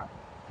Nàìjíríà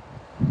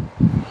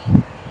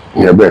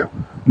ìyẹn bẹ́ẹ̀.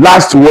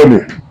 Last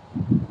warning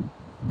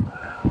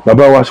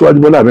bàbá wa Aṣíwájú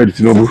Bọ́lá Ahmed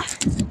Tinubu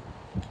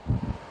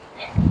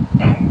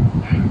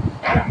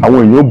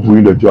àwọn èèyàn bù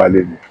yín lọ́jọ́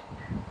alẹ́ ni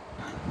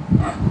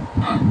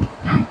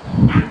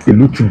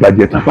ìlú ti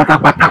bàjẹ́ tán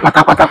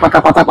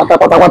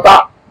pátápátá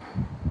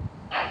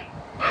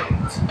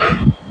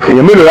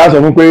èèyàn mélòó la sọ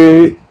fún pé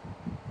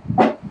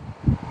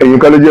ẹ̀yin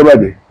kan ló jẹ́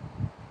bàjẹ́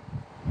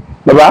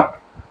bàbá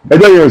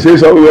ẹjọ́ yẹn ò ṣe é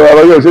sọ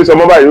ọ̀rọ̀ yẹn ò ṣe é sọ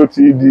mọ́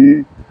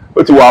báyìí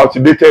ó ti wà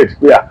outdated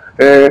pé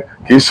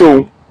kì í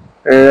sóhun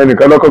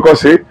ẹnìkan lọ kọ́kọ́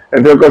ṣe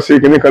ẹni tó kọ́kọ́ ṣe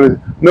kìíní kan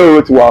náà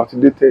ó ti wà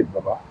outdated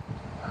bàbá.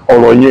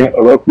 Ọ̀rọ̀ yẹn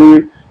ọ̀rọ̀ pé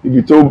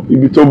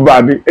ibi tó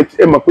bá ní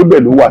ẹ mọ̀ pé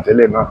bẹ́ẹ̀ ló wà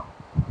tẹ́lẹ̀ náà,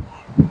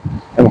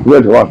 ẹ mọ̀ pé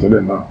bẹ́ẹ̀ ló wà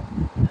tẹ́lẹ̀ náà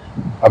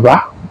bàbá.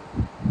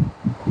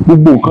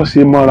 Gbogbo nǹkan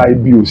ṣe mọ́ra,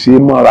 ibi ò ṣe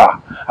mọ́ra,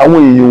 àwọn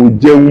èèyàn ò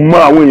jẹun mọ́,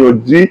 àwọn èèyàn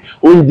tí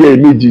oúnjẹ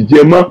méjì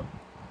jẹ mọ́,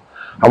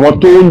 àwọn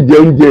tó ń jẹ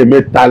oúnjẹ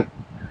mẹ́ta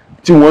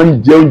tí wọ́n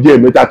ń jẹ oúnjẹ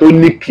mẹ́ta tó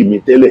ní kìmí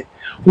tẹ́lẹ̀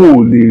wọn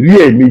ò lè rí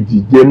ẹ̀ẹ̀mejì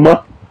jẹ mọ́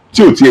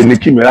tí ò tiẹ̀ ní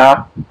kìmí rárá.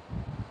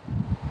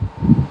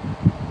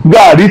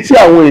 Gààrí tí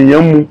àwọn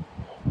èèyàn mu,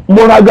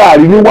 mo ra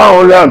gààrí ní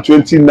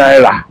 120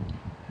 naira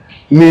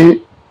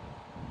ní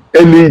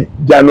early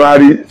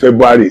January,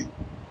 February,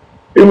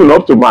 even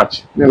up to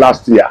March ní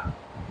last year.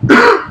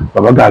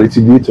 Bàbá gààrí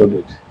ti di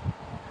 800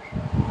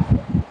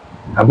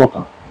 abọ́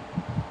kan,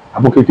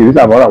 abọ́ kékeré tí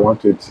a bá ra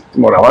 120 tí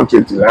mo ra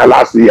 120 náírà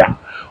last year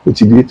ó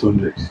ti di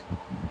 800.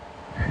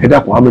 Ẹ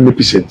dákun, how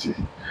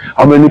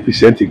many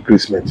percent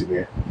increasement ni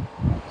ẹ?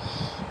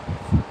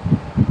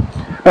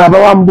 Bàbá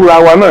wa ń búra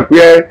wa náà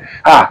pé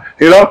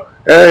irọ́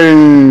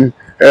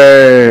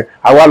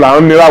àwa là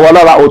ń nira wa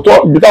lára,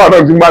 òótọ́ ibi táwa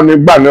náà ti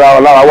gbà nira wa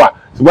lára wà,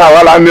 ṣùgbọ́n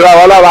àwa là ń nira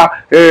wa lára.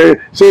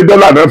 Ṣé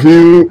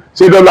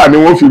dọ́là ni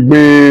wọ́n fi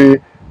gbin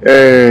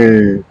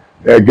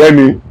ẹ̀gẹ́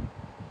ni?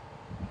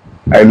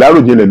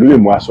 Àìláròjinlẹ̀ ló lè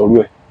mú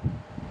aṣọrú ẹ̀,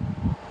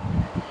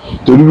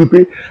 torí wípé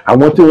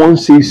àwọn tí wọ́n ń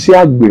ṣe iṣẹ́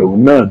àgbẹ̀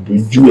ọ̀hún náà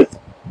dojú ẹ̀.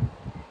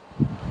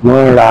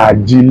 Wọ́n ra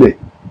ajílẹ̀,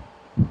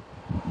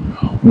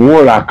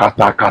 wọ́n ra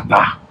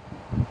katakata,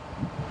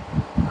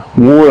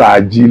 wọ́n ra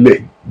ajílẹ̀.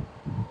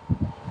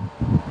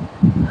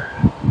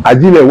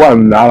 Ajílẹ̀ wà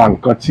lára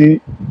nǹkan tí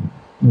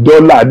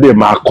dọ́là dẹ̀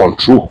máa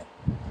control.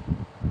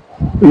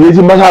 Iye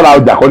tí mására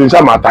ọjà kan ní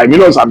sáà máa ta, èmi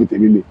náà sàmì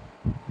tèmi lè.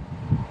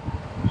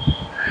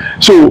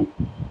 So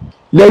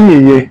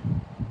lẹ́yìn yẹn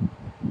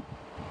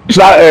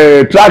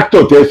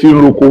tractor tẹ́ fi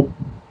ń roko,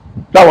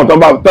 táwọn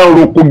tán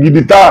roko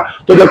gidi tó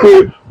jẹ́ pé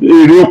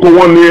èrè oko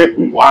wọn ni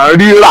à ń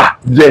rírà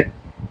jẹ,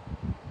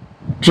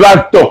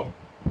 tractor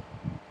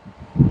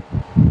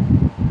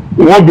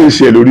wọ́n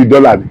bèsè ẹ̀ lórí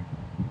dọ́là ni.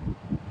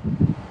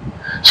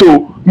 So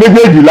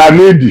méjèèjì la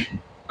nídìí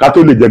ká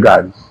tó lè jẹ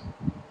gààrí.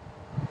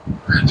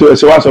 So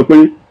ẹ̀sẹ̀ wá sọ pé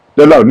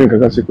dọ́là ò ní nǹkan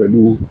kan ṣe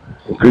pẹ̀lú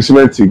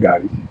increasement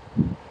gààrí.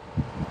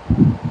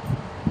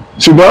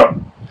 Ṣùgbọ́n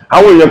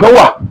àwọn èèyàn kan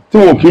wà tí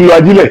wọn kì í lo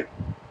ajílẹ̀,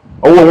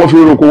 ọwọ́ wọn fi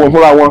roko wọn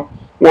fúnra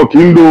wọn kì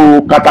í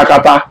lo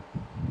katakata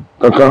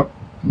kankan,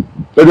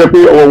 tó jẹ́ pé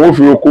ọwọ́ wọn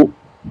fi roko,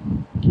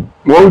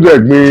 wọ́n ń jẹ́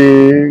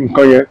gbin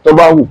nǹkan yẹn tó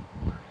bá wù.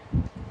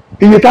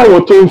 Iye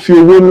táwọn tó ń fi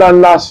owó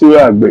ńláńlá ṣe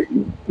àgbẹ̀,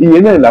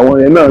 iye náà làwọn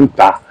yẹn náà ń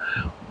ta.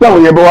 Bí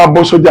àwọn yẹn bá wá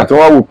bọ́ sọ́jà tó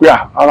wá wò pé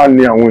ara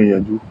ni àwọn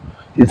èèyàn jù,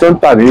 ìtàn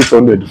tà ní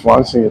 800 fún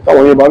àǹsìn yẹn,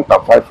 táwọn yẹn bá ń ta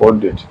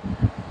 500,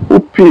 ó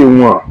pè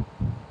wọ́n.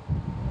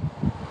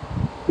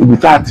 Ibi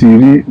tá a ti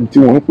rí tí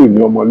wọ́n ń pè ní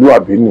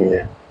ọmọlúwàbí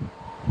nìyẹn.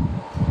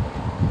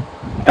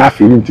 Tá a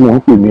fi rí tí wọ́n ń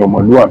pè ní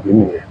ọmọlúwàbí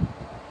nìyẹn.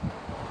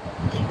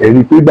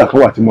 Ẹ̀rí pé ìgbà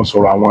kan wà tí mo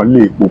sọ̀rọ̀ àwọn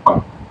ilé epo kan,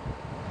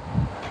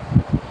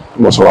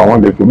 mo sọ̀rọ̀ àwọn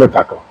ilé epo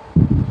mẹ́ta kan.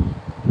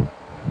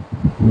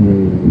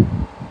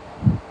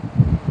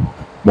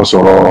 Mo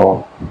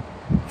sọ̀rọ̀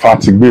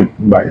Fatigbin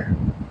nígbà yẹn,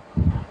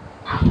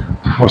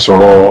 mo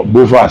sọ̀rọ̀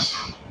Bovas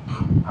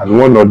and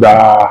one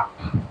other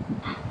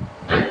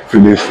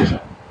filling station.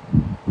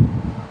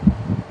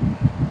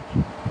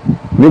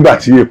 Nígbà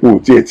tí epo ò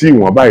tiẹ̀ tí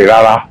ìwọ̀n báyìí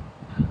rárá,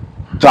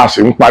 tá a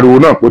sì ń pariwo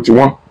náà pé tí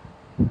wọ́n.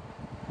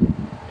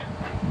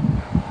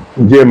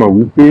 Ǹjẹ́ ẹ mọ̀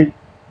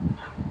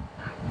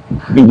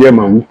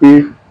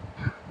wípé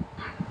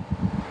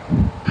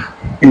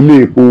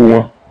ilé epo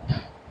wọn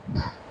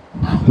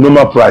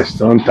normal price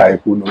tí wọ́n ń ta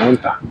epo ni wọ́n ń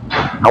ta.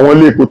 Àwọn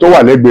ilé epo tó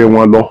wà lẹ́gbẹ̀ẹ́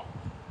wọn lọ,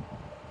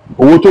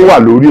 owó tó wà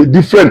lórí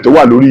different tó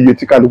wà lórí iye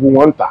tí kálukú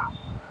wọn ń tà,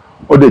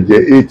 ó dẹ̀ jẹ́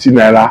 80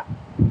 naira,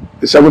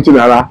 70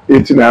 naira,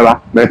 80 naira,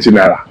 90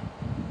 naira.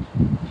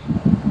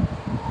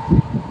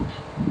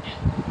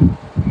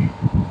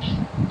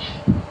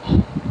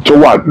 Tó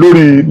wà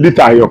lórí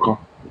lítà ẹyọ kan.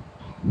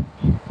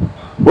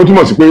 Ó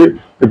túmọ̀ sí pé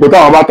epo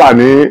táwọn bá tà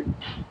ní,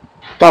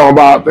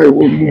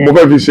 mo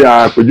fẹ́ fi ṣe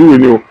àpèjúwe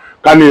ni o,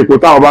 ká ní epo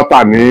táwọn bá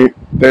tà ní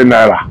 10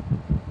 naira,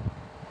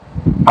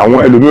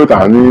 àwọn ẹlòmíràn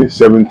tà ní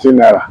 17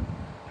 naira,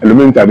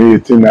 ẹlòmíràn tà ní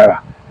 18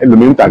 naira,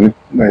 ẹlòmíràn tà ní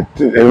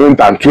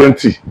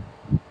 20.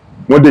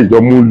 Wọ́n dẹ̀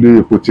jọ mú lé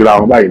epo tira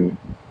wọn báyìí ni.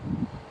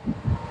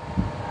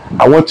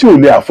 Àwọn tí ò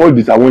lè afford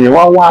àwọn yẹn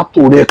wá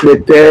tó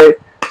rẹpẹtẹ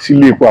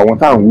sílé epo àwọn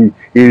táwọn wí,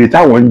 èrè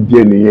táwọn ń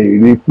jẹ nìyẹn,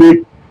 èrè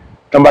pé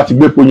tán bá ti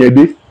gbé epo yẹn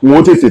dé ni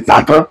wọ́n tètè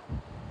tà tán.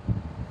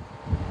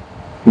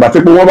 Ìgbà tí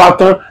epo wọn bá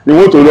tán ni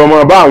wọ́n tó lọ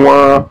mọ bá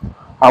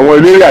àwọn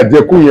eléré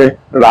àjẹkù yẹn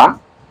rà.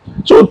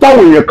 So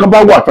táwọn èèyàn kan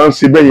bá wà tán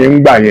ṣe bẹ́ẹ̀ yẹn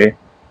ń gbà yẹn,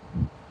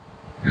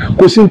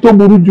 kò sí tó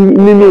burú jù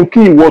nínú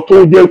kí ìwọ tó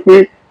jẹ́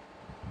pé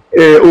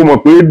o mọ̀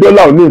pé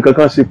dọ́là ò ní nǹkan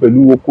kan ṣe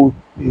pẹ̀lú oko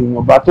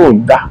ìwọ̀nba tó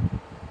ń dá.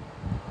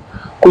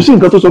 Kò sí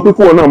nǹkan tó sọ pé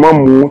kúwọ náà máa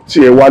mú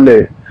tiẹ̀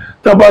wálẹ̀.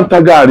 Tá bá ń ta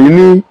gààrí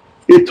ní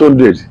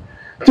 800,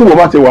 tí wọ́n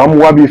bá ti wà á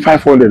mú wá bí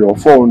 500 or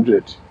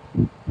 400,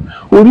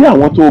 orí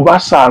àwọn tó o bá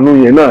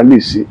ṣàánú yẹn náà lè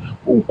ṣe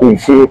òǹkóhun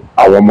fún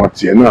àwọn ọmọ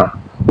tiẹ̀ náà,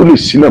 ó lè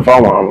ṣínà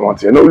fáwọn ọmọ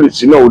tiẹ̀ náà, ó lè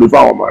ṣínà orí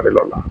fáwọn ọmọ rẹ̀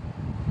lọ́la,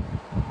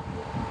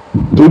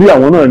 torí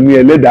àwọn náà ní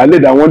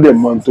ẹlẹ́dàá wọn dẹ̀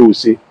mọ ohun tó o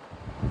ṣe.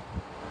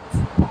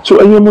 So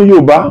ẹ̀yin ọmọ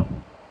Yorùbá,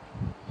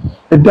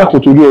 ẹ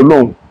dákun torí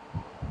Ọlọ́run,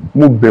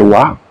 mo bẹ̀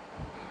wá,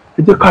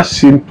 ẹ jẹ́ ká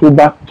ṣe tó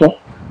bá tọ́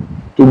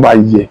tó bá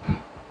yẹ.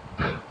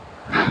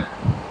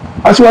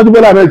 Aṣíwájú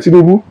Bọ́lá Ahmed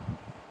Tinubu,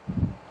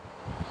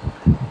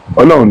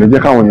 Ọlọ́run ní jẹ́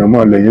káwọn èèyàn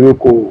mọ̀ lẹ́yìn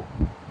lóko,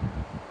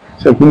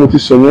 ṣe pé mo ti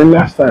sọ yẹn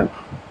last time.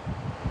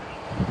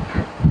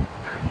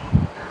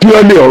 Kí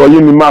ọ lè ọ̀rọ̀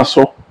yìí ni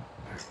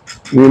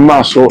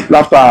máa sọ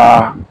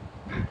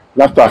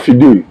láfta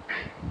fídíò yìí,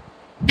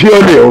 kí ọ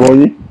lè ọ̀rọ̀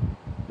yìí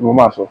ni mo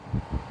máa sọ.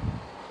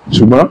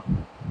 Ṣùgbọ́n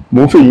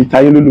mo ń fèyí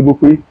táyé lólobó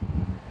pé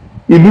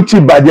ìlú ti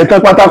bàjẹ́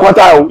tán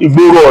pátápátá o,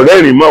 ìgboro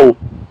ọ̀rẹ́ rìn mọ́ o,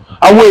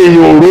 àwọn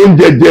èèyàn ò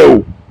róúnjẹ jẹ o,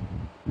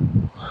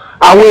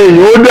 àwọn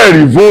èèyàn ó dẹ̀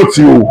rí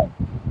vóòtì o,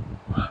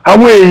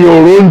 àwọn èèyàn ò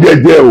róúnjẹ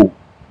jẹ o,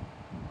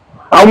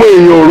 àwọn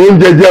èèyàn ò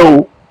róúnjẹ jẹ o.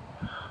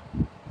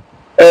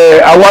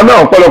 Àwa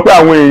náà pẹ́lọpẹ́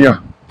àwọn èèyàn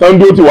tó ń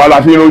dúró tì wá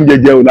la fi ń róúnjẹ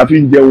jẹ o, la fi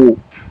ń jẹun o.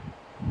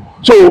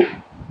 So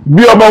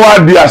bí ọba wa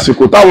di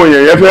àsìkò táwọn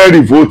èèyàn yẹn fẹ́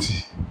rí vóòtì,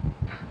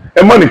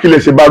 ẹ mọ̀ ní kí lè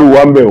ṣe bá rú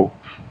wa ń bẹ̀ o,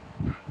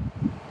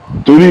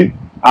 torí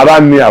ara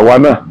ni àwa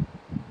náà.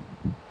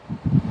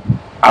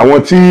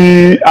 Àwọn tí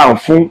à ń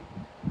fún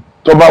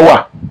tó bá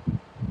wà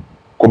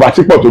kò bá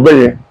ti pọ̀ tó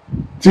bẹ́ẹ̀ yẹn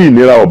tí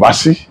ìlera ò bá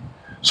sí,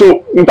 so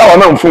n táwa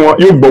náà ń fún wọn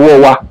yóò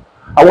gbọ́wọ́ wa.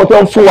 Àwọn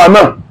tó ń fún wa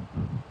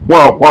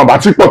náà wọn bá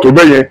ti pọ̀ tó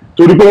bẹ́ẹ̀ yẹn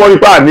torí pé wọ́n rí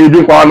páà ní ibi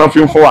ń pa wa náà fi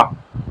ń fún wa,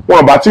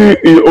 wọn bá ti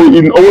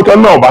owó tó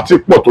náà bá ti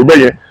pọ̀ tó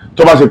bẹ́ẹ̀ yẹn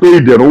tó bá ṣe pé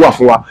ìdẹ̀rùn wà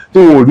fún wa tí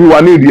wọn ò rí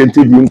wa ní ìdí ẹni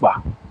tẹ́bi ń pa.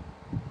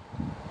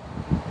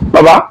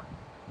 Bàbá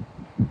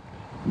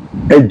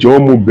ẹ jọ̀ọ́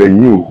mo bẹ̀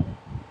yín o,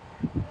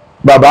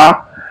 bàbá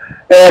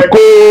ẹ kó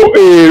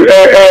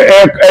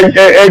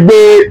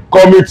ẹgbẹ́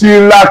kọmitì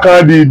ńlá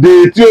kan dìde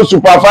tí ó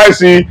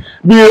supervise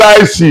bí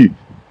ráìsì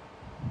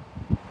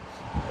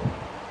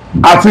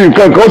àti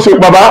nǹkan kan ṣe.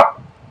 Bàbá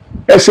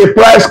ẹ ṣe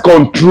price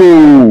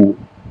control.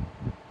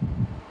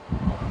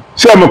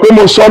 Ṣé ẹ mọ̀ pé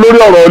mo sọ lórí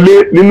ọ̀rọ̀ ilé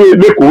nínú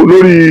Èkó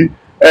lórí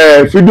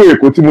fídíò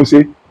Èkó tí mo ṣe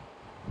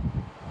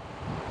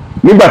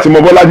nígbà tí mo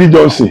Bọ́lájí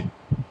Johnson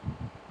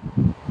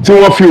tí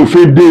wọ́n fi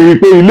òfin de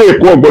pé ilé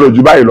Èkó ò gbọdọ̀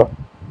jù báyìí lọ.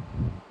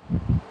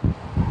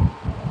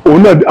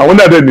 Àwọn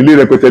náà dẹ̀ nílé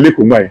rẹpẹtẹ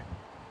lẹ́kọ̀ọ́ gbà yẹn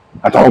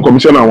àtàwọn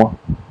kọmíṣánná wọn.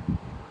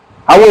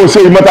 Àwọn ò ṣe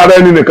ìmọ̀tara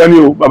ẹni nìkan ni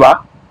o bàbá,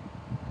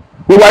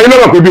 gbogbo ayé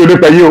lọ́rọ̀ pé bí o lè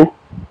pẹ̀yìn o,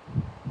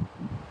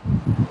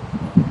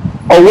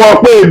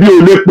 ọ̀wọ́ pé ebi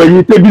ò lè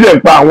pẹ̀yìn tẹ́bí lẹ̀ ń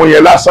pa àwọn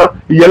yẹn lásán,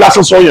 ìyẹn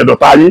lásán sọ yẹn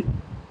dọ̀tá yín.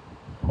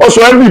 Ó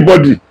sọ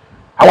everybody,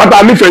 àwọn tá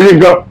a nífẹ̀ẹ́ yín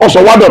gan, ó sọ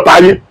wá dọ̀tá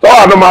yín,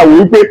 tọ́wọ́ àná máa wò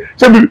wípé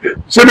ṣé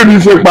bíbí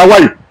ṣe ń pa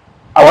wáyì,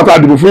 àwọn tá a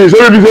dìbò fún yín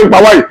ṣé bíbí ṣe ń pa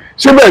wáyì,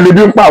 ṣé bẹ́ẹ̀ ni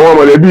bí ń pa àwọn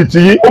mọ̀lẹ́bí ti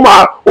yín,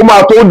 ó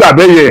máa tó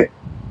dàbẹ́ yẹn.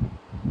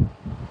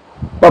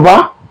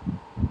 Bàbá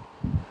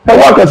ẹ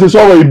wá kàn sí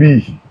sọ̀rọ̀ ibi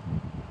yìí,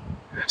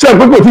 ṣé ẹ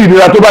pé kò tí ì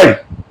nira tó báyìí?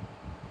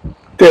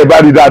 Tẹ́ ẹ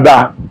bá rí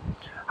dáadáa,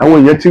 àwọn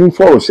èèyàn ti ń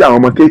fọ̀rọ̀ sí àwọn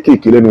ọmọ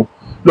kéékèèké lẹ́nu,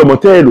 lọ́mọ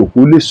tẹ́ ẹ lò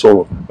kó lè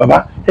sọ̀rọ̀. Bàbá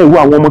ẹ wo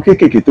àwọn ọmọ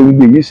kéékèèké tó ń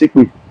gbé yín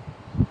ṣépè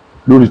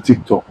lórí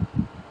TikTok.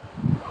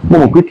 Mo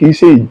mọ̀ pé kì í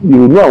ṣe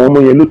ìrònú àwọn ọmọ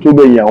yẹn ló tó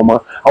bẹ́ẹ̀ yẹn, àwọn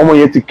ọmọ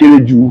yẹn ti kéré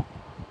ju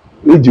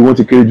èjì wọn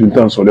ti kéré ju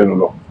nǹkan sọ lẹ́nu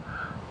lọ.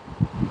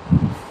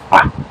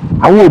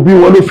 Àwọn òbí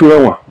wọn ló fi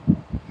rán wọn.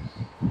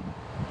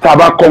 Tá a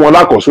bá kọ́ wọn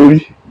lákọ̀ọ́sórí,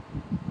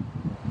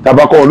 tá a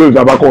bá kọ́ wọn lórí,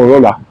 tá a bá kọ́ wọn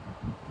lọ́la,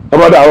 tá a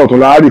bá dàárọ̀ tó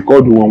la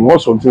rìkọ́ọ̀dù wọn, wọ́n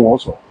sọ tí wọ́n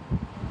sọ.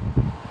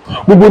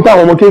 Gbogbo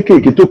táwọn ọmọ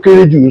kéékèèké tó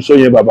kéré jù ń sọ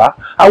yẹn bàbá,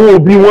 àwọn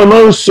òbí wọn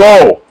náà ń sọ.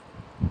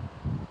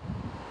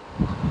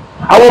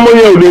 Àwọn ọmọ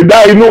yẹn ò lè dá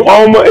inú,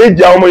 àwọn ọmọ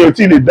èjì àwọn ọmọ yẹn ò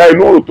tí ì lè dá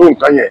inú ọ̀rọ̀ tó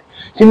nǹkan yẹn.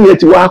 Kí ni ẹ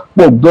ti wá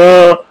pọ̀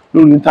gan-an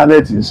lórí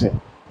íńtánẹ́ẹ̀tì nsìn?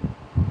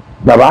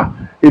 Bàbá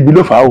ebi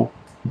ló fà á o.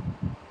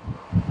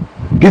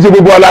 Kì í ṣe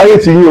gbogbo aláyé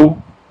ti yín o,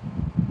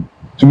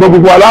 ṣùgbọ́n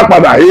gbogbo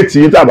alápadà ayé ti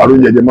yín tàbá ló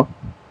ń jẹjẹ mọ́.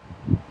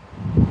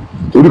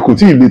 Torí kò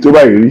tí ì le tó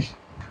báyìí rí.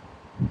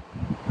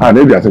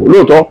 Ànẹ́bí àti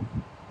lóòótọ́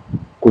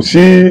kò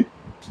sí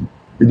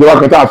ìjọba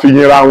kan tá a fi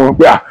yinra wọn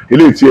pé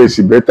eléyìí tí ẹ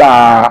sì bẹ́tà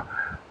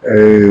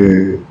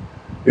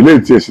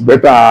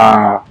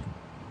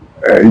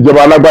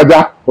ìjọba alágbájá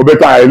ó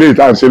bẹ́tà eléyìí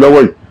tá à ń ṣe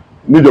lọ́wọ́ yìí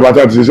níjọba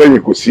tá a ti ṣe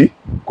sẹ́yìn kò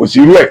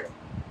sí irú ẹ̀.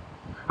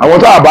 Àwọn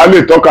tá a bá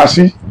lè tọ́ka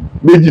sí,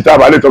 méjì tá a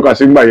bá lè tọ́ka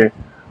sí nígbà yẹn,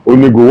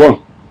 Gowon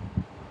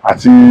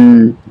àti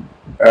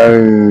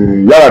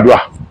Yar'Adua,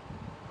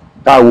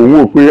 tá a wò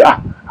wọ́n pé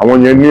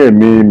àwọn yẹn ní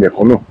ẹ̀mí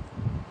mẹ̀kúnnù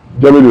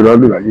jẹ́ mélòó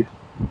lọ́dún láyé.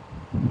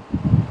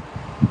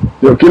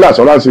 Yóò kí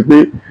làṣọ láti pé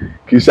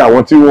kì í ṣe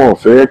àwọn tí wọn ò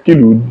fẹ́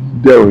kílù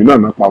dẹrùn iná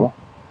náà pamọ́.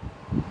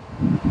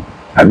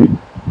 Àbí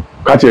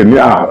kátiẹ̀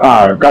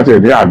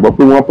ní àgbọ́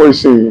pé wọ́n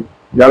pọ́ìsìn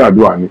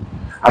Yar'Adua ni,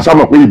 a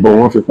sábà pé ìbọn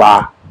wọn fi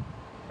pa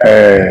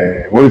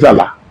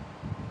Murtala.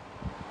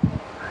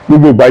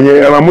 Gbogbo ìgbà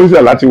yẹn ẹran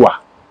Murtala ti wà,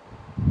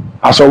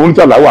 aṣọ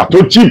Murtala wà tó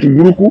chíìpù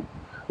burúkú,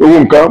 owó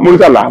nǹkan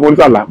Murtala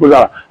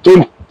tó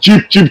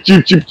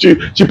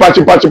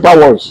cheaper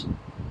ones.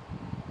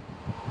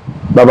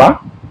 Bàbá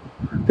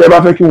tẹ́ bá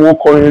fẹ́ kí wọ́n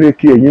kọrin eré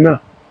kí ẹ̀yin náà,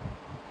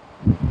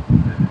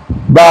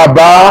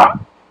 bàbá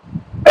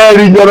ẹ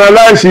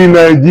regionalize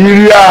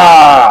Nàìjíríà,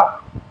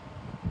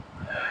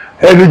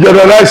 ẹ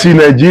regionalize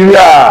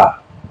Nàìjíríà,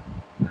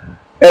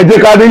 ẹ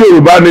jẹ́ ká ní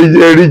Yorùbá ní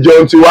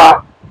region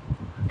tiwa,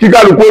 kí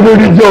kálukú ní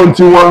region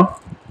tiwọn,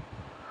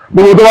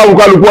 gbogbo tó bá wù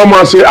kálukú ọmọ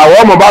ṣe, àwọn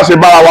ọmọ bá ṣe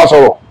bára wa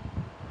sọ̀rọ̀.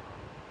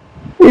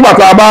 Nígbà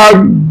tá a bá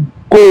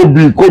kó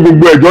obì kó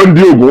gbogbo ẹ̀jọ́ ń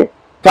di ògún,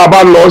 tá a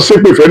bá lọ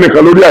ṣépè fẹ́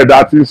nìkan lórí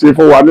àìdá tí ń ṣe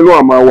fún wa nínú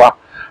àmọ́ wa,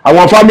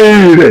 àwọn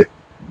fámìlì rẹ̀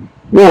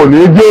wọn ò ní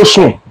jó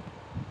sùn,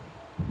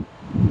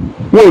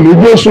 wọn ò ní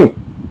jó sùn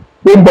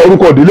tó ń bọ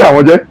orúkọ ìdílé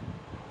àwọn jẹ́,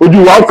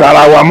 ojú wa ó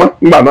kára wa mọ́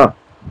nígbà náà.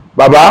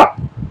 Bàbá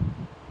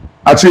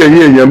àti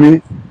ẹ̀yin èèyàn mi,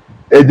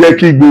 ẹ jẹ́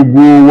kí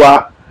gbogbo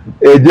wa,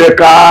 ẹ jẹ́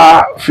ká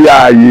fi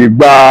ààyè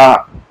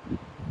gba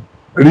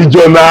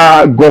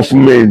regional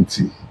government.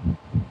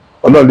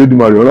 Ọlọ́run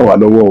Lédùmarè ràn wá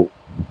lọ́wọ́ o,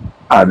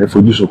 àní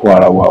fojú sunkún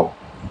ara wa o,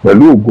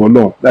 pẹ̀lú ògùn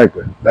Ọlọ́run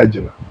láìpẹ́ láì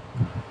jìnnà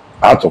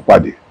á tún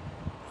pàdé.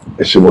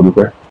 Ẹ ṣé mo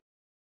dúpẹ́.